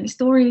know, many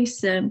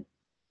stories.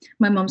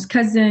 My mom's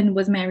cousin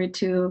was married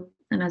to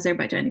an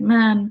Azerbaijani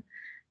man,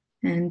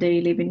 and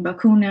they live in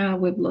Baku now.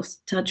 We've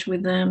lost touch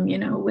with them, you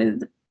know,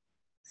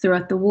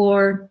 throughout the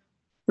war.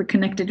 We're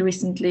connected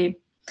recently.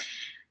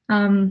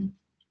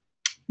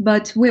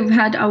 But we've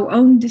had our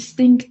own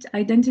distinct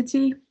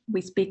identity.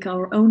 We speak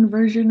our own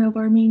version of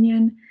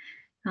Armenian,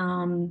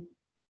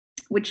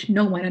 which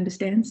no one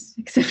understands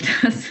except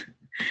us.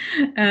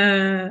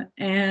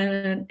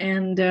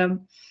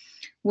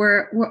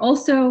 We're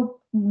also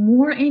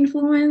more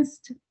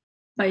influenced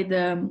by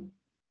the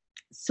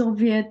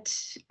Soviet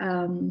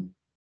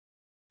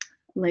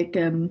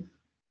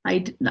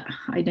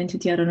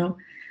identity, I don't know,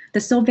 the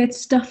Soviet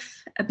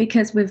stuff,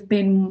 because we've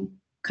been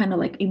kind of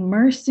like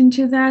immersed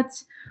into that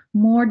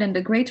more than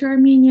the Greater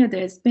Armenia.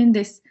 There's been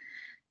this,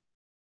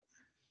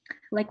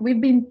 like,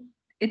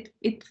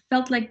 it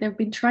felt like they've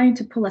been trying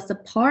to pull us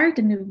apart,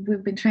 and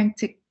we've been trying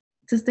to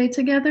stay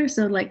together.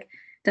 So like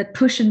that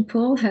push and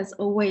pull has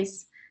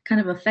always kind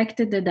of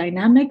affected the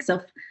dynamics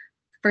of,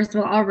 first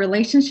of all, our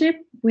relationship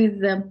with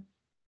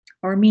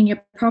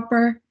Armenia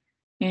proper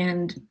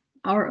and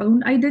our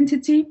own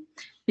identity,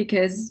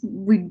 because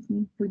we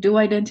do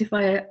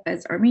identify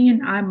as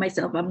Armenian. I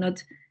myself, I'm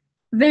not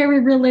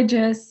very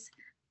religious.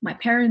 My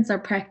parents are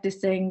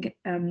practicing,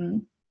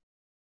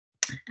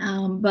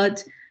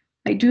 but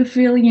I do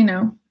feel, you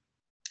know,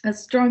 a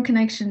strong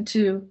connection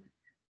to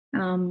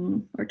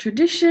our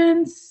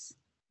traditions,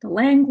 the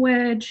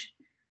language.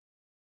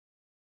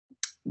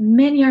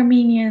 Many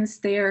Armenians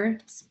there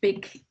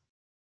speak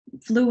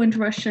fluent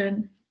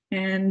Russian,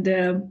 and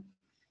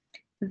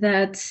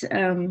that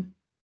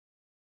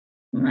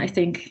I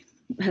think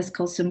has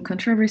caused some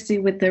controversy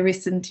with the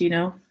recent, you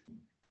know,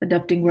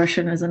 adopting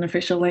Russian as an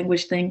official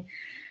language thing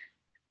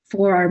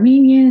for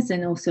Armenians,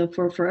 and also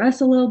for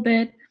us a little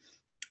bit.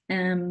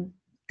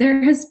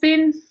 There has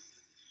been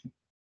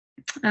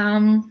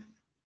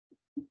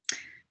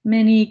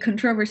many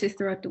controversies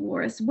throughout the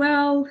war as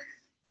well,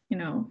 you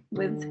know,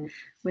 with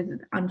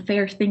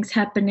unfair things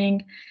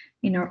happening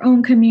in our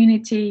own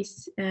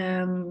communities.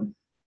 There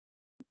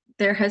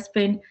has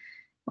been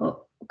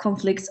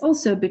conflicts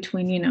also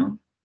between, you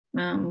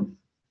know,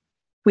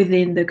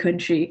 within the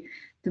country,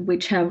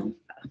 which have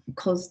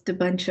caused a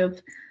bunch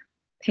of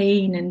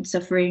pain and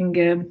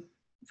suffering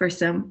for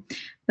some.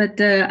 But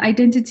the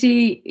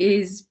identity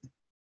is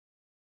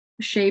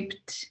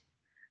shaped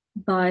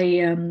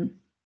by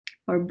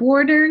our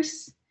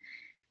borders.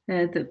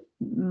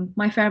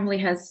 My family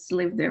has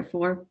lived there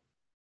for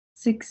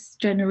 6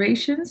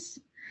 generations,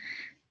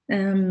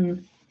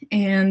 and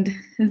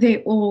they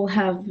all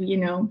have, you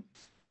know,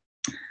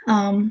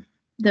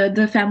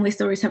 the family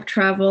stories have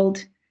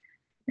traveled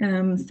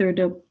through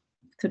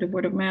the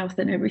word of mouth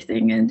and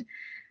everything, and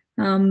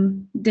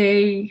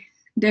they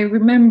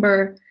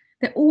remember,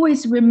 they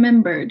always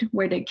remembered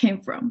where they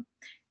came from,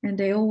 and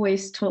they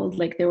always told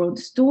like their own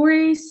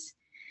stories.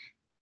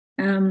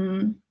 I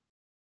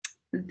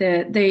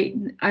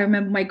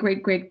remember my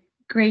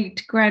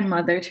great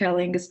grandmother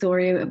telling a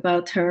story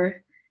about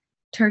her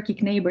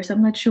Turkic neighbors.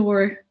 I'm not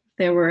sure if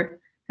they were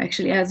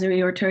actually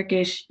Azeri or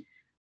Turkish,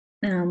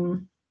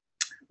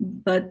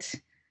 but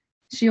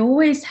she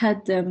always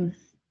had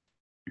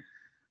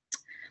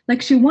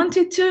like she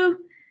wanted to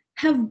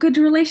have good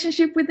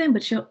relationship with them,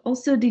 but she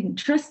also didn't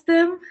trust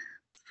them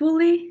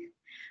fully.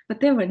 But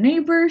they were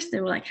neighbors,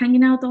 they were like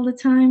hanging out all the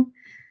time.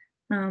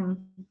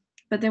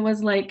 But there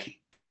was like,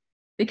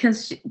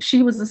 because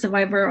she was a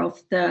survivor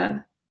of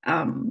the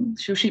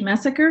Shushi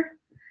massacre,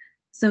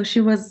 so she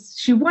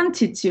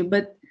wanted to,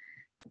 but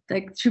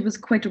like she was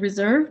quite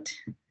reserved,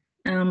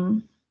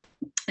 and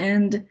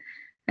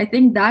I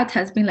think that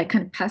has been like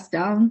kind of passed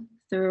down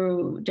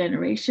through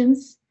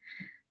generations.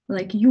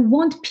 Like you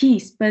want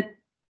peace, but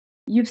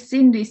you've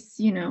seen this,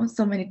 you know,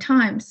 so many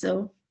times,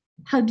 so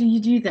how do you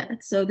do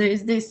that? So there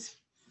is this,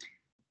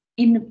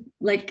 in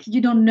like,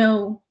 you don't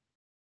know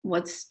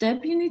what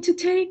step you need to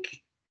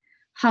take.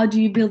 How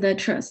do you build that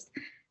trust?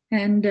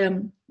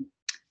 And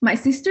my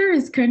sister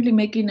is currently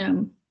making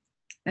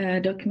a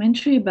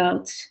documentary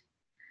about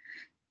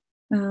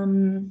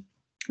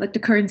like the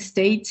current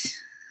state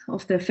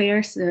of the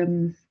affairs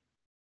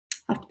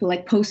after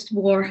like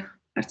post-war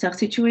Artsakh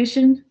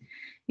situation.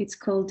 It's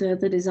called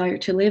The Desire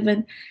to Live,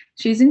 and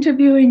she's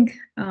interviewing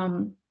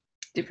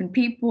different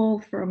people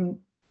from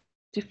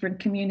different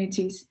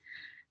communities.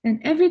 And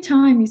every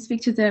time you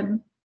speak to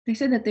them, they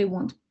say that they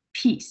want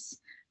peace,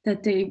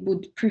 that they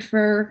would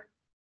prefer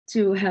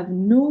to have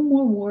no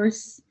more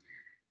wars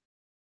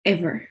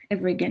ever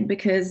again,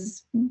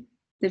 because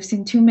they've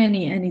seen too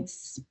many and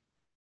it's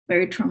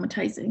very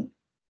traumatizing.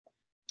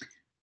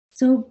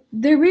 So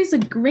there is a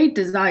great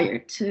desire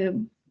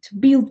to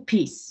build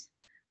peace,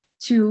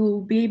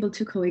 to be able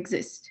to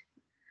coexist,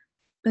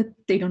 but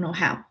they don't know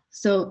how.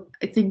 So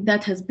I think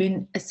that has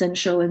been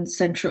essential and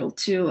central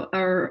to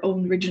our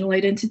own regional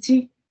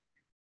identity.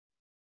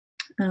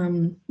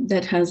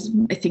 That has,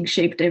 I think,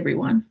 shaped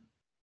everyone.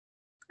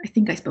 I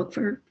think I spoke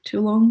for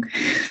too long,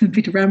 a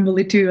bit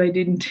rambly too. I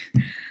didn't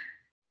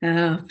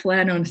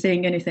plan on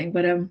saying anything,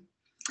 but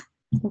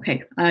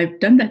okay, I've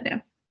done that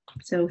now.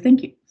 So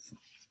thank you.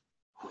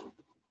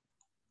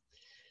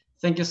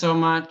 Thank you so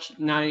much,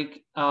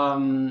 Narik.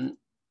 No,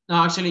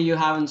 actually, you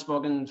haven't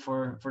spoken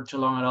for too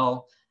long at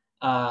all.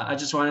 I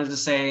just wanted to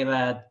say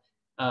that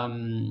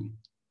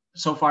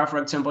so far, for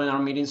example, in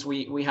our meetings,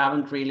 we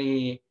haven't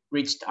really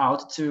reached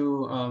out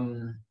to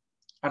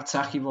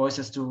Artsakhi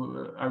voices,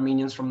 to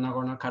Armenians from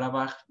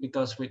Nagorno-Karabakh,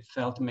 because we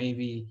felt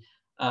maybe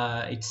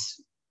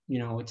it's, you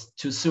know, it's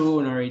too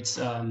soon, or it's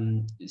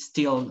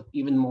still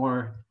even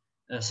more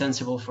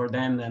sensible for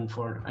them than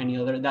for any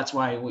other. That's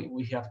why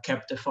we have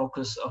kept the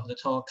focus of the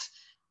talks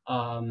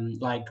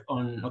like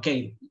on,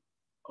 okay,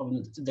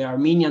 on the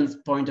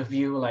Armenian point of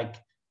view, like,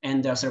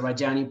 and the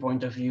Azerbaijani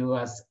point of view,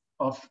 as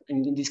of,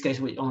 in this case,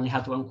 we only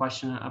had one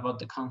question about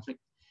the conflict.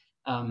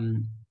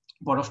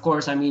 But of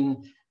course, I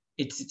mean,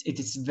 it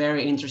is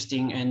very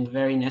interesting and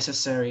very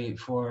necessary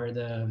for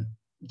the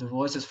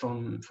voices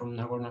from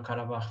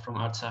Nagorno-Karabakh, from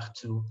Artsakh,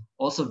 to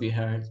also be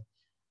heard,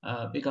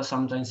 because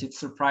sometimes it's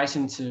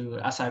surprising to,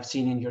 as I've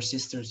seen in your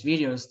sister's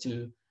videos,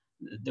 to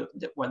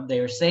what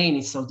they're saying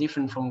is so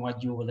different from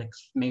what you would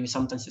maybe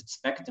sometimes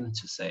expect them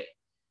to say.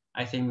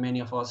 I think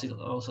many of us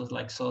also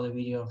like saw the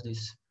video of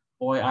this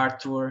boy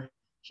Artur.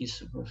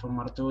 He's from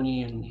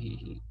Martuni, and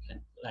he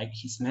like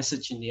his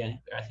message in the end,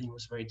 I think,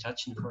 was very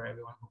touching for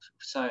everyone who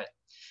saw it.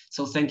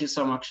 So thank you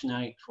so much,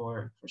 Naik,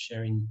 for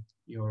sharing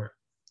your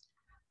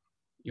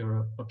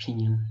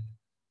opinion.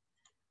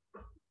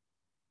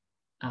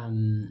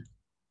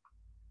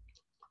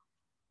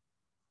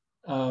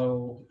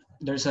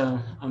 There's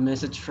a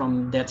message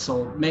from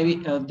Detzel. Maybe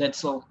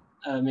Detzel,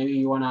 maybe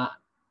you wanna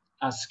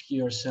ask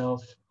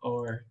yourself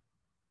or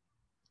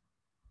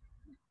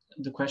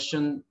the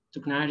question to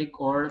Gnarik,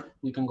 or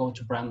we can go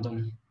to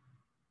Brandon.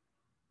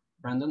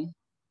 Brandon?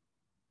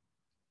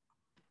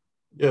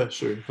 Yeah,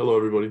 sure. Hello,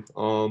 everybody.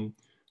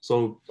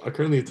 So I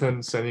currently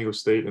attend San Diego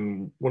State,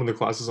 and one of the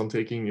classes I'm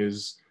taking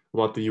is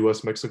about the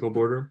US-Mexico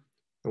border.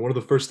 And one of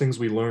the first things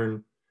we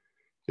learn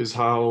is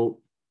how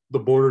the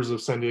borders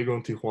of San Diego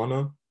and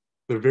Tijuana,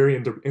 they're very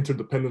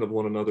interdependent of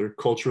one another,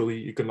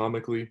 culturally,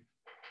 economically.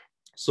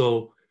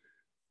 So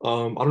I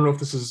don't know if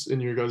this is in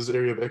your guys'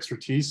 area of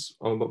expertise,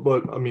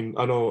 but I mean,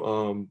 I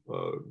know,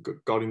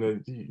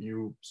 Garine,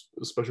 you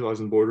specialize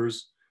in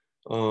borders.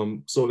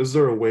 So is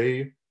there a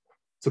way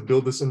to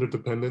build this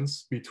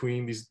interdependence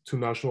between these two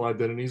national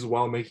identities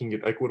while making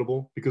it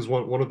equitable? Because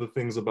one of the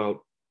things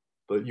about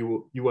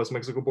the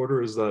US-Mexico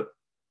border is that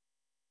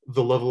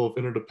the level of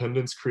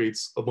interdependence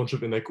creates a bunch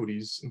of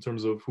inequities in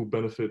terms of who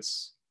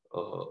benefits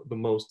the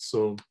most.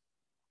 So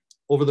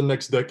over the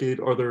next decade,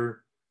 are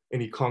there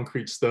any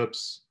concrete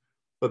steps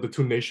that the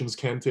two nations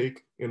can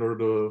take in order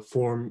to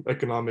form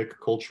economic,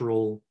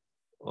 cultural,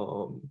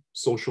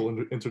 social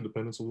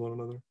interdependence with one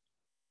another?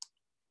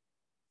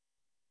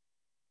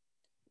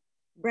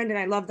 Brendan,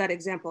 I love that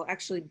example,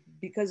 actually,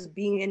 because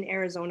being in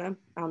Arizona,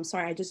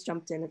 sorry, I just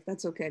jumped in if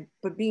that's okay,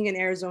 but being in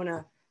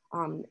Arizona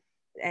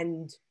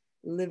and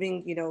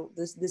living, you know,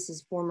 this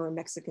is former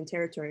Mexican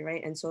territory,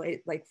 right? And so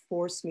it like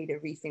forced me to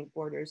rethink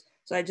borders.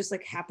 So I just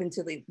like happened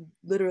to like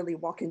literally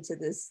walk into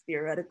this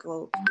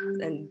theoretical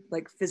and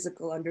like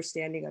physical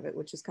understanding of it,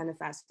 which is kind of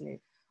fascinating.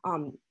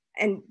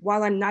 And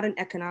while I'm not an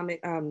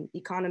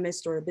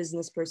economist or a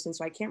business person,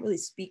 so I can't really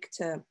speak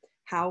to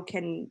how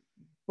can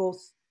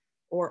both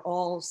or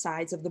all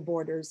sides of the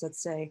borders,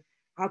 let's say,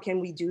 how can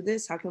we do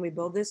this? How can we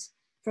build this?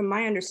 From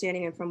my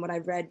understanding and from what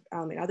I've read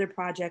in other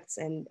projects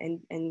and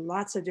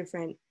lots of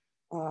different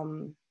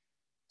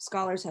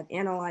scholars have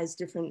analyzed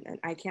different, and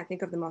I can't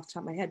think of them off the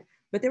top of my head,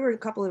 but there were a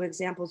couple of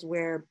examples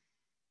where,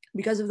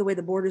 because of the way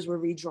the borders were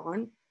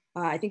redrawn,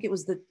 I think it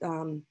was the,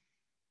 and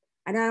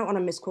I don't want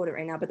to misquote it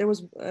right now, but there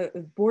was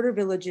border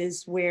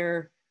villages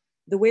where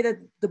the way that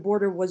the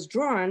border was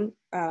drawn,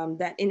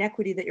 that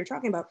inequity that you're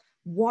talking about,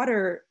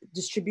 water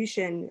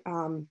distribution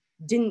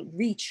didn't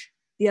reach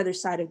the other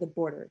side of the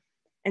border.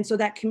 And so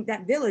that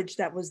village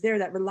that was there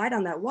that relied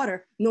on that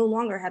water no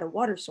longer had a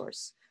water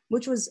source,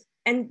 which was,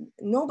 and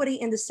nobody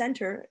in the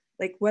center,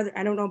 like whether,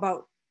 I don't know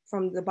about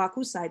from the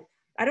Baku side,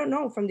 I don't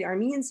know from the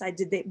Armenian side,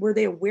 were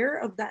they aware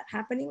of that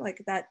happening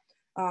like that?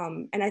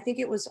 And I think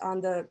it was on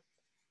the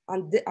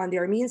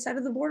Armenian side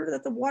of the border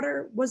that the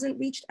water wasn't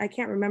reached. I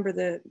can't remember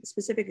the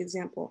specific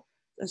example,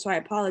 so I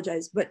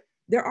apologize. But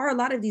there are a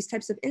lot of these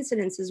types of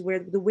incidences where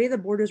the way the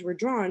borders were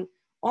drawn,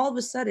 all of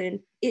a sudden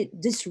it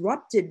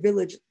disrupted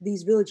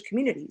these village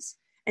communities.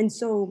 And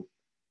so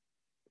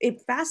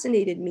it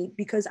fascinated me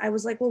because I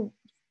was like, well,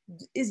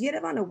 is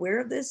Yerevan aware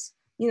of this?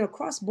 You know,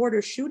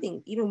 cross-border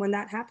shooting, even when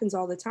that happens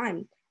all the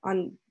time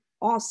on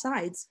all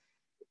sides.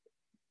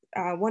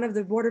 One of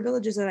the border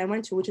villages that I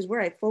went to, which is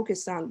where I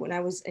focused on when I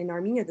was in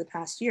Armenia the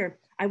past year,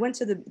 I went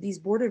to these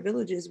border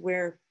villages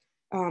where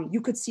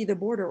you could see the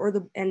border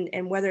or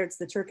and whether it's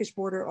the Turkish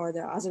border or the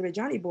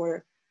Azerbaijani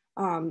border.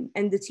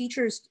 And the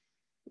teachers,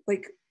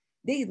 like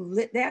they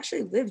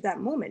actually lived that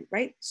moment,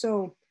 right?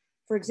 So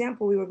for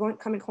example, we were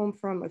coming home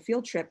from a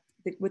field trip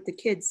with the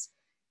kids,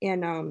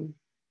 and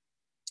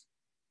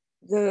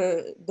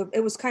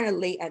it was kind of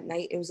late at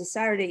night. It was a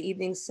Saturday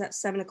evening,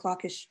 7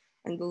 o'clock-ish,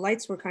 and the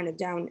lights were kind of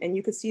down, and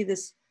you could see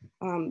this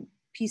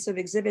piece of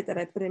exhibit that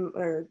I put in,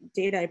 or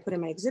data I put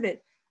in my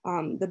exhibit.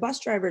 The bus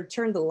driver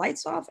turned the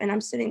lights off, and I'm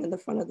sitting in the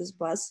front of this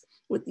bus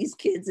with these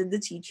kids and the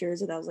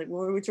teachers, and I was like,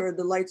 well, we turned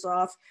the lights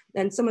off.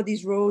 And some of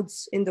these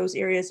roads in those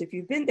areas, if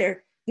you've been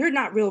there, they're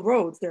not real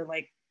roads. They're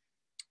like,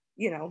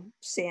 you know,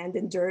 sand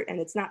and dirt, and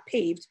it's not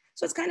paved.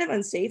 So it's kind of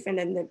unsafe. And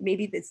then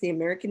maybe it's the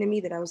American in me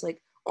that I was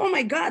like, oh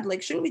my God,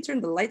 like, shouldn't we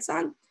turn the lights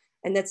on?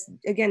 And that's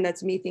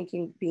me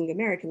thinking, being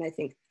American, I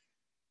think.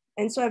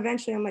 And so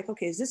eventually I'm like,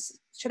 okay,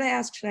 should I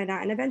ask, should I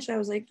not? And eventually I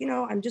was like, you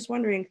know, I'm just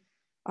wondering,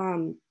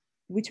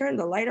 we turned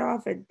the light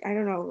off, and I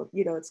don't know,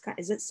 you know,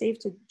 is it safe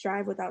to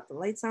drive without the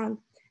lights on?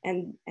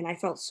 And I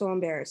felt so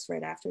embarrassed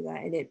right after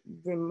that. And it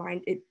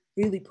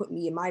really put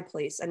me in my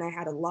place. And I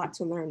had a lot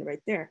to learn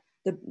right there.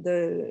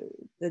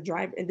 The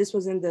driver, and this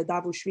was in the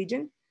Davush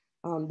region.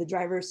 The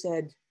driver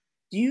said,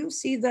 do you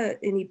see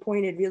and he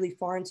pointed really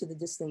far into the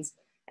distance,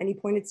 and he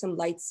pointed some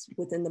lights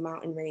within the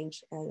mountain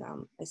range. And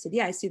I said,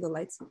 yeah, I see the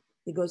lights.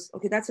 He goes,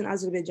 okay, that's an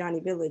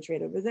Azerbaijani village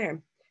right over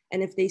there.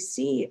 And if they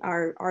see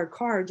our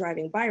car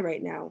driving by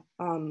right now,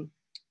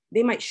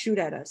 they might shoot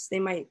at us. They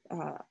might,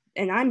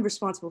 and I'm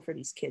responsible for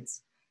these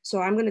kids. So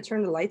I'm going to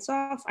turn the lights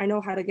off. I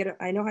know how to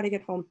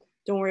get home.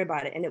 Don't worry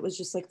about it. And it was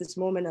just like this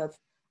moment of,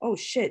 oh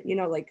shit, you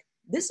know, like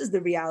this is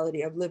the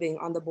reality of living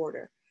on the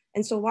border.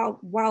 And so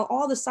while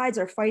all the sides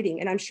are fighting,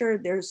 and I'm sure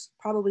there's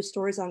probably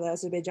stories on the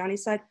Azerbaijani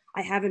side,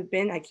 I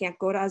can't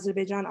go to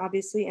Azerbaijan,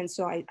 obviously. And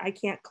so I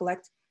can't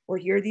collect or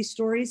hear these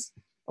stories,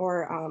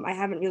 or I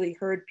haven't really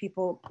heard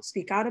people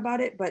speak out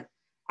about it, but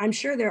I'm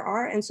sure there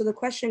are. And so the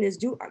question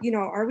is,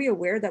 are we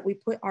aware that we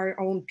put our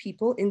own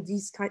people in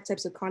these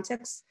types of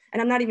contexts?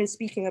 And I'm not even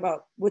speaking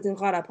about within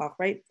Karabakh,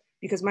 right?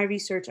 Because my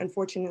research,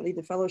 unfortunately,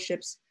 the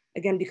fellowships,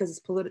 again,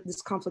 because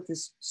this conflict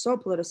is so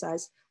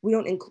politicized, we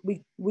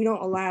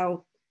don't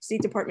allow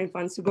State Department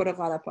funds to go to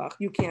Karabakh.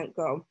 You can't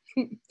go.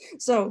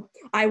 So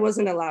I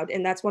wasn't allowed.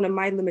 And that's one of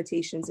my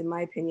limitations, in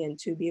my opinion,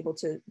 to be able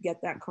to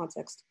get that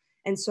context.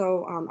 And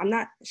so I'm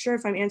not sure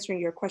if I'm answering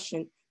your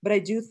question, but I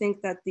do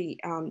think that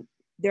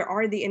there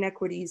are the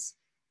inequities.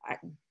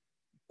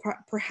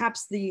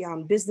 Perhaps the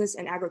business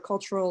and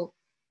agricultural,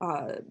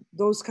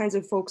 those kinds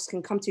of folks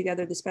can come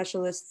together, the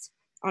specialists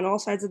on all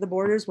sides of the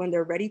borders when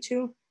they're ready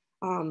to.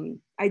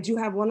 I do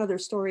have one other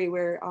story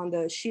where on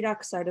the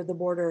Shirak side of the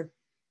border,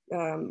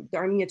 the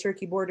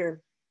Armenia-Turkey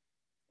border,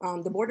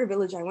 the border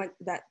village I went,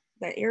 that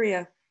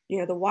area,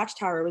 the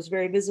watchtower was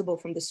very visible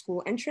from the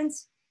school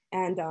entrance.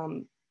 And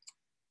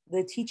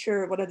the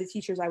teacher, one of the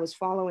teachers I was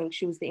following,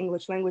 she was the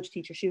English language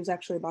teacher. She was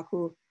actually a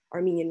Baku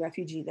Armenian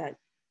refugee that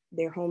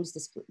their homes,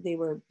 they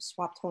were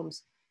swapped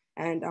homes.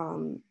 And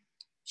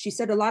she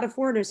said a lot of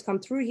foreigners come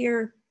through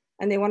here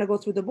and they want to go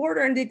through the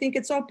border and they think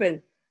it's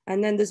open.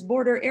 And then this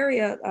border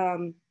area,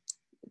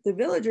 the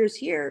villagers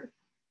here,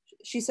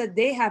 she said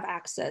they have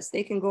access.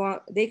 They can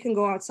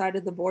go outside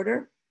of the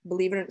border,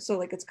 believe it or not. So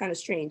like, it's kind of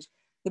strange.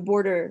 The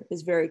border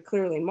is very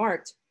clearly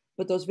marked,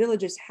 but those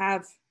villages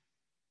have,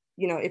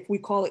 if we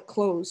call it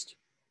closed,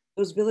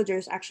 those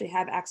villagers actually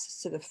have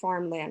access to the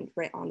farmland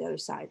right on the other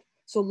side.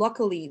 So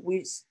luckily,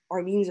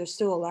 Armenians are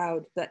still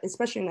allowed that,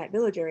 especially in that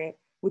village area,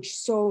 which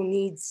so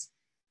needs,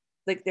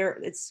 like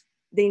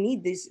they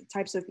need these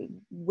types of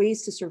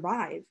ways to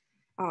survive.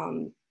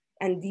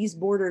 And these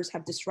borders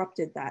have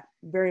disrupted that,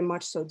 very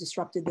much so,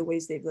 disrupted the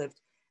ways they've lived.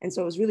 And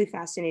so it was really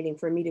fascinating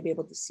for me to be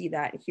able to see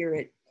that and hear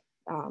it.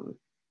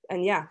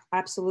 And yeah,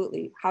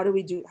 absolutely. How do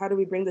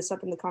we bring this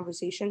up in the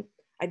conversation?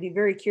 I'd be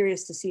very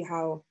curious to see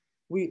how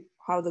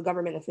the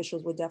government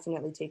officials would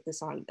definitely take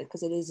this on,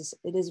 because it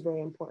is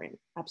very important.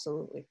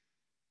 Absolutely.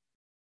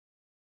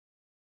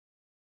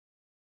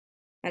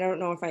 I don't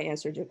know if I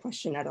answered your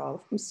question at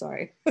all. I'm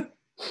sorry.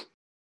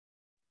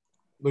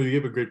 No, you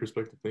gave a great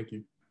perspective. Thank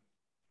you.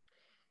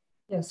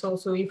 Yes,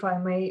 also, if I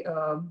may,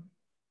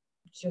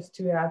 just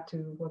to add to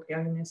what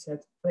Garine said,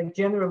 like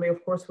generally,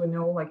 of course, we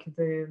know like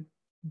the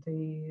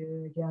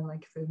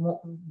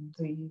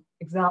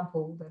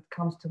example that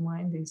comes to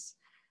mind is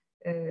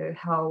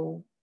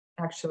how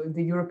actually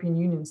the European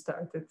Union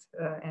started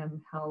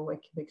and how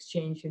like the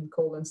exchange in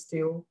coal and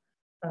steel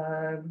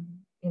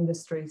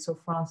industries of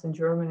France and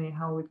Germany,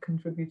 how it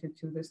contributed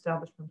to the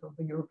establishment of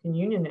the European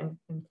Union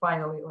and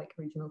finally like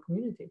regional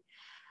community.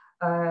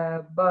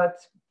 But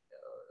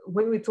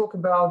when we talk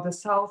about the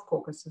South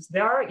Caucasus,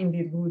 there are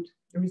indeed good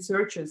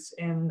researchers,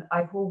 and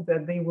I hope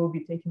that they will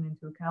be taken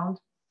into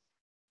account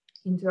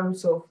in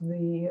terms of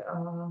the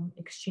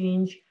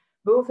exchange,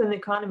 both in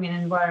economy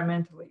and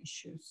environmental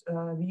issues.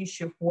 The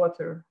issue of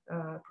water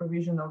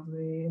provision of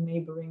the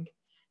neighboring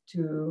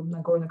to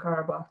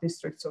Nagorno-Karabakh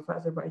districts of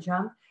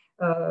Azerbaijan.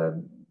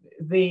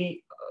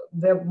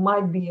 There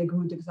might be a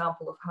good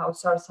example of how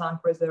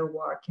Sarsank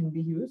Reservoir can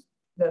be used.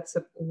 That's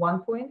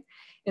one point.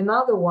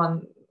 Another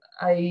one,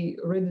 I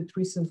read it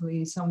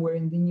recently somewhere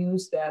in the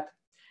news that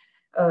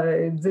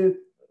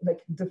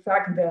the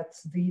fact that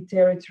the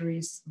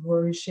territories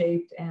were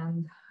reshaped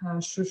and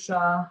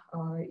Shusha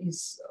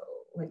is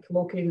like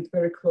located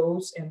very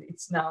close, and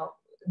it's now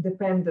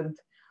dependent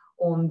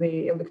on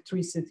the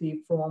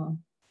electricity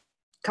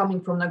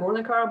coming from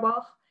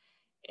Nagorno-Karabakh.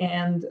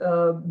 And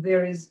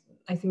there is,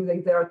 I think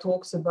that there are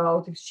talks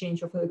about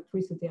exchange of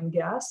electricity and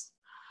gas.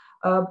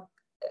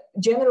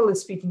 Generally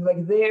speaking,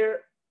 like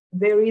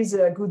there is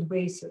a good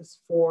basis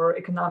for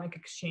economic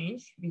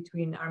exchange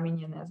between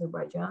Armenia and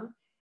Azerbaijan.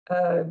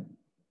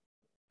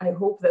 I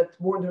hope that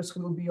borders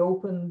will be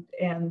opened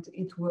and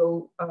it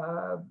will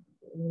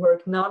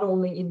work not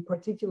only in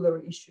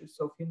particular issues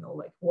of,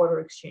 like water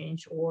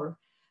exchange or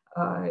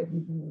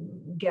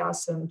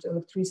gas and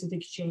electricity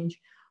exchange,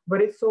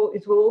 but it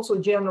will also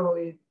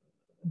generally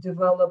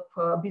develop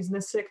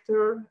business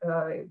sector,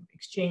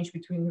 exchange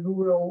between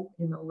rural,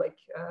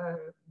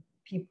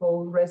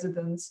 people,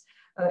 residents.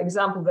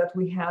 Example that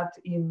we had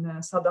in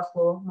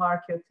Sadakhlo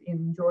market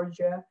in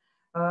Georgia.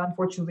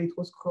 Unfortunately, it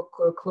was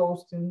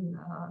closed in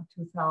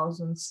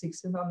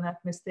 2006, if I'm not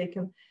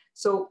mistaken.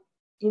 So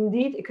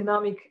indeed,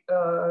 economic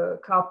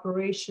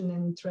cooperation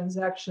and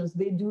transactions,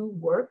 they do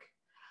work.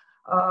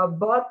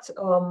 But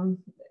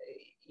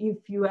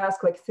if you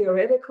ask like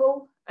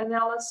theoretical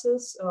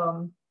analysis,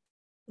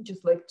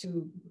 just like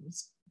to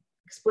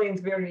explain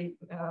it very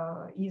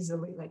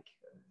easily, like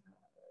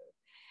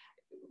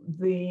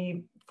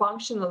the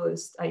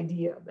functionalist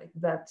idea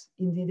that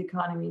indeed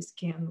economies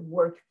can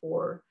work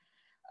for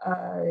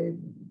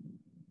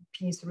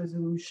peace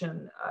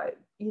resolution,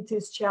 it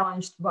is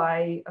challenged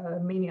by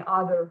many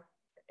other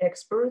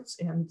experts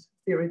and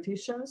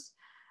theoreticians.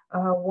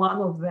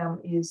 One of them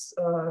is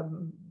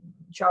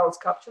Charles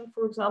Kupchan,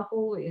 for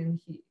example, in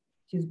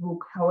his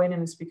book, How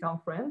Enemies Become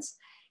Friends.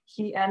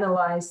 He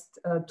analyzed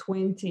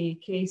 20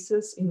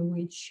 cases in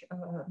which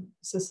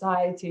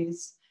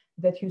societies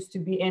that used to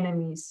be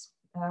enemies,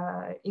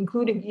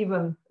 including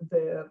even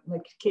the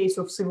case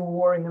of civil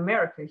war in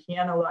America. He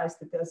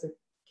analyzed it as a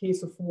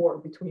case of war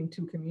between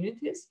two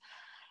communities.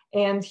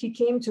 And he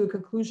came to a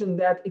conclusion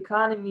that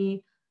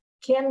economy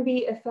can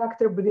be a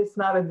factor, but it's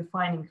not a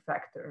defining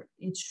factor.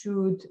 It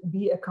should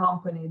be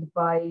accompanied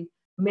by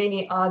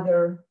many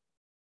other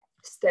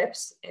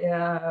steps.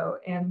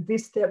 And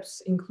these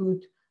steps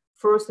include,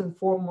 first and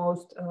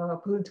foremost,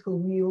 political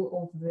will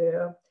of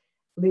the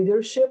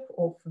leadership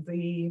of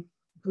the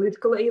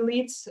political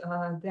elites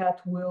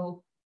that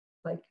will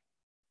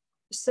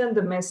send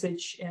a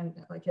message,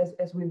 and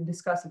as we've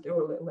discussed it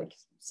earlier,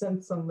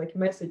 send some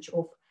message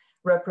of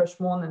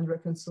rapprochement and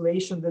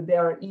reconciliation, that they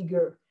are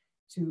eager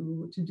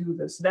to do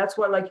this. That's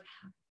why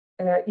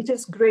it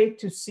is great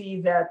to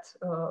see that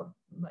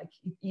like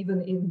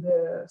even in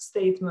the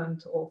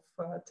statement of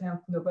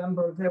 10th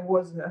November, there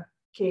was a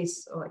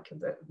case, like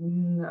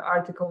the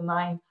Article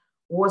 9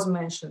 was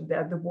mentioned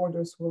that the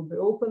borders will be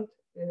opened.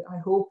 I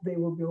hope they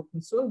will be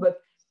opened soon,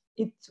 but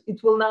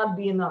it will not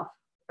be enough.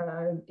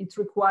 It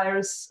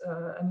requires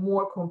a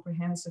more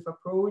comprehensive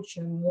approach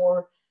and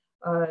more,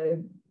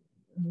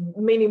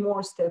 many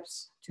more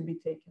steps to be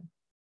taken.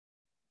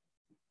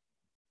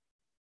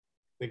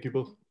 Thank you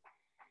both.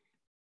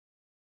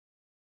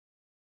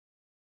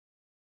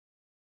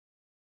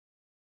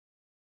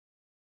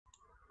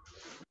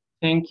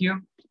 Thank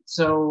you.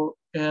 So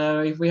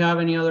if we have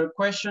any other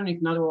question,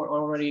 if not, we're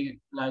already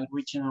like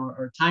reaching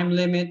our time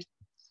limit.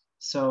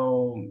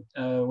 So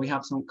we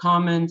have some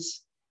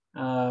comments.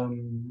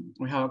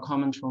 We have a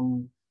comment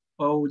from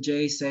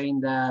OJ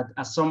saying that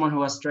as someone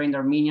who has trained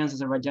Armenians,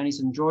 Azerbaijanis,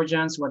 and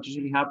Georgians, what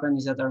usually happens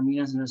is that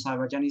Armenians and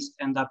Azerbaijanis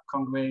end up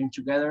congregating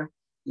together.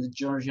 The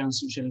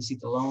Georgians usually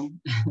sit alone,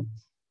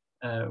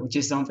 which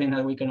is something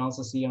that we can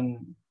also see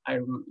on, I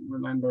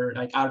remember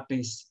like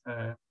Arpi's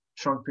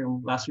short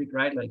film last week,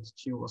 right? Like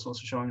she was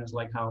also showing us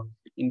like how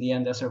in the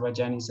end, the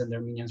Azerbaijanis and the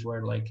Armenians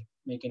were like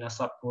making a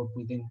subgroup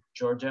within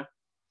Georgia.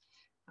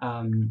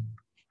 And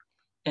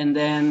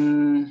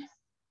then,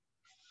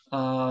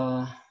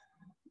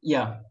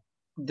 yeah,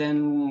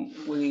 then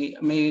we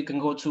maybe can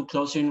go to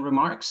closing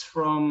remarks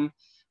from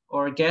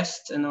our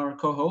guest and our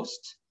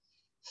co-host.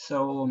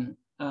 So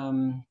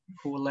who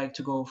would like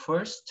to go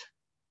first?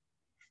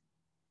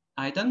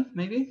 Aidan,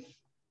 maybe?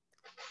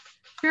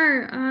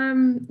 Sure.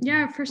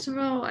 Yeah, first of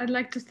all, I'd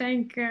like to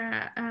thank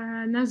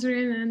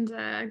Nazrin and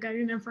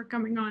Garine for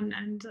coming on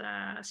and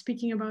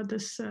speaking about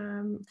this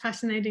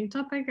fascinating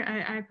topic.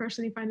 I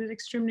personally find it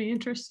extremely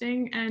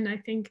interesting, and I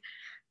think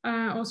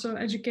also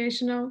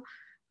educational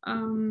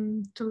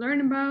to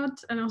learn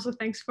about. And also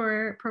thanks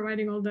for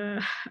providing all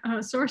the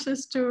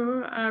sources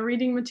to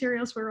reading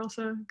materials. We're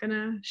also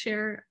gonna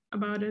share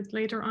about it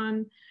later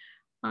on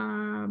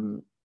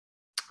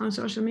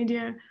social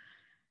media.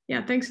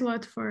 Yeah, thanks a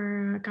lot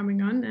for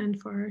coming on and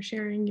for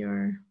sharing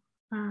your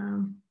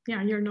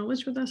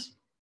knowledge with us.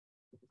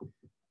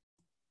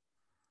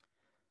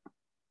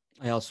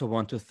 I also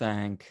want to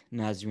thank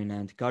Nazrin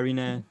and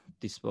Garine.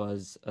 This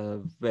was a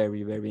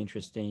very, very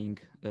interesting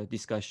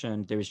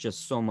discussion. There is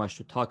just so much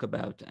to talk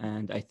about,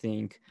 and I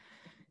think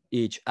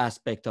each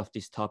aspect of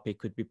this topic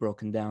could be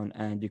broken down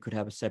and we could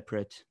have a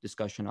separate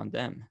discussion on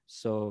them.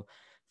 So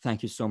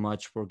thank you so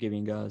much for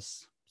giving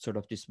us sort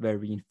of this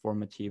very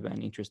informative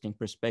and interesting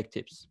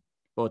perspectives,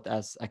 both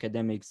as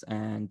academics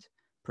and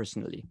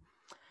personally.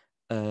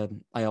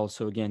 I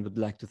also, again, would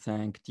like to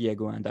thank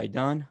Diego and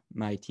Aidan,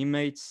 my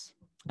teammates,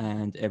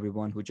 and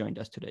everyone who joined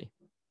us today.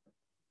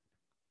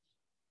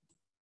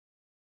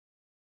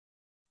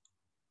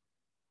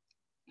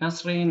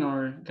 Nazrin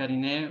or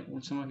Garine,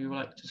 would some of you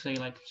like to say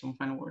like some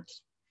final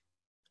words?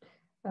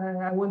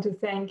 I want to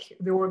thank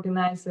the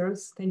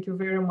organizers. Thank you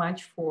very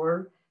much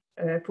for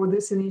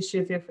this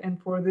initiative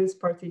and for this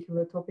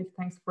particular topic.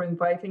 Thanks for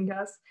inviting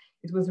us.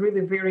 It was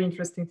really very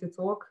interesting to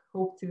talk.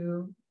 Hope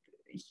to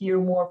hear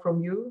more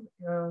from you.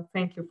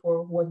 Thank you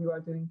for what you are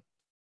doing.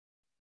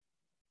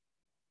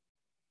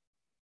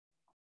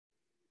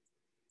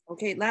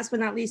 Okay, last but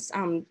not least,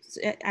 I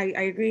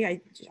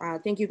agree.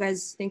 Thank you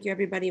guys. Thank you,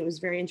 everybody. It was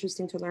very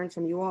interesting to learn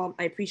from you all.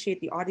 I appreciate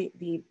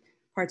the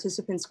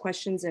participants'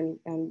 questions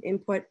and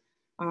input.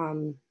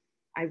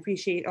 I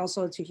appreciate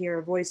also to hear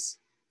a voice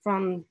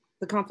from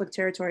the conflict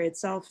territory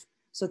itself.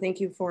 So thank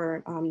you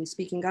for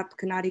speaking up,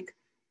 Kanadik.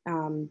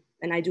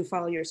 And I do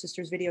follow your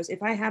sister's videos.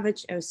 If I have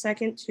a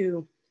second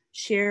to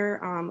share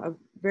a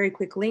very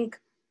quick link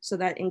so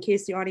that in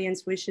case the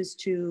audience wishes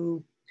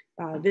to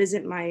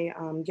visit my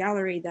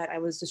gallery that I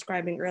was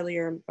describing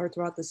earlier or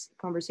throughout this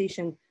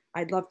conversation,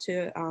 I'd love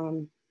to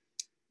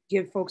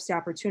give folks the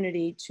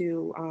opportunity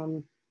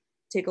to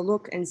take a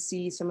look and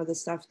see some of the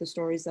stuff, the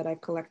stories that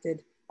I've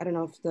collected. I don't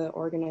know if the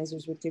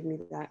organizers would give me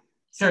that.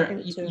 Sure,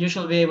 you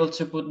should be able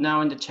to put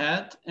now in the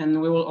chat,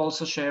 and we will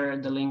also share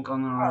the link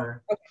on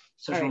our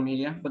social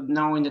media, but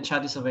now in the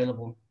chat is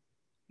available.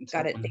 It's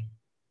Got open. it.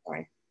 All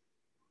right.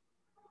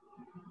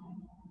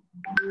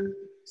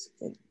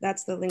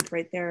 That's the link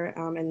right there.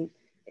 And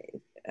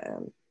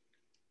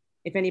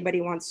if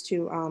anybody wants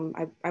to,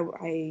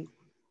 I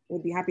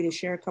would be happy to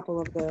share a couple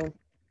of the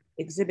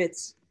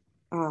exhibits.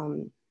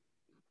 And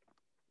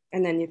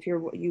then if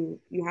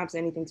you have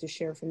anything to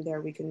share from there,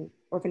 we can,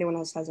 or if anyone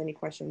else has any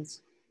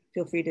questions,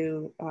 feel free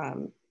to,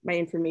 my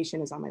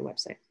information is on my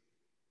website.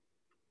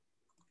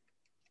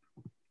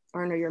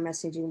 Arno, you're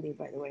messaging me,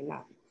 by the way,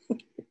 not.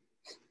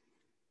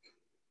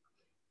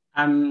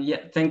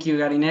 Yeah, thank you,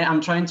 Garine.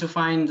 I'm trying to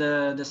find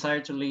the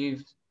Desire to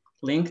Live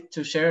link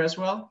to share as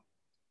well.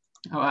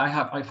 Oh,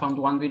 I found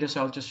one video,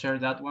 so I'll just share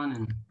that one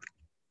and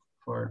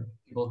for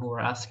people who are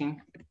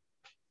asking.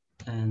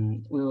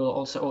 And we will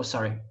also, oh,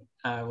 sorry,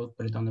 I will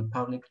put it on the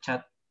public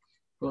chat.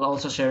 We'll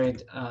also share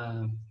it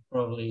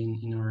probably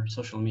in our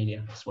social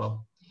media as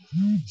well.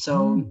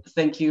 So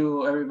thank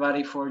you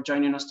everybody for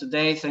joining us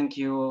today. Thank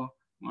you,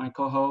 my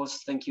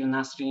co-host. Thank you,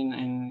 Nazrin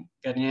and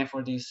Garine,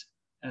 for this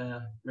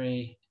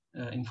very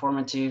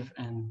informative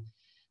and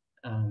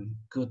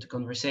good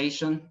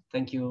conversation.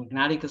 Thank you,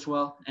 Gnadik, as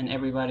well, and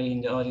everybody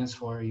in the audience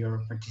for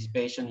your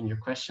participation and your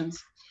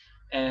questions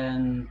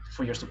and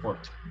for your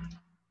support.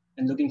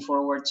 And looking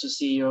forward to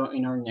see you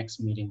in our next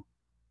meeting.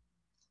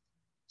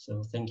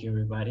 So thank you,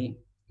 everybody,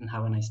 and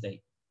have a nice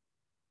day.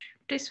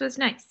 This was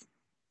nice.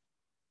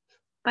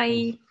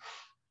 Bye.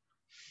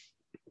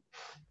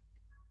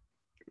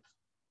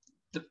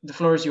 The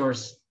floor is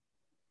yours.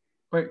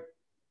 Wait.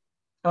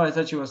 Oh, I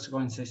thought you was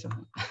going to say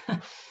something.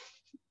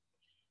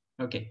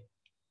 Okay.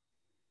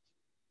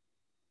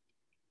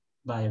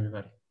 Bye,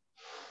 everybody.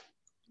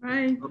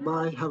 Bye.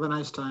 Bye-bye. Have a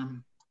nice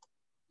time.